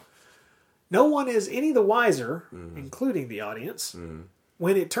 So, no one is any the wiser, including the audience,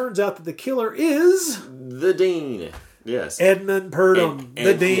 when it turns out that the killer is... the dean. Yes. Edmund Purdom,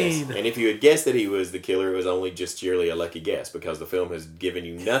 the dean. Yes. And if you had guessed that he was the killer, it was only just purely a lucky guess because the film has given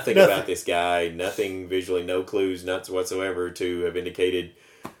you nothing about this guy, nothing visually, no clues, nuts whatsoever to have indicated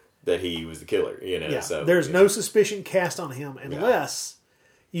that he was the killer. So there's no suspicion cast on him unless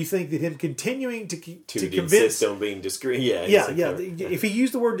you think that him continuing to convince... insist on being discreet. If he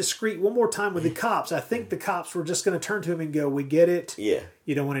used the word discreet one more time with the cops, I think the cops were just going to turn to him and go, we get it. Yeah.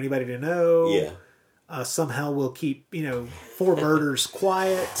 You don't want anybody to know. Yeah. Somehow we'll keep, 4 murders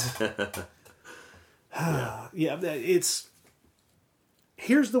quiet. It's...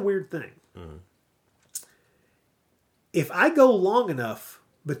 Here's the weird thing. If I go long enough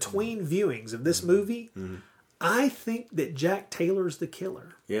between viewings of this movie, I think that Jack Taylor's the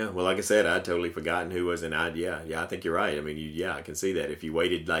killer. Yeah, well, like I said, I'd totally forgotten who was, and I think you're right. I mean, I can see that. If you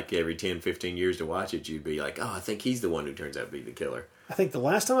waited like every 10, 15 years to watch it, you'd be like, oh, I think he's the one who turns out to be the killer. I think the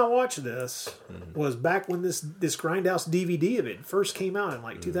last time I watched this was back when this Grindhouse DVD of it first came out in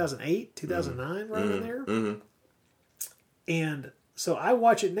like 2008, 2009, right in there. Mm-hmm. And so I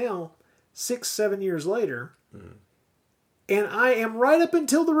watch it now, 6-7 years later, and I am right up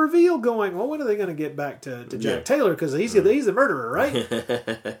until the reveal going, well, when are they going to get back to Jack Taylor? Because he's the murderer, right?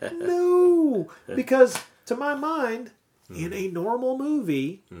 No, because to my mind, in a normal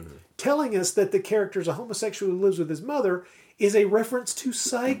movie, telling us that the character is a homosexual who lives with his mother is a reference to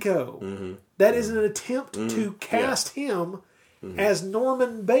Psycho. That is an attempt to cast him as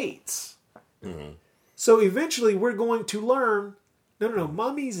Norman Bates. So eventually we're going to learn, no,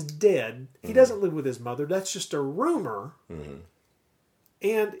 Mommy's dead. He doesn't live with his mother. That's just a rumor.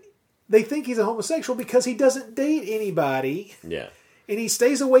 And they think he's a homosexual because he doesn't date anybody. Yeah. And he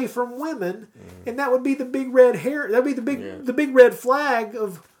stays away from women. And that would be the big red hair. That would be the big red flag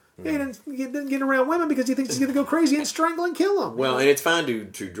of he didn't get around women because he thinks he's going to go crazy and strangle and kill them. Well, and it's fine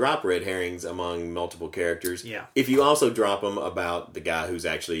to drop red herrings among multiple characters. Yeah. If you also drop them about the guy who's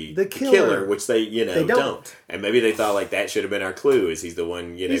actually the killer, which they they don't. And maybe they thought like that should have been our clue, is he's the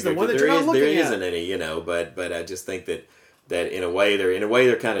one, he's the one that you're not looking there at. isn't any, but I just think that in a way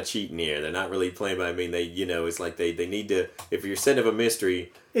they're kind of cheating here. They're not really playing by. I mean, it's like they need to. If you're setting up a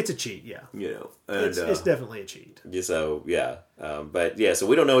mystery, it's a cheat. Yeah. And, it's definitely a cheat. So yeah, so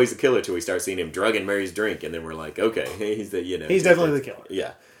we don't know he's the killer till we start seeing him drugging Mary's drink, and then we're like, okay, he's the he's definitely the killer.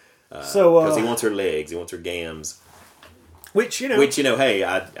 Yeah. Because he wants her legs, he wants her gams. Which hey,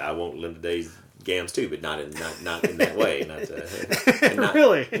 I want Linda Day's gams too, but not in that way. Not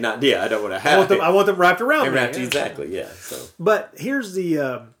really. Not I don't want to have. I want them wrapped around. Exactly. Yeah. So. But here's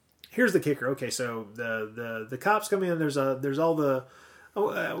the kicker. Okay, so the cops come in. There's all the. We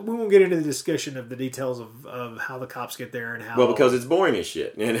won't get into the discussion of the details of how the cops get there and how. Well, because it's boring as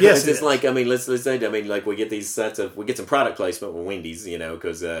shit. Yes, it's like let's say like we get these sets of some product placement with Wendy's,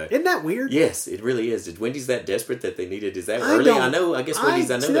 because isn't that weird? Yes, it really is. Did Wendy's that desperate that they needed? Is that early? I guess Wendy's.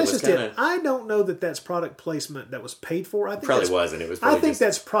 That was kind of. I don't know that that's product placement that was paid for. I think probably wasn't. It was. I think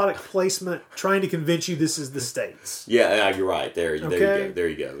that's product placement trying to convince you this is the States. Yeah, you're right. There you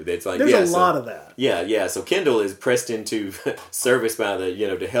go. It's like there's a lot of that. Yeah. So Kendall is pressed into service by the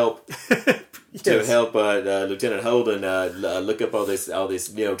to help Lieutenant Holden look up all this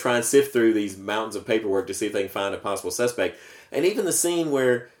try and sift through these mountains of paperwork to see if they can find a possible suspect. And even the scene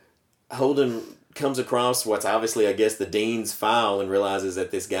where Holden comes across what's obviously, I guess, the dean's file and realizes that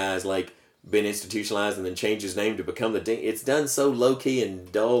this guy's like been institutionalized and then changed his name to become the dean. It's done so low key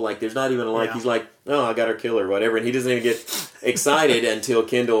and dull. Like there's not even he's like, oh, I got her killer or whatever, and he doesn't even get excited until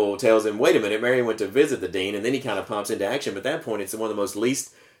Kendall tells him, wait a minute, Mary went to visit the dean, and then he kind of pops into action. But at that point, it's one of the most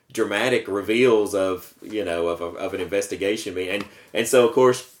least dramatic reveals of an investigation. And so of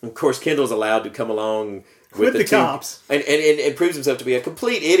course Kendall's allowed to come along with the cops and proves himself to be a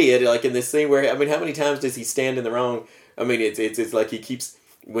complete idiot. Like in this scene where how many times does he stand in the wrong? It's like he keeps.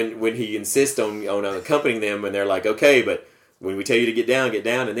 When he insists on accompanying them, and they're like, okay, but when we tell you to get down,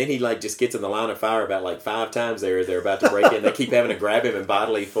 and then he like just gets in the line of fire about like 5 times. They're about to break in. They keep having to grab him and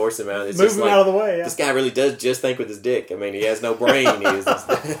bodily force him out. It's move just him like, out of the way. Yeah. This guy really does just think with his dick. He has no brain.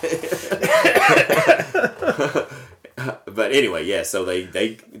 But anyway, yeah. So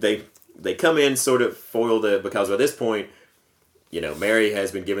they come in sort of foiled because by this point. Mary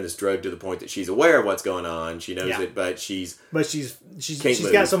has been given this drug to the point that she's aware of what's going on. She knows it, but she's got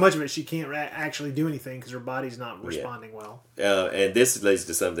so much of it she can't actually do anything because her body's not responding well. And this leads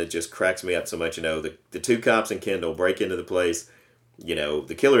to something that just cracks me up so much. The 2 cops and Kendall break into the place.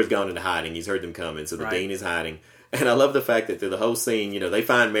 The killer's gone into hiding. He's heard them coming, so the dean is hiding. And I love the fact that through the whole scene, they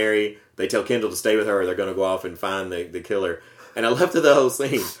find Mary. They tell Kendall to stay with her. Or they're going to go off and find the killer. And I love through the whole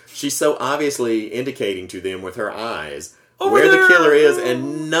scene. She's so obviously indicating to them with her eyes. Where the killer is,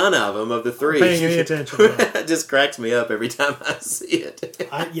 and none of them of the 3 paying any attention. It just cracks me up every time I see it.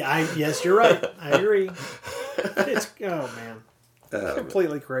 Yes, you're right. I agree. It's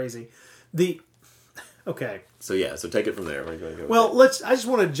completely crazy. Okay. So take it from there. Where are you going to go? Well, I just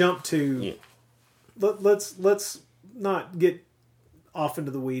want to jump to. Let's not get off into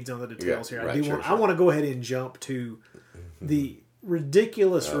the weeds on the details here. I want to go ahead and jump to the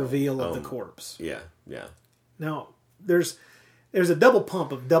ridiculous reveal of the corpse. Yeah. Now. There's a double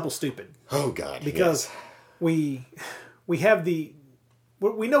pump of double stupid. Oh God! Because we have we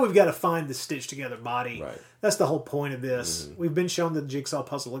know we've got to find the stitched together body. Right. That's the whole point of this. Mm-hmm. We've been shown the jigsaw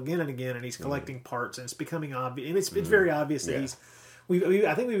puzzle again and again, and he's collecting parts, and it's becoming obvious. And it's very obvious that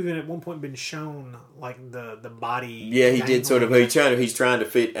I think we've even at one point been shown like the body. Yeah, he did sort of. He's trying to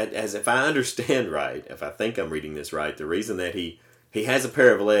fit, as if I understand right, if I think I'm reading this right, the reason that he has a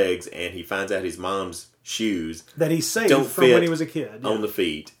pair of legs and he finds out his mom's shoes that he saved don't from fit when he was a kid on the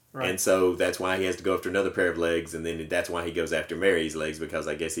feet. Right. And so that's why he has to go after another pair of legs, and then that's why he goes after Mary's legs, because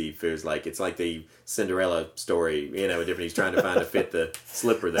I guess he feels like it's like the Cinderella story, different. He's trying to find to fit the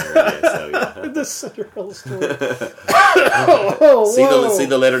slipper there. I guess. So, yeah. The Cinderella story. See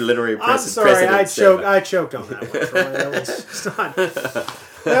the literary precedent. I'm sorry, I choked on that one. Troy.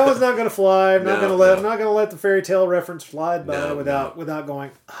 That was not going to fly. I'm not going to let the fairy tale reference slide by without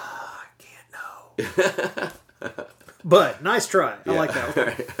going. I can't know. But nice try. I like that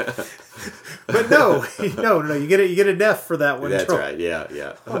one. But no. You get an F for that one. That's Troy. right.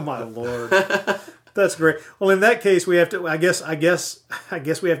 Yeah. Oh my Lord. That's great. Well, in that case, we have to. I guess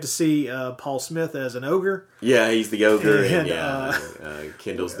we have to see Paul Smith as an ogre. Yeah, he's the ogre, and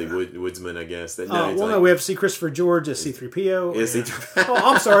Kendall's the woodsman. I guess. We have to see Christopher George as C-3PO.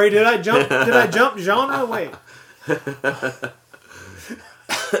 Oh, I'm sorry. Did I jump genre? Wait.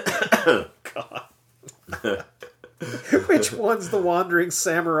 God. Which one's the wandering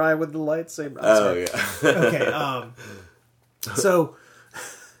samurai with the lightsaber? Oh yeah. Okay. So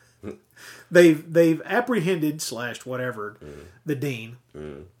they've apprehended / whatever the dean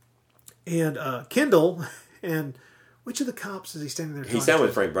and Kendall, and which of the cops is he standing there? He's standing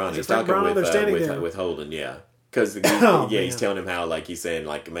with Frank Brown. He's talking with Holden. Yeah. Because he's telling him how, like, he's saying,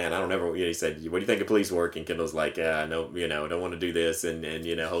 like, man, I don't ever. He said, "What do you think of police work?" And Kendall's like, "Yeah, I know, I don't want to do this." And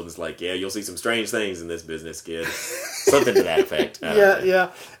Holden's like, "Yeah, you'll see some strange things in this business, kid." Something to that effect.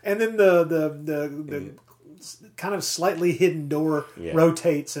 Yeah. And then the kind of slightly hidden door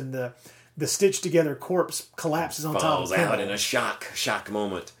rotates, and the stitched together corpse collapses on top of Falls Kendall. out in a shock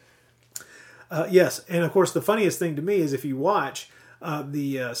moment. Yes, and of course the funniest thing to me is if you watch.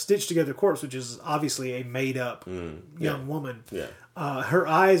 The stitched together corpse, which is obviously a made up young woman. Yeah. Her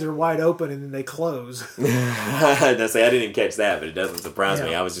eyes are wide open and then they close. I didn't catch that, but it doesn't surprise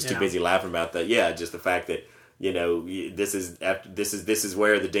me. I was just too busy laughing about that. Yeah, just the fact that this is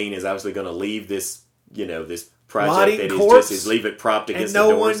where the dean is obviously going to leave this this project that is leave it propped against the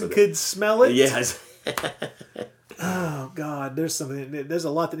door, and no one could smell it. Yes. Oh God, there's a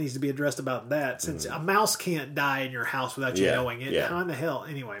lot that needs to be addressed about that. Since a mouse can't die in your house without you knowing it, how in the hell?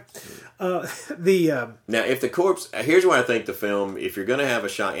 Anyway, now if the corpse, here's where I think the film, if you're going to have a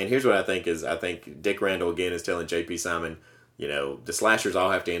shot, and here's what I think Dick Randall again is telling J.P. Simon, the slashers all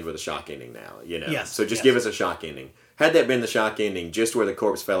have to end with a shock ending now. Yes, so just give us a shock ending. Had that been the shock ending, just where the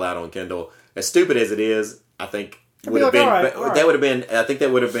corpse fell out on Kendall, as stupid as it is, I think would have been. That would have been. I think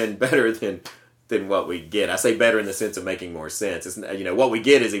that would have been better than what we get. I say better in the sense of making more sense. It's what we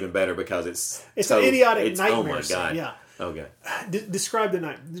get is even better because it's an idiotic nightmare. Oh my God! Yeah. Okay. Describe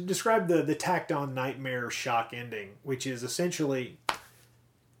the tacked on nightmare shock ending, which is essentially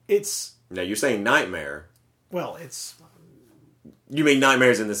it's. Now you're saying nightmare. Well, it's. You mean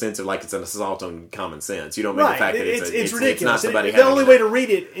nightmares in the sense of like it's an assault on common sense. You don't mean the fact that it's ridiculous. It's not somebody. The only way to read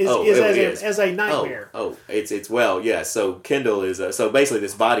it is as a nightmare. So Kendall is so basically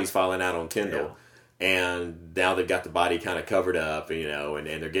this body's falling out on Kendall, and now they've got the body kind of covered up, and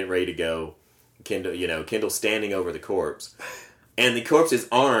they're getting ready to go. Kendall's standing over the corpse, and the corpse's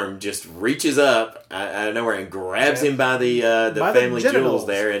arm just reaches up out of nowhere and grabs him by the family jewels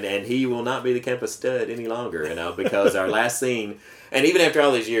there, and he will not be the campus stud any longer, because our last scene. And even after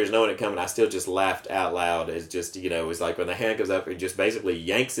all these years, knowing it coming, I still just laughed out loud. It's just, it was like when the hand goes up, it just basically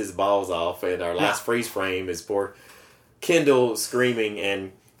yanks his balls off. And our last freeze frame is poor Kendall screaming.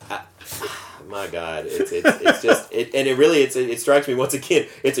 And my God, it's just, it strikes me once again.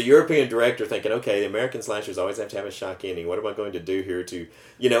 It's a European director thinking, okay, the American slashers always have to have a shock ending. What am I going to do here to,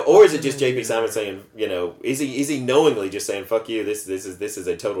 or is it just J.P. Simon saying, is he knowingly just saying, fuck you, this is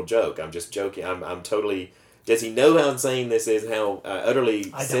a total joke. I'm just joking. I'm totally. Does he know how insane this is? How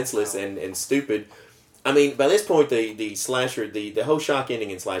utterly senseless and stupid? I mean, by this point, the slasher, the whole shock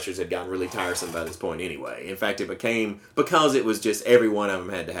ending in slashers had gotten really tiresome by this point anyway. In fact, it became, because it was just every one of them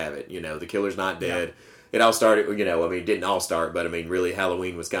had to have it. The killer's not dead. Yeah. It all started, it didn't all start, but really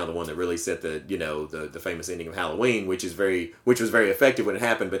Halloween was kind of the one that really set the famous ending of Halloween, which was very effective when it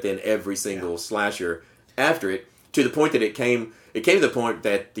happened. But then every single slasher after it, to the point that it came to the point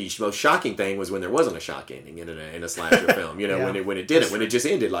that the most shocking thing was when there wasn't a shock ending in a slasher film. When it didn't, when it just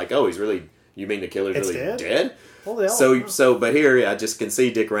ended like, oh, he's really. You mean the killer's really dead? Well, but here I just can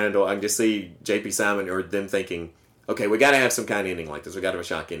see Dick Randall. I can just see J.P. Simon or them thinking, okay, we got to have some kind of ending like this. We got to have a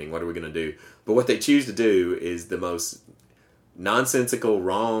shock ending. What are we going to do? But what they choose to do is the most nonsensical,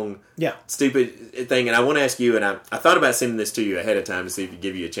 wrong, Yeah. stupid thing. And I want to ask you, and I thought about sending this to you ahead of time to see if it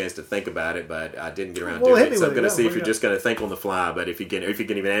give you a chance to think about it, but I didn't get around Well, to hit it. me So I'm with going it. to see Go, if you're go. just going to think on the fly, but if you can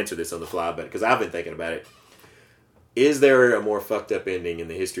even answer this on the fly, but because I've been thinking about it. Is there a more fucked up ending in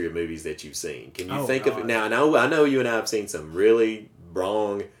the history of movies that you've seen? Can you think of it now? I know you and I have seen some really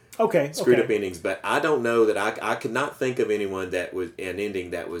wrong, screwed up endings, but I don't know that I could not think of anyone that was an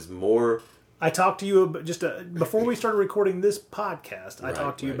ending that was more. I talked to you about before we started recording this podcast. I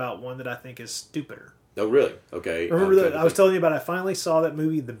talked to you about one that I think is stupider. Oh, really? Okay. Remember that I was telling you about? I finally saw that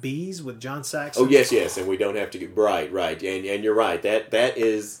movie, The Bees, with John Saxon. Oh yes, and we don't have to get right, and you're right. That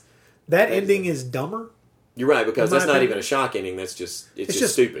ending is dumber. You're right, because that's not opinion. even a shock ending. That's just It's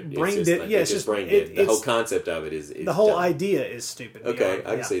just stupid. Brain dead. It's just brain dead. The whole concept of it is the whole dumb. idea is stupid. Okay,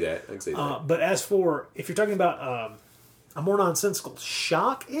 I can see that. But as for if you're talking about a more nonsensical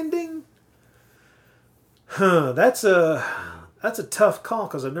shock ending, that's a tough call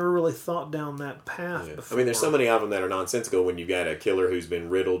because I've never really thought down that path before. I mean, there's so many of them that are nonsensical when you've got a killer who's been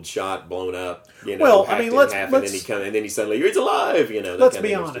riddled, shot, blown up. Well, I mean, let's and then he suddenly he's alive. That let's kind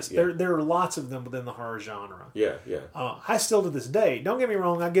be of honest. just, There are lots of them within the horror genre. Yeah. I still to this day, don't get me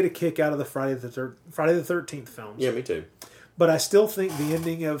wrong, I get a kick out of the Friday the 13th films. Yeah, me too. But I still think the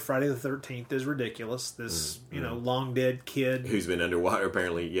ending of Friday the 13th is ridiculous. This, long dead kid who's been underwater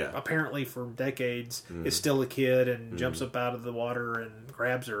apparently for decades is still a kid and jumps up out of the water and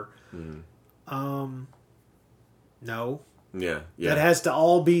grabs her. No. Yeah. That has to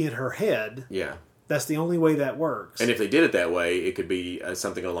all be in her head. Yeah. That's the only way that works. And if they did it that way, it could be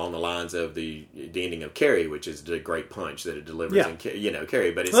something along the lines of the ending of Carrie, which is the great punch that it delivers in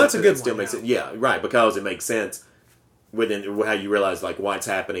Carrie. But it's that's a good that still one, makes it. Yeah, right, because it makes sense within how you realize like what's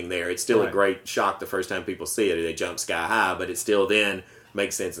happening there. It's still a great shock the first time people see it. They jump sky high, but it still then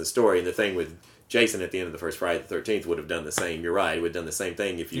makes sense in the story. And the thing with Jason at the end of the first Friday the 13th would have done the same. You're right. It would have done the same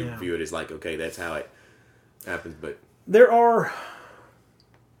thing if you view it as like, okay, that's how it happens. But there are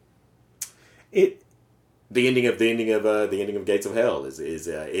the ending of Gates of Hell is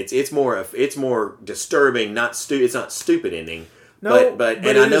it's more disturbing. It's not stupid ending. No, but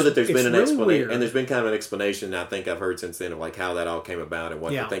I know that there's been an really explanation, weird. and there's been kind of an explanation I think I've heard since then of like how that all came about and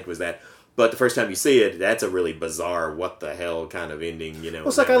what Yeah. they think was that. But the first time you see it, that's a really bizarre, what the hell kind of ending, Well,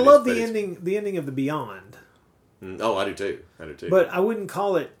 it's like I love the ending of The Beyond. Oh, I do too. But I wouldn't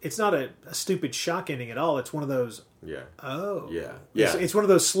call it. It's not a stupid shock ending at all. It's one of those. Yeah. Oh. Yeah. It's one of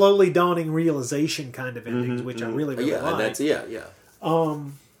those slowly dawning realization kind of endings, which I really like. And that's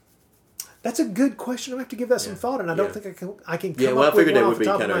That's a good question. I have to give that some thought, and I don't think I can come I up with figured one it off would the be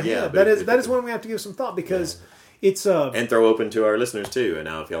top kind of my of head. but That is one we have to give some thought because it's and throw open to our listeners too. And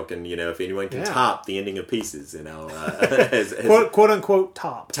now if y'all can, if anyone can top the ending of Pieces, as quote unquote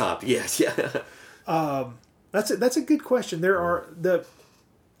top. Yes, That's a good question. There are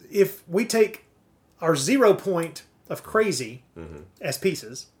if we take our 0 point of crazy as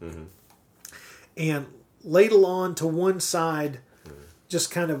pieces and ladle on to one side just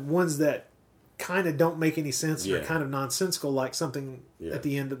kind of ones that kind of don't make any sense and are kind of nonsensical, like something at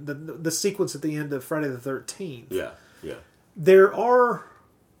the end of the sequence at the end of Friday the 13th. There are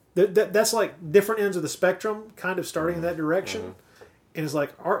that's like different ends of the spectrum kind of starting in that direction. And it's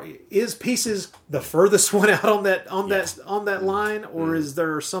like, is Pieces the furthest one out on that line, or is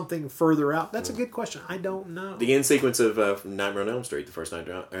there something further out? That's a good question. I don't know. The end sequence of Nightmare on Elm Street, the first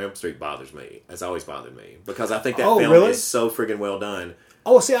Nightmare on Elm Street, bothers me. It's always bothered me because I think that film is so friggin' well done.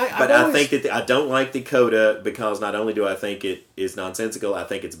 Oh, see, I think that I don't like the coda because not only do I think it is nonsensical, I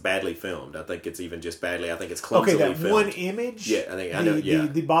think it's badly filmed. I think it's even just badly. I think it's clumsily filmed. Okay, that one image. Yeah, I know.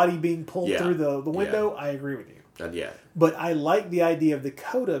 The body being pulled through the window. I agree with you. But I like the idea of the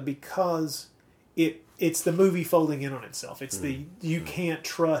coda because it's the movie folding in on itself. It's you can't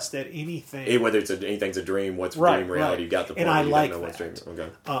trust that anything. Whether anything's a dream, what's dream reality? You got the point. And I like that. Okay.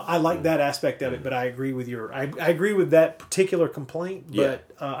 I like that aspect of it, but I agree with I agree with that particular complaint. But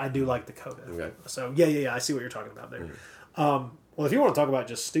I do like the coda. Okay. So yeah, I see what you're talking about there. Well, if you want to talk about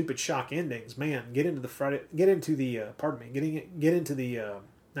just stupid shock endings, man, get into the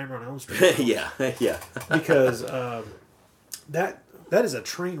Nightmare on Elm Street. yeah. Because that is a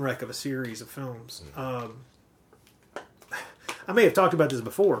train wreck of a series of films. I may have talked about this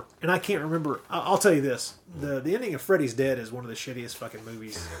before, and I can't remember. I'll tell you this: the ending of Freddy's Dead is one of the shittiest fucking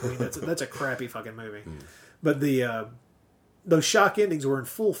movies. I mean, that's a crappy fucking movie. But those shock endings were in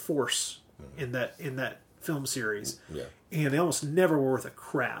full force in that film series, and they almost never were worth a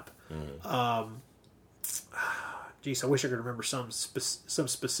crap. Geez, I wish I could remember some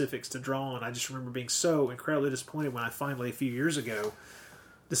specifics to draw on. I just remember being so incredibly disappointed when I finally, a few years ago,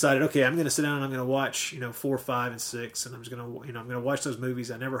 decided, okay, I'm going to sit down and I'm going to watch 4, 5, and 6, and I'm just going to I'm going to watch those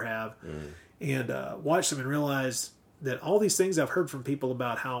movies I never have, and watch them and realize that all these things I've heard from people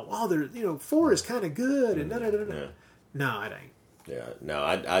about how they're 4 is kind of good and Yeah. No, it ain't. Yeah, no,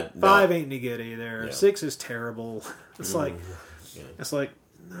 I 5 ain't any good either. Yeah. 6 is terrible. It's like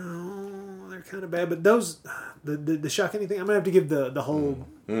no, they're kind of bad. But those the shock ending thing, I'm gonna have to give the whole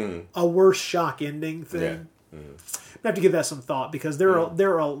a worse shock ending thing. Yeah. I'm gonna have to give that some thought because there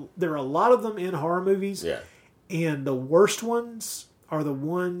are a lot of them in horror movies. Yeah. And the worst ones are the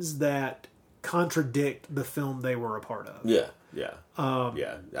ones that contradict the film they were a part of. Yeah. Yeah, I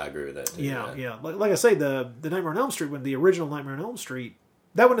agree with that. Too. Yeah. Like I say, the Nightmare on Elm Street, when the original Nightmare on Elm Street,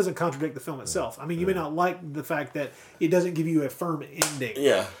 that one doesn't contradict the film itself. I mean, you may not like the fact that it doesn't give you a firm ending.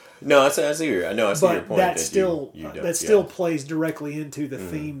 Yeah. No, I see your point. But that still you still plays directly into the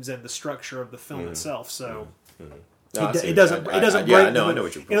themes and the structure of the film itself. So it doesn't break. I know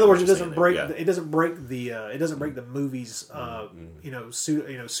what you're. In other words, it doesn't saying break. there. It doesn't break the movie's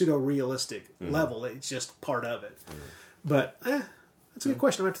pseudo realistic level. It's just part of it. But that's a good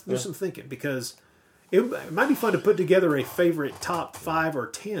question. I have to do some thinking because it might be fun to put together a favorite top 5 or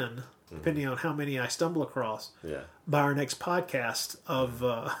 10, depending on how many I stumble across. Yeah. By our next podcast of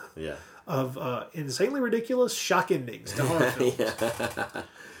insanely ridiculous shock endings to horror films.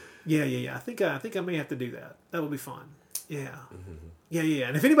 Yeah. I think I may have to do that. That would be fun. Yeah. Yeah.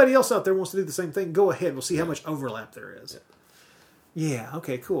 And if anybody else out there wants to do the same thing, go ahead. We'll see how much overlap there is. Yeah.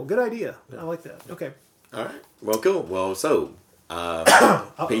 Okay. Cool. Good idea. I like that. Okay. All right. Well, cool. Well, so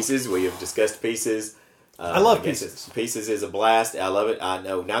Pieces. We have discussed Pieces. I love Pieces. Pieces is a blast. I love it. I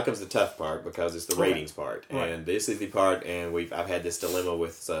know. Now comes the tough part because it's the ratings part, Right. and this is the part. And I've had this dilemma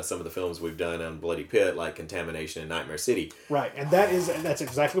with some of the films we've done on Bloody Pit, like Contamination and Nightmare City. Right, and that's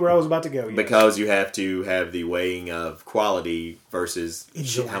exactly where I was about to go. Yes. Because you have to have the weighing of quality versus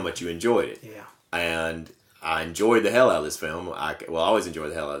Enjoyment. how much you enjoyed it. Yeah. And I enjoyed the hell out of this film. I always enjoy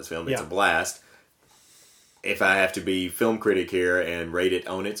the hell out of this film. It's Yeah. a blast. If I have to be film critic here and rate it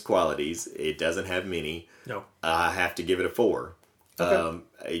on its qualities, it doesn't have many. No. I have to give it a 4. Okay.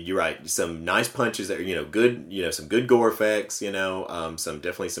 You're right. Some nice punches that are, good, some good gore effects,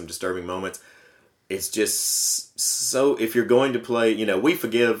 definitely some disturbing moments. It's just so, if you're going to play, we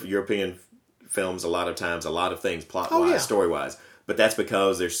forgive European films a lot of times, a lot of things plot-wise, story-wise. But that's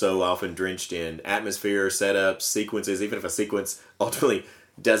because they're so often drenched in atmosphere, setups, sequences, even if a sequence ultimately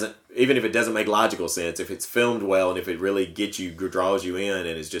doesn't, even if it doesn't make logical sense, if it's filmed well and if it really draws you in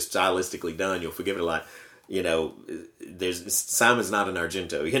and is just stylistically done, you'll forgive it a lot. Simon's not an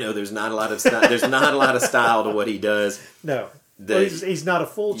Argento. There's not a lot of there's not a lot of style to what he does. No, he's not a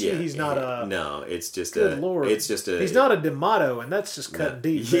Fulci. He's not a no. It's just good Lord. It's just a. He's not a D'Amato, and that's just cutting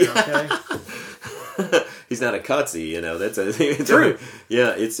deep. There, okay. He's not a Cutzy, That's True.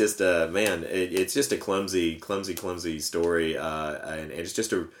 It's just man. It's just a clumsy story, and it's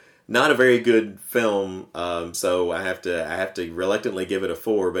just not a very good film. So I have to reluctantly give it a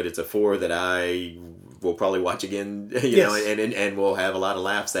 4, but it's a 4 that I will probably watch again, and we'll have a lot of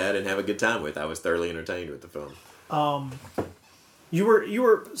laughs at and have a good time with. I was thoroughly entertained with the film. You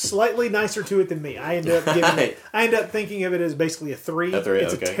were slightly nicer to it than me. I ended up giving it. I ended up thinking of it as basically a 3.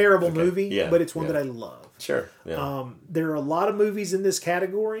 It's a terrible movie, but it's one that I love. Sure. Yeah. There are a lot of movies in this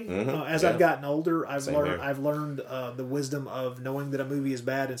category. As I've gotten older, I've learned the wisdom of knowing that a movie is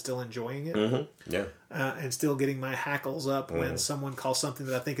bad and still enjoying it. Yeah. And still getting my hackles up when someone calls something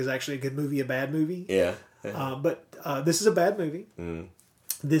that I think is actually a good movie a bad movie. Yeah. But this is a bad movie.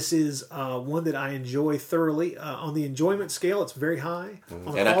 This is one that I enjoy thoroughly. On the enjoyment scale, it's very high.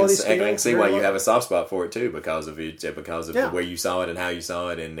 On the and I can see why low. you have a soft spot for it too, because of the way you saw it and how you saw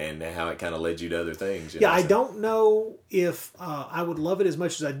it, and how it kind of led you to other things. I don't know if I would love it as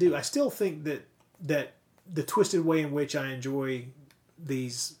much as I do. I still think that the twisted way in which I enjoy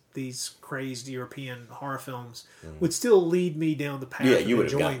these crazed European horror films would still lead me down the path of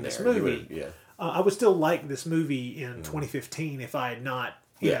enjoying this movie. I would still like this movie in 2015 if I had not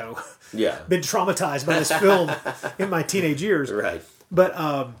been traumatized by this film in my teenage years. Right. But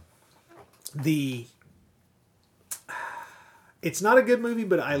it's not a good movie,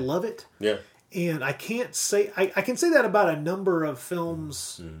 but I love it. Yeah. And I can't say I can say that about a number of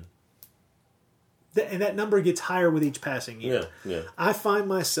films. And that number gets higher with each passing year. Yeah. I find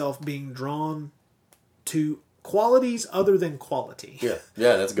myself being drawn to qualities other than quality. Yeah,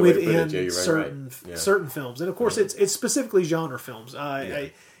 that's a good way to put it. Within certain films, and of course, it's specifically genre films.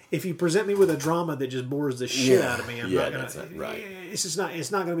 If you present me with a drama that just bores the shit out of me, I'm not gonna. Right. It's just not.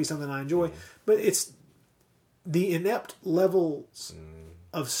 It's not going to be something I enjoy. But it's the inept levels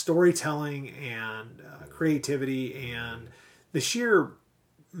of storytelling and creativity and the sheer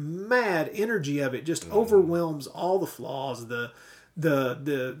mad energy of it just overwhelms all the flaws, the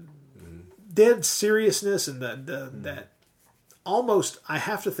dead seriousness, and that almost, I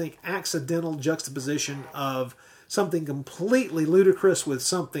have to think, accidental juxtaposition of something completely ludicrous with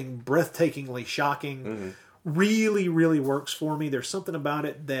something breathtakingly shocking. Really, really works for me. There's something about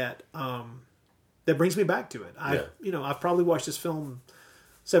it that that brings me back to it. I've probably watched this film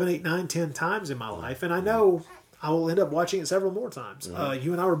 7, 8, 9, 10 times in my life, and I know I will end up watching it several more times.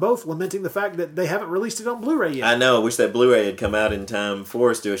 You and I were both lamenting the fact that they haven't released it on Blu-ray yet. I know. I wish that Blu-ray had come out in time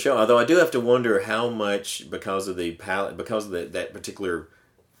for us to do a show. Although I do have to wonder how much, because of the palette, because of that particular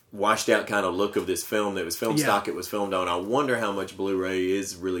washed out kind of look of this film, that was film stock it was filmed on, I wonder how much Blu-ray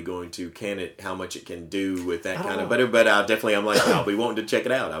is really going to, how much it can do with that kind of, but I'll be wanting to check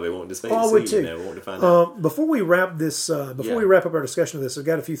it out. I'll be wanting to see, wanting to find out. Before we wrap this, we wrap up our discussion of this, I've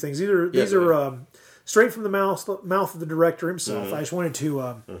got a few things. These are straight from the mouth of the director himself. I just wanted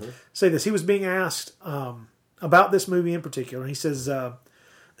to say this. He was being asked about this movie in particular, and he says,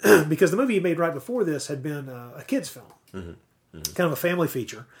 because the movie he made right before this had been a kid's film. Kind of a family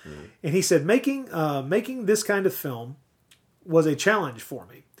feature. And he said, making this kind of film was a challenge for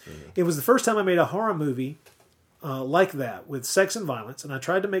me. It was the first time I made a horror movie like that, with sex and violence, and I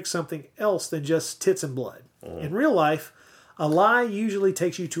tried to make something else than just tits and blood. In real life, a lie usually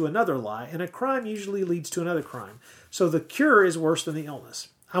takes you to another lie, and a crime usually leads to another crime. So the cure is worse than the illness.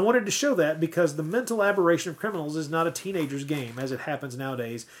 I wanted to show that because the mental aberration of criminals is not a teenager's game, as it happens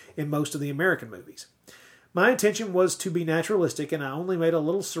nowadays in most of the American movies. My intention was to be naturalistic, and I only made a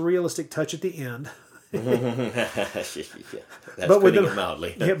little surrealistic touch at the end. That's putting it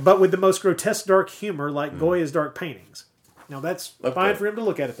mildly. But with the most grotesque dark humor, like Goya's dark paintings. Now that's fine for him to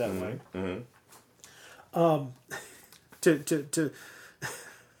look at it that way.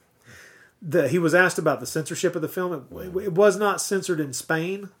 He was asked about the censorship of the film. It was not censored in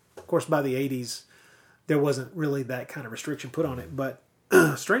Spain. Of course, by the 80s, there wasn't really that kind of restriction put on it. But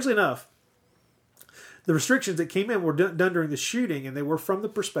strangely enough, the restrictions that came in were done during the shooting, and they were from the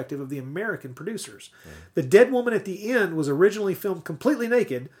perspective of the American producers. The dead woman at the end was originally filmed completely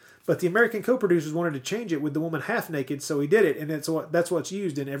naked, but the American co-producers wanted to change it with the woman half naked, so he did it, and that's what's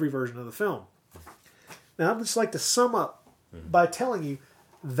used in every version of the film. Now, I'd just like to sum up by telling you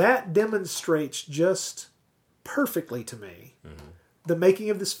that demonstrates just perfectly to me the making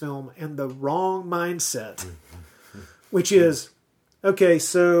of this film and the wrong mindset, which is, okay,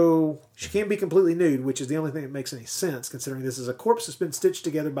 so she can't be completely nude, which is the only thing that makes any sense, considering this is a corpse that's been stitched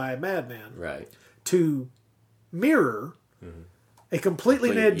together by a madman. Right. To mirror a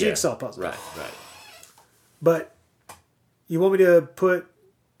completely mad jigsaw puzzle. Right. But you want me to put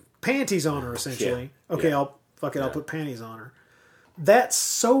panties on her, essentially. Okay, I'll put panties on her. That's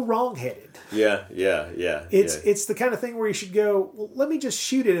so wrong-headed. Yeah. It's the kind of thing where you should go, well, let me just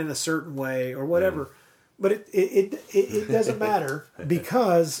shoot it in a certain way or whatever. But it doesn't matter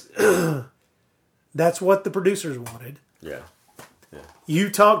because that's what the producers wanted. Yeah. You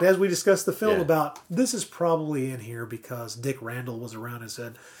talked, as we discussed the film, about this is probably in here because Dick Randall was around and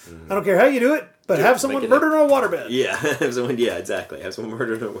said, I don't care how you do it, but have someone murdered in a waterbed. Yeah, exactly. Have someone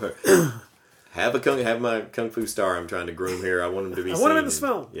murdered in a waterbed. Have my kung fu star I'm trying to groom here. I want him to be seen. I want him in this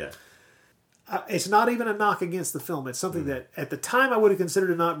film. Yeah. It's not even a knock against the film. It's something that at the time I would have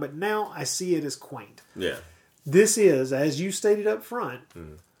considered a knock, but now I see it as quaint. Yeah. This is, as you stated up front,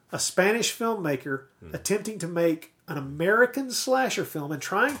 a Spanish filmmaker attempting to make an American slasher film and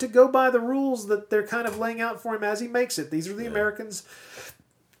trying to go by the rules that they're kind of laying out for him as he makes it. These are the Americans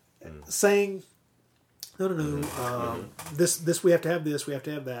saying, no, this we have to have this, we have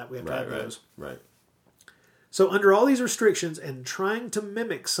to have that, we have to have those. Right. So under all these restrictions and trying to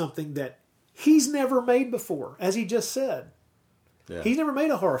mimic something that he's never made before, as he just said. Yeah. He's never made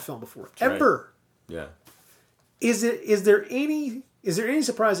a horror film before, ever. Right. Yeah. Is there any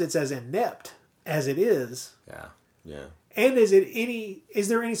surprise it's as inept as it is? Yeah. And is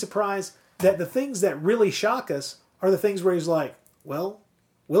there any surprise that the things that really shock us are the things where he's like, well,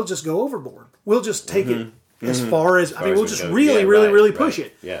 we'll just go overboard. We'll just take it as far as, we'll just really push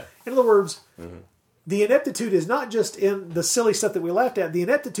it. Yeah. In other words, the ineptitude is not just in the silly stuff that we laughed at. The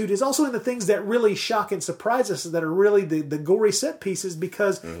ineptitude is also in the things that really shock and surprise us, that are really the gory set pieces,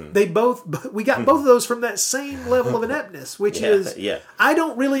 because we got both of those from that same level of ineptness, which is, I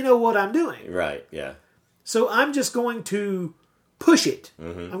don't really know what I'm doing. Right, yeah. So I'm just going to push it.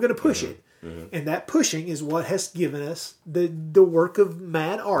 I'm going to push it. And that pushing is what has given us the work of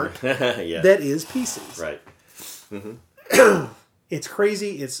mad art that is Pieces. Right. It's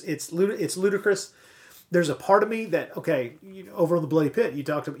crazy. It's ludicrous. There's a part of me that, over on the Bloody Pit,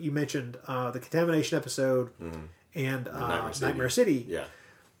 you mentioned the contamination episode and Nightmare City. Yeah.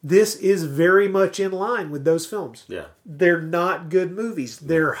 This is very much in line with those films. Yeah. They're not good movies.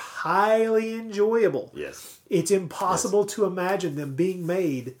 They're highly enjoyable. Yes. It's impossible to imagine them being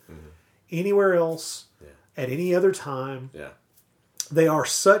made anywhere else at any other time. Yeah. They are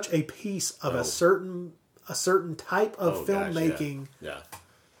such a piece of a certain type of filmmaking. Yeah.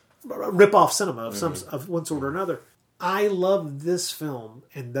 Rip-off cinema of one sort or another. I love this film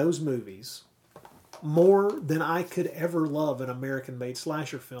and those movies more than I could ever love an American-made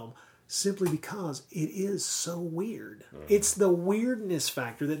slasher film, simply because it is so weird. It's the weirdness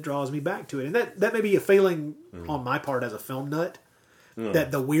factor that draws me back to it. And that may be a failing on my part as a film nut,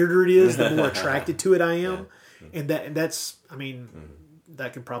 that the weirder it is, the more attracted to it I am. And that's, I mean,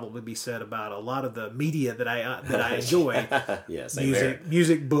 that can probably be said about a lot of the media that I enjoy.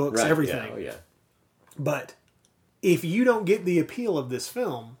 Music, books, everything. Yeah. But if you don't get the appeal of this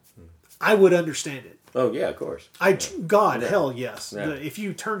film, I would understand it. Oh yeah, of course. Hell yes. Yeah. If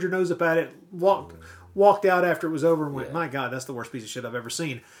you turned your nose up at it, walked out after it was over and went, my God, that's the worst piece of shit I've ever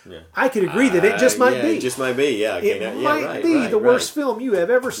seen. Yeah. I could agree that it just might be. It just might be, yeah. It might be the worst film you have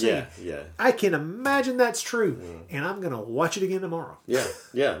ever seen. Yeah. I can imagine that's true, and I'm going to watch it again tomorrow. Yeah.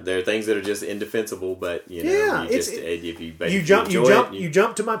 There are things that are just indefensible, but you know, you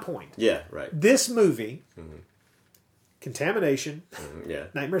jump to my point. Yeah, right. This movie, Contamination,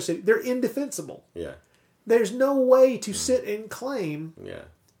 Nightmare City, they're indefensible. Yeah. There's no way to sit and claim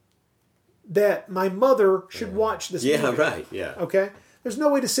that my mother should watch this movie. Yeah, right, yeah. Okay? There's no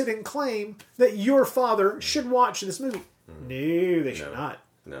way to sit and claim that your father should watch this movie. No, they should not.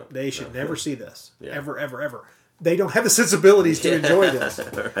 No. They should never see this. Yeah. Ever, ever, ever. They don't have the sensibilities to enjoy this.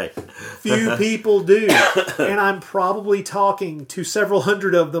 Right. Few people do. And I'm probably talking to several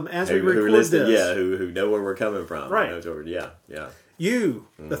hundred of them as we record this. Yeah, who know where we're coming from. Right. Yeah. You,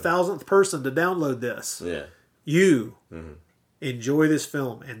 the 1,000th person to download this. Yeah. You enjoy this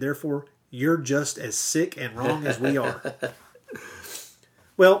film, and therefore you're just as sick and wrong as we are.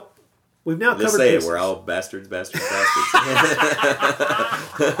 Well, we've now covered it. We're all bastards.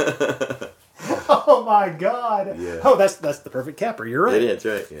 Oh my God! Yeah. Oh, that's the perfect capper. You're right. It is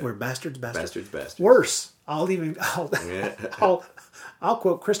right. Yeah. We're bastards. Bastards. Worse. I'll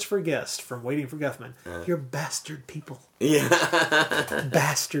quote Christopher Guest from Waiting for Guffman. You're bastard people. Yeah.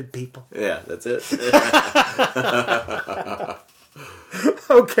 Bastard people. Yeah, that's it.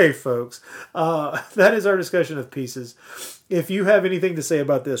 Okay, folks. That is our discussion of Pieces. If you have anything to say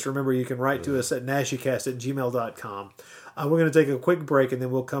about this, remember you can write to us at nashycast@gmail.com. We're going to take a quick break, and then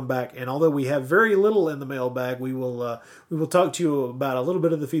we'll come back. And although we have very little in the mailbag, we will talk to you about a little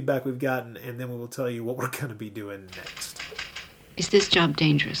bit of the feedback we've gotten, and then we will tell you what we're going to be doing next. Is this job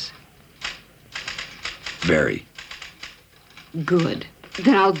dangerous? Very. Good.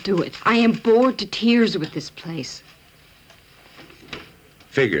 Then I'll do it. I am bored to tears with this place.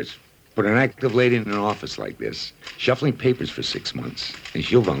 Figures. Put an active lady in an office like this, shuffling papers for 6 months, and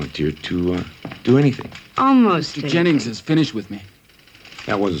she'll volunteer to do anything. Almost. Mr. Jennings is finished with me.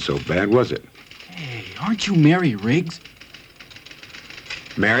 That wasn't so bad, was it? Hey, aren't you Mary Riggs?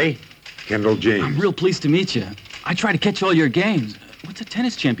 Mary? Kendall James. I'm real pleased to meet you. I try to catch all your games. What's a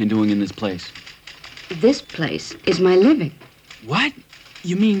tennis champion doing in this place? This place is my living. What?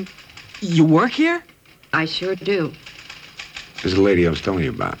 You mean you work here? I sure do. This is the lady I was telling you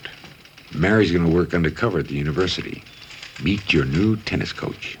about. Mary's going to work undercover at the university. Meet your new tennis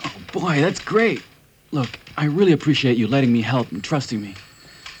coach. Oh, boy, that's great. Look, I really appreciate you letting me help and trusting me.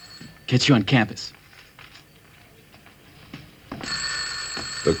 Get you on campus.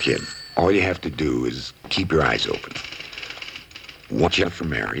 Look, kid, all you have to do is keep your eyes open. Watch out for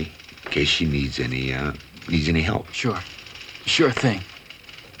Mary in case she needs any help. Sure thing.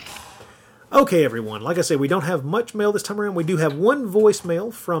 Okay, everyone. Like I said, we don't have much mail this time around. We do have one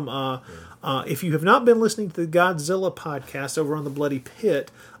voicemail from, if you have not been listening to the Godzilla podcast over on the Bloody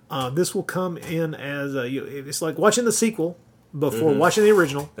Pit, this will come in as, it's like watching the sequel before watching the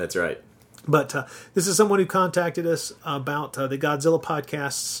original. That's right. But this is someone who contacted us about the Godzilla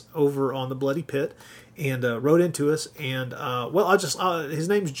podcasts over on the Bloody Pit and wrote into us. And, his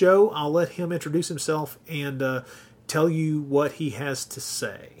name's Joe. I'll let him introduce himself and tell you what he has to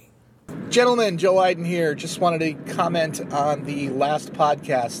say. Gentlemen, Joe Iden here. Just wanted to comment on the last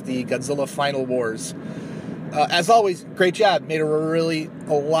podcast, the Godzilla Final Wars. As always, great job. Made a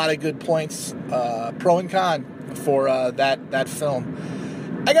lot of good points, pro and con, for that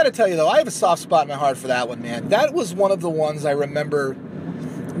film. I got to tell you, though, I have a soft spot in my heart for that one, man. That was one of the ones I remember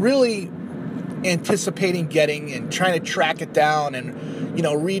really anticipating getting and trying to track it down and,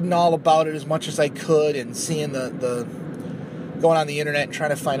 reading all about it as much as I could and seeing the going on the internet and trying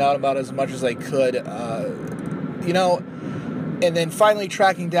to find out about it as much as I could. And then finally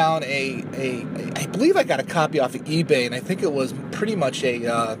tracking down I believe I got a copy off of eBay, and I think it was pretty much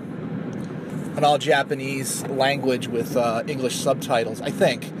an all Japanese language with English subtitles. I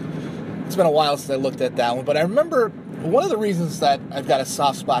think it's been a while since I looked at that one, but I remember one of the reasons that I've got a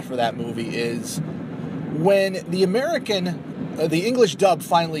soft spot for that movie is when the English dub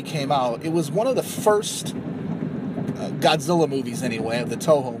finally came out. It was one of the first Godzilla movies, anyway, of the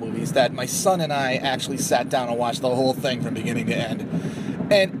Toho movies, that my son and I actually sat down and watched the whole thing from beginning to end.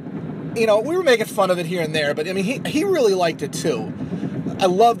 And, we were making fun of it here and there, but, I mean, he really liked it, too. I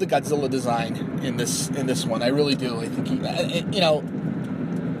love the Godzilla design in this one. I really do. I think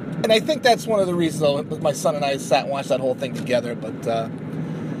and I think that's one of the reasons, though, my son and I sat and watched that whole thing together, but,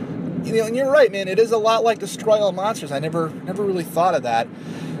 and you're right, man, it is a lot like Destroy All Monsters. I never really thought of that.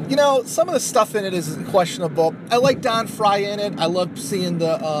 Some of the stuff in it is questionable. I like Don Fry in it. I love seeing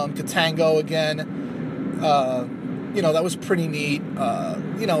the Katango again. That was pretty neat. A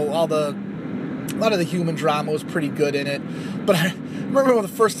lot of the human drama was pretty good in it. But I remember when the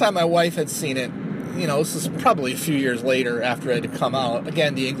first time my wife had seen it, this is probably a few years later after it had come out.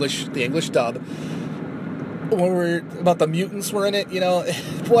 Again, the English dub. When about the mutants were in it,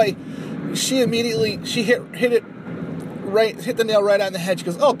 boy, she hit the nail right on the head. She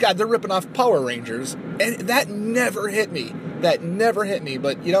goes, "Oh God, they're ripping off Power Rangers," and that never hit me. But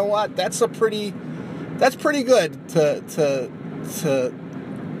you know what? That's pretty good to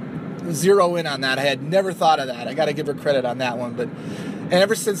zero in on that. I had never thought of that. I got to give her credit on that one. And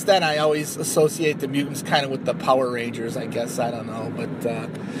ever since then, I always associate the mutants kind of with the Power Rangers, I guess. I don't know. But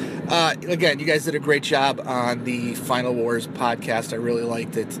again, you guys did a great job on the Final Wars podcast. I really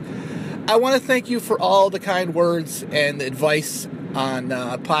liked it. I want to thank you for all the kind words and the advice on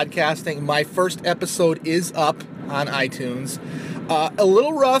podcasting. My first episode is up on iTunes. A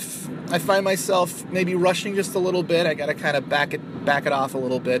little rough. I find myself maybe rushing just a little bit. I got to kind of back it off a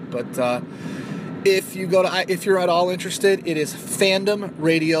little bit. But if you're at all interested, it is Fandom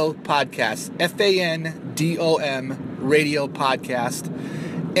Radio Podcast. FANDOM Radio Podcast.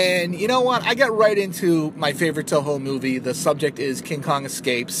 And you know what? I got right into my favorite Toho movie. The subject is King Kong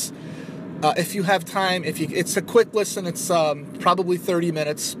Escapes. If you have time, it's a quick listen. It's probably 30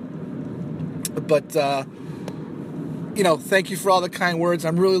 minutes. But, thank you for all the kind words.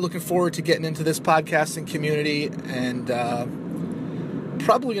 I'm really looking forward to getting into this podcasting community. And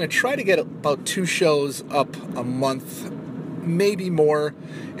probably going to try to get about 2 shows up a month, maybe more,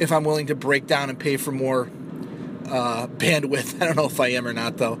 if I'm willing to break down and pay for more bandwidth. I don't know if I am or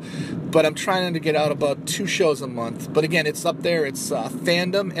not, though. But I'm trying to get out about 2 shows a month. But again, it's up there. It's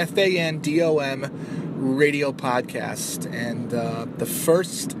Fandom, FANDOM Radio Podcast. And the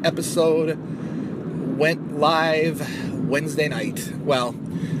first episode went live Wednesday night. Well,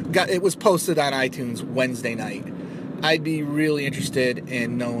 it was posted on iTunes Wednesday night. I'd be really interested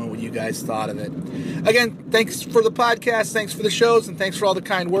in knowing what you guys thought of it. Again, thanks for the podcast, thanks for the shows, and thanks for all the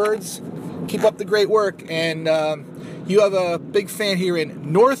kind words. Keep up the great work, and you have a big fan here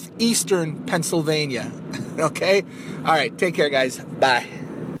in northeastern Pennsylvania. Okay? All right, take care, guys. Bye.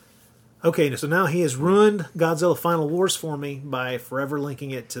 Okay, so now he has ruined Godzilla Final Wars for me by forever linking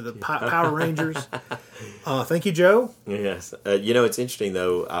it to the Power Rangers. Thank you, Joe. Yes. It's interesting,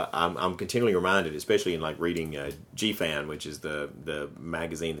 though. I'm continually reminded, especially in reading G-Fan, which is the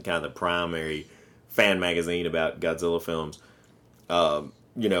magazine, the kind of the primary fan magazine about Godzilla films, how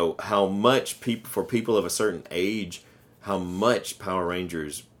much for people of a certain age, how much Power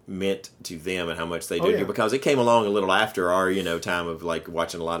Rangers meant to them and how much they do, because it came along a little after our time of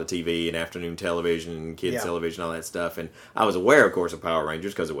watching a lot of TV and afternoon television and kids television, all that stuff. And I was aware, of course, of Power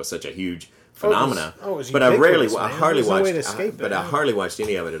Rangers because it was such a huge phenomena. But I hardly watched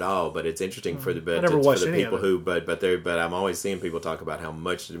any of it at all. But it's interesting for the people who, but I'm always seeing people talk about how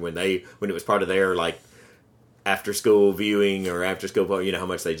much when it was part of their after school viewing or after school, how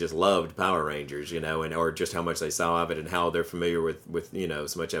much they just loved Power Rangers, or just how much they saw of it and how they're familiar with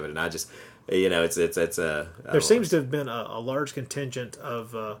so much of it. And I just, there seems to have been a large contingent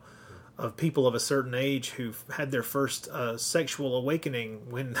of people of a certain age who've had their first sexual awakening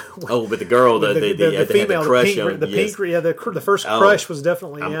when but the girl, the female, the first crush was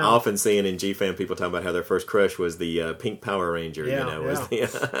definitely. I'm often seeing in G-Fan people talking about how their first crush was the pink Power Ranger.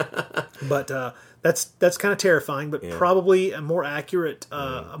 But that's kind of terrifying, but probably a more accurate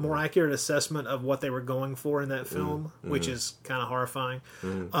assessment of what they were going for in that film, which is kind of horrifying.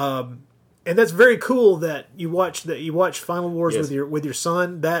 And that's very cool that you watch Final Wars Yes. with your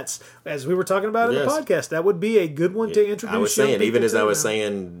son. That's, as we were talking about in the Yes. podcast, that would be a good one to introduce. I was young saying, even people as to I was now.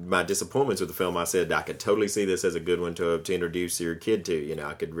 saying my disappointments with the film, I said I could totally see this as a good one to introduce your kid to. You know,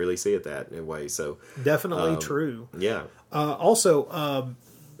 I could really see it that in a way. So Definitely true. Yeah. Also,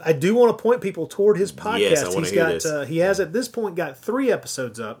 I do want to point people toward his podcast. Yes, I want to hear this. He has at this point got 3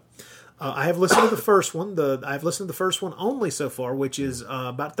 episodes up. I have listened to the first one. I've listened to the first one only so far, which is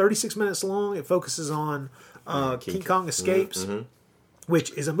about 36 minutes long. It focuses on King Kong Escapes,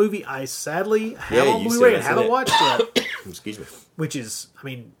 which is a movie I sadly have on you Blu-ray still and haven't watched yet. Excuse me. Which is, I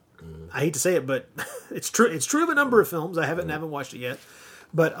mean, I hate to say it, but it's true. It's true of a number of films. I haven't watched it yet,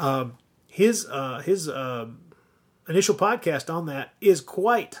 but his initial podcast on that is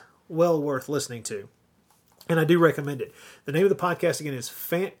quite well worth listening to, and I do recommend it. The name of the podcast again is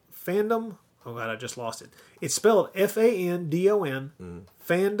Fandom. Oh God, I just lost it. It's spelled Fandom.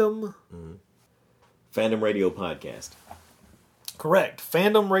 Fandom. Fandom Radio Podcast. Correct.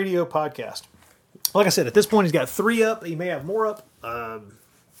 Fandom Radio Podcast. Like I said, at this point he's got 3 up. He may have more up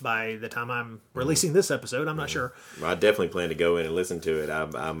by the time I'm releasing this episode. I'm not sure. Well, I definitely plan to go in and listen to it.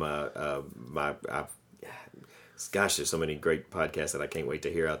 Gosh, there's so many great podcasts that I can't wait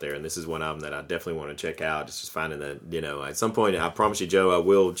to hear out there, and this is one of them that I definitely want to check out. It's just finding that, at some point, I promise you, Joe, I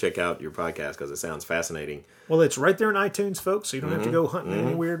will check out your podcast because it sounds fascinating. Well, it's right there in iTunes, folks, so you don't have to go hunting in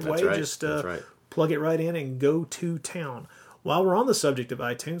any weird way. Right. Just That's right. plug it right in and go to town. While we're on the subject of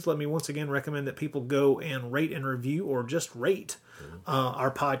iTunes, let me once again recommend that people go and rate and review or just rate our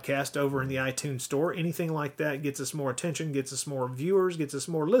podcast over in the iTunes store. Anything like that gets us more attention, gets us more viewers, gets us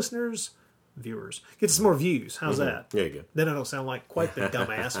more listeners. Gets us more views. How's that? There you go. Then I don't sound like quite the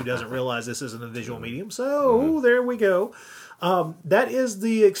dumbass who doesn't realize this isn't a visual medium. So there we go. That is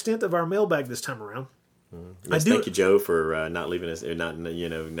the extent of our mailbag this time around. Yes, thank you, Joe, for not leaving us, not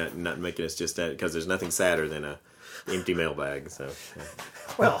making us just because there's nothing sadder than a empty mailbag. So,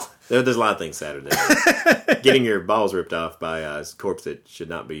 well, there's a lot of things sadder than that. Getting your balls ripped off by a corpse that should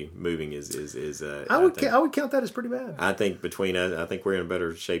not be moving is. I would count that as pretty bad. I think between us, I think we're in a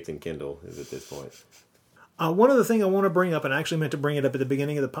better shape than Kendall is at this point. One other thing I want to bring up, and I actually meant to bring it up at the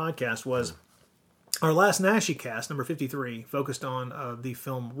beginning of the podcast, was our last Nashi cast, number 53, focused on the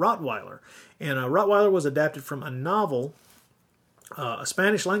film Rottweiler. And Rottweiler was adapted from a novel, a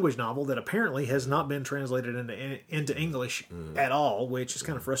Spanish language novel that apparently has not been translated into English at all, which is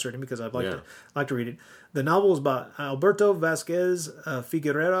kind of frustrating because I'd like to read it. The novel was by Alberto Vasquez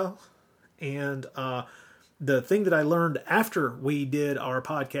Figueroa, and the thing that I learned after we did our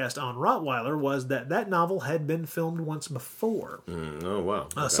podcast on Rottweiler was that novel had been filmed once before. Oh, wow.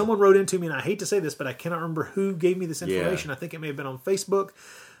 Okay. Someone wrote into me, and I hate to say this, but I cannot remember who gave me this information. I think it may have been on Facebook.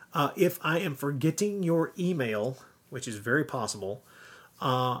 If I am forgetting your email, which is very possible,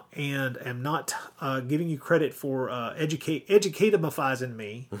 and am not giving you credit for educatimifying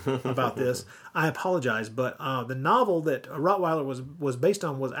me about this, I apologize. But the novel that Rottweiler was based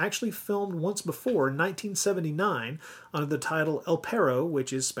on was actually filmed once before in 1979 under the title El Perro,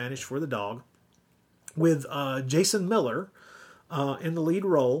 which is Spanish for the dog, with Jason Miller in the lead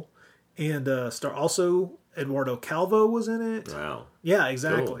role, and also Eduardo Calvo was in it. Wow. Yeah,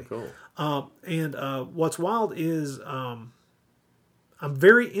 exactly. Cool. And what's wild is I'm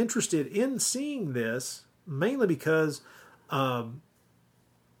very interested in seeing this, mainly because, one,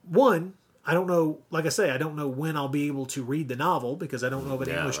 I don't know, like I say, I don't know when I'll be able to read the novel because I don't know of an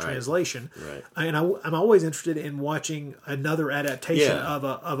English translation. Right. And I'm always interested in watching another adaptation of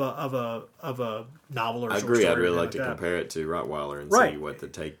a novel or I short agree. story. I'd really or like to that. compare it to Rottweiler and Right. see what the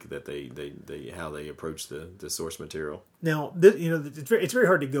take that they how they approach the source material. Now, it's very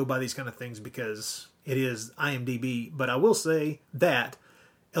hard to go by these kind of things because it is IMDb, but I will say that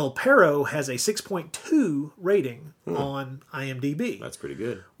El Perro has a 6.2 rating on IMDb. That's pretty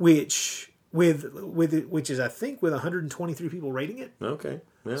good. Which is I think with 123 people rating it. Okay.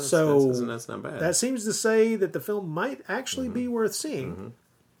 Yeah, that's not bad. That seems to say that the film might actually be worth seeing.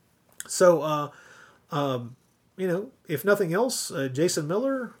 So, if nothing else, Jason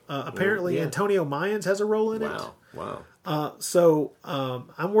Miller, apparently Antonio Mayans has a role in it. Wow.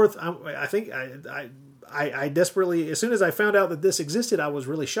 I desperately, as soon as I found out that this existed, I was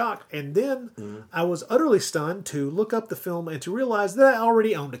really shocked. And then I was utterly stunned to look up the film and to realize that I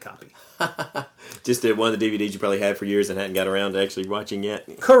already owned a copy. Just one of the DVDs you probably had for years and hadn't got around to actually watching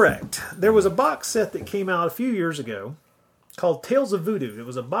yet. Correct. There was a box set that came out a few years ago called Tales of Voodoo. It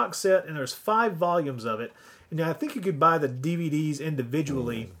was a box set and there's 5 volumes of it. And I think you could buy the DVDs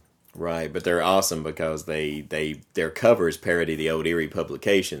individually Right, but they're awesome because their covers parody the old Eerie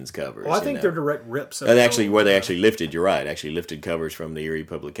Publications covers. Well, I think they're direct rips. They actually lifted. You're right. Actually lifted covers from the Eerie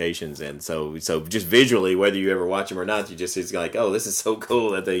Publications, and so just visually, whether you ever watch them or not, it's like, oh, this is so cool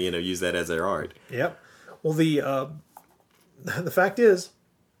that they use that as their art. Yep. Well, the fact is,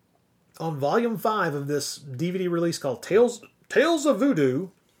 on Volume 5 of this DVD release called Tales of Voodoo,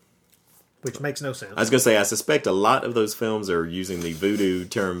 which makes no sense. I was going to say, I suspect a lot of those films are using the voodoo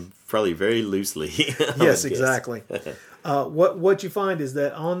term probably very loosely. Yes, exactly. What you find is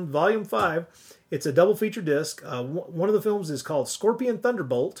that on Volume 5, it's a double feature disc. One of the films is called Scorpion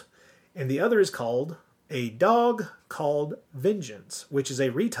Thunderbolt, and the other is called A Dog Called Vengeance, which is a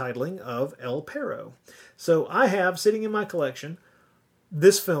retitling of El Perro. So I have sitting in my collection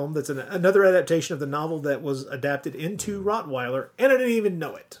this film that's another adaptation of the novel that was adapted into Rottweiler, and I didn't even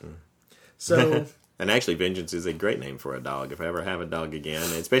know it. So, and actually, Vengeance is a great name for a dog. If I ever have a dog again,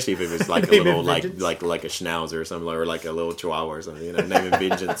 especially if it was like a little like a Schnauzer or something, or like a little Chihuahua or something, naming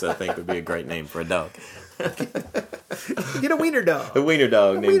Vengeance, I think would be a great name for a dog. Get a wiener dog. A wiener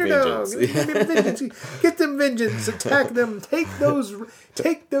dog named Vengeance. Get them Vengeance. Attack them. Take those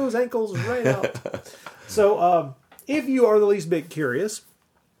ankles right out. So, if you are the least bit curious,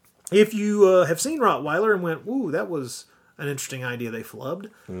 if you have seen Rottweiler and went, "Ooh, that was an interesting idea they flubbed,"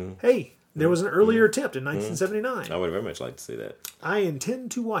 hey. There was an earlier attempt in 1979. I would very much like to see that. I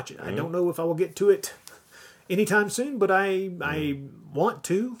intend to watch it. I don't know if I will get to it anytime soon, but I want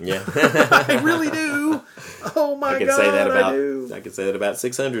to. Yeah. I really do. Oh my God, I do. I could say that about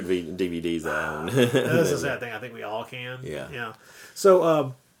 600 DVDs I own. That's a sad thing. I think we all can. Yeah.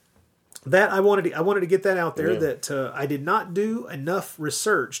 So that I wanted to get that out there, that I did not do enough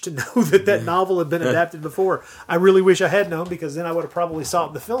research to know that novel had been adapted before. I really wish I had known, because then I would have probably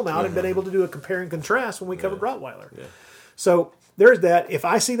sought the film out and been able to do a compare and contrast when we covered Rottweiler. Yeah. So there's that. If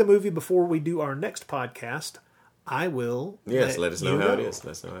I see the movie before we do our next podcast, I will. Yes, let us know how it is.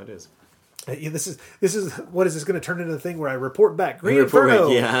 Let us know how it is. This is what is this going to turn into a thing where I report back? Green Inferno,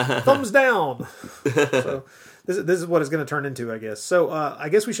 thumbs down. So this is what it's going to turn into, I guess. So I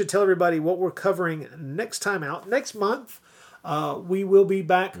guess we should tell everybody what we're covering next time out. Next month, we will be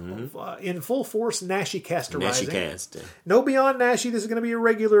back in full force Naschy casterizing. Naschy cast. No Beyond Naschy. This is going to be a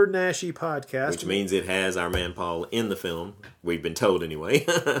regular Naschy podcast. Which means it has our man Paul in the film. We've been told anyway.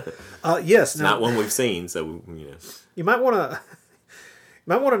 Yes. It's not one we've seen, so you might want to.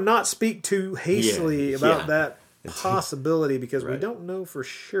 You might want to not speak too hastily about that possibility, because we don't know for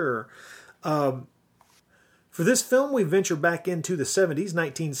sure. For this film, we venture back into the 70s,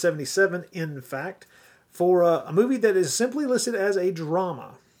 1977, in fact, for a movie that is simply listed as a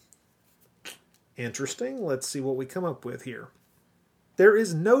drama. Interesting. Let's see what we come up with here. There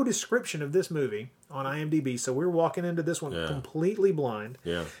is no description of this movie on IMDb, so we're walking into this one completely blind.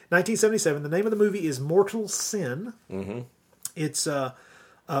 1977. The name of the movie is Mortal Sin. Mm-hmm. It's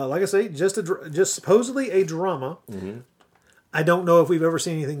like I say, just supposedly a drama. Mm-hmm. I don't know if we've ever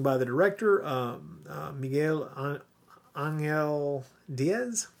seen anything by the director, Miguel Angel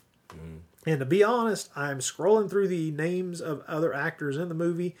Diaz. Mm. And to be honest, I'm scrolling through the names of other actors in the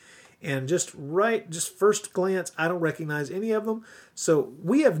movie, and just first glance, I don't recognize any of them. So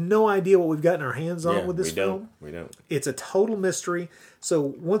we have no idea what we've gotten our hands on with this film. We don't. It's a total mystery. So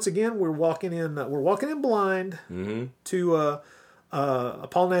once again, we're walking in blind to a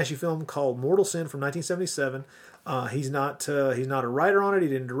Paul Naschy film called Mortal Sin from 1977. He's not a writer on it. He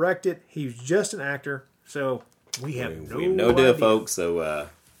didn't direct it. He's just an actor. So we have no idea, folks. So,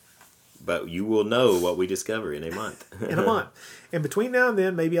 but you will know what we discover in a month. In a month. And between now and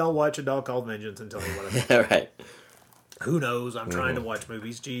then, maybe I'll watch A Dog Called Vengeance and tell you what I think. All right. Who knows? I'm trying to watch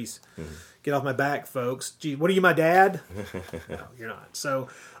movies. Jeez. Get off my back, folks. Gee, what are you, my dad? No, you're not. So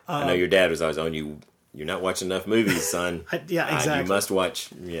I know your dad was always on you. You're not watching enough movies, son. Exactly. You must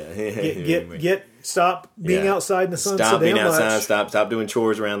watch. Stop being outside in the sun. Stop so being damn outside. Much. Stop doing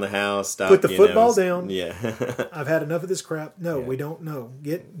chores around the house. Stop. Put the football down. Yeah. I've had enough of this crap. No, we don't know.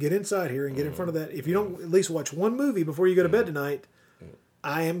 Get inside here and get in front of that. If you don't at least watch one movie before you go to bed tonight,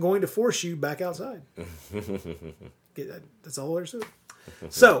 I am going to force you back outside. That's all there's to it.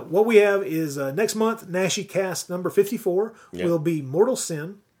 So what we have is next month, Naschy Cast number 54 will be Mortal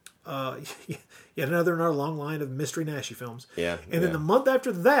Sin. Yet another in our long line of mystery Naschy films. Yeah. And then the month after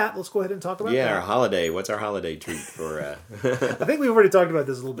that, let's go ahead and talk about that. Our holiday. What's our holiday treat for... I think we've already talked about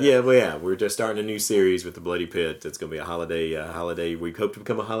this a little bit. We're just starting a new series with the Bloody Pit. It's going to be a holiday. We hope to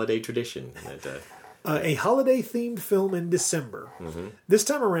become a holiday tradition. A holiday-themed film in December. Mm-hmm. This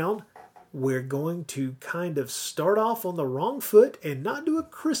time around, we're going to kind of start off on the wrong foot and not do a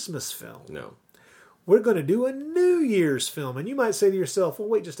Christmas film. No. we're going to do a New Year's film. And you might say to yourself, well,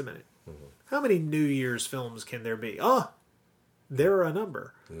 wait just a minute. How many New Year's films can there be? There are a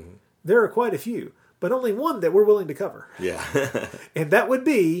number. There are quite a few, but only one that we're willing to cover. Yeah. And that would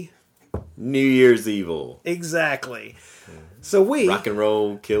be New Year's Evil. Exactly. So we rock and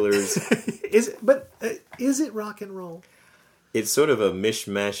roll killers. Is it rock and roll? It's sort of a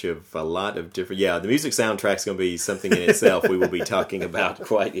mishmash of a lot of different. Yeah, the music soundtrack's going to be something in itself. We will be talking about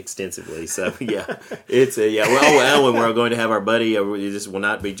quite extensively. So yeah, it's Well, and we're going to have our buddy. This will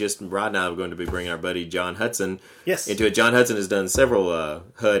not be just Rod and I. We're going to be bringing our buddy John Hudson. Yes. Into it. John Hudson has done several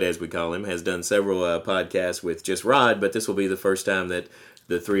HUD, as we call him, has done several podcasts with just Rod. But this will be the first time that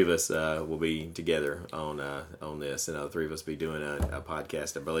the three of us will be together on this, and the three of us be doing a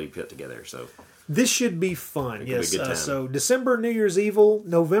podcast, a Bloody Pit together. So. This should be fun. Yes. Be a good time. So December, New Year's Evil.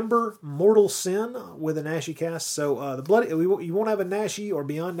 November, Mortal Sin with a Naschy cast. So you won't have a Naschy or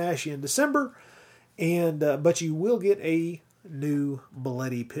Beyond Naschy in December, and but you will get a new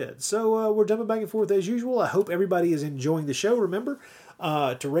Bloody Pit. So we're jumping back and forth as usual. I hope everybody is enjoying the show. Remember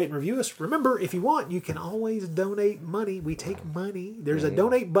to rate and review us. Remember, if you want, you can always donate money. We take money. There's a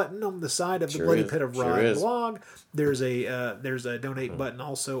donate button on the side of the Bloody Pit of Rod blog. There's a donate button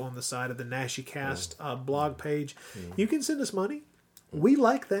also on the side of the Naschy Cast blog page. You can send us money. We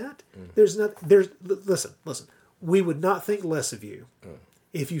like that. Listen. We would not think less of you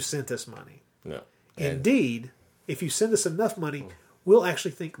if you sent us money. No. Indeed, if you send us enough money, we'll actually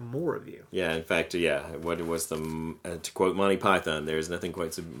think more of you. Yeah, in fact, what was to quote Monty Python, there's nothing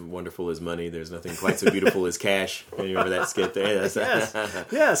quite so wonderful as money, there's nothing quite so beautiful as cash. You remember that skit there?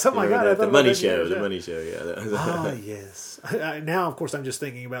 Yes, oh my God. The Money Show, yeah. Yes. Now, of course, I'm just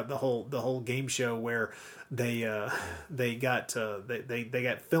thinking about the whole game show where they got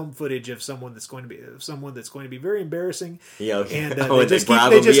film footage of someone that's going to be very embarrassing. Yeah, and they just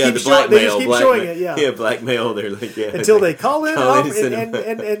keep showing it. Yeah, blackmail. They're like, until they call in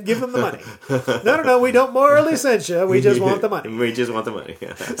and give them the money. No, we don't morally censure. We just want the money. We just want the money.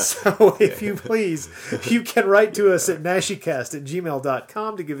 So if you please, you can write to us at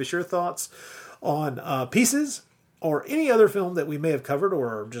NaschyCast@gmail.com to give us your thoughts on Pieces, or any other film that we may have covered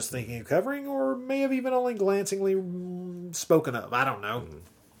or just thinking of covering, or may have even only glancingly spoken of. I don't know.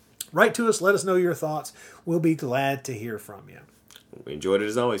 Write to us. Let us know your thoughts. We'll be glad to hear from you. We enjoyed it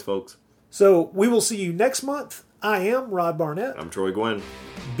as always, folks. So we will see you next month. I am Rod Barnett. I'm Troy Gwynn.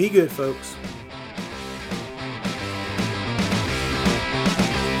 Be good, folks.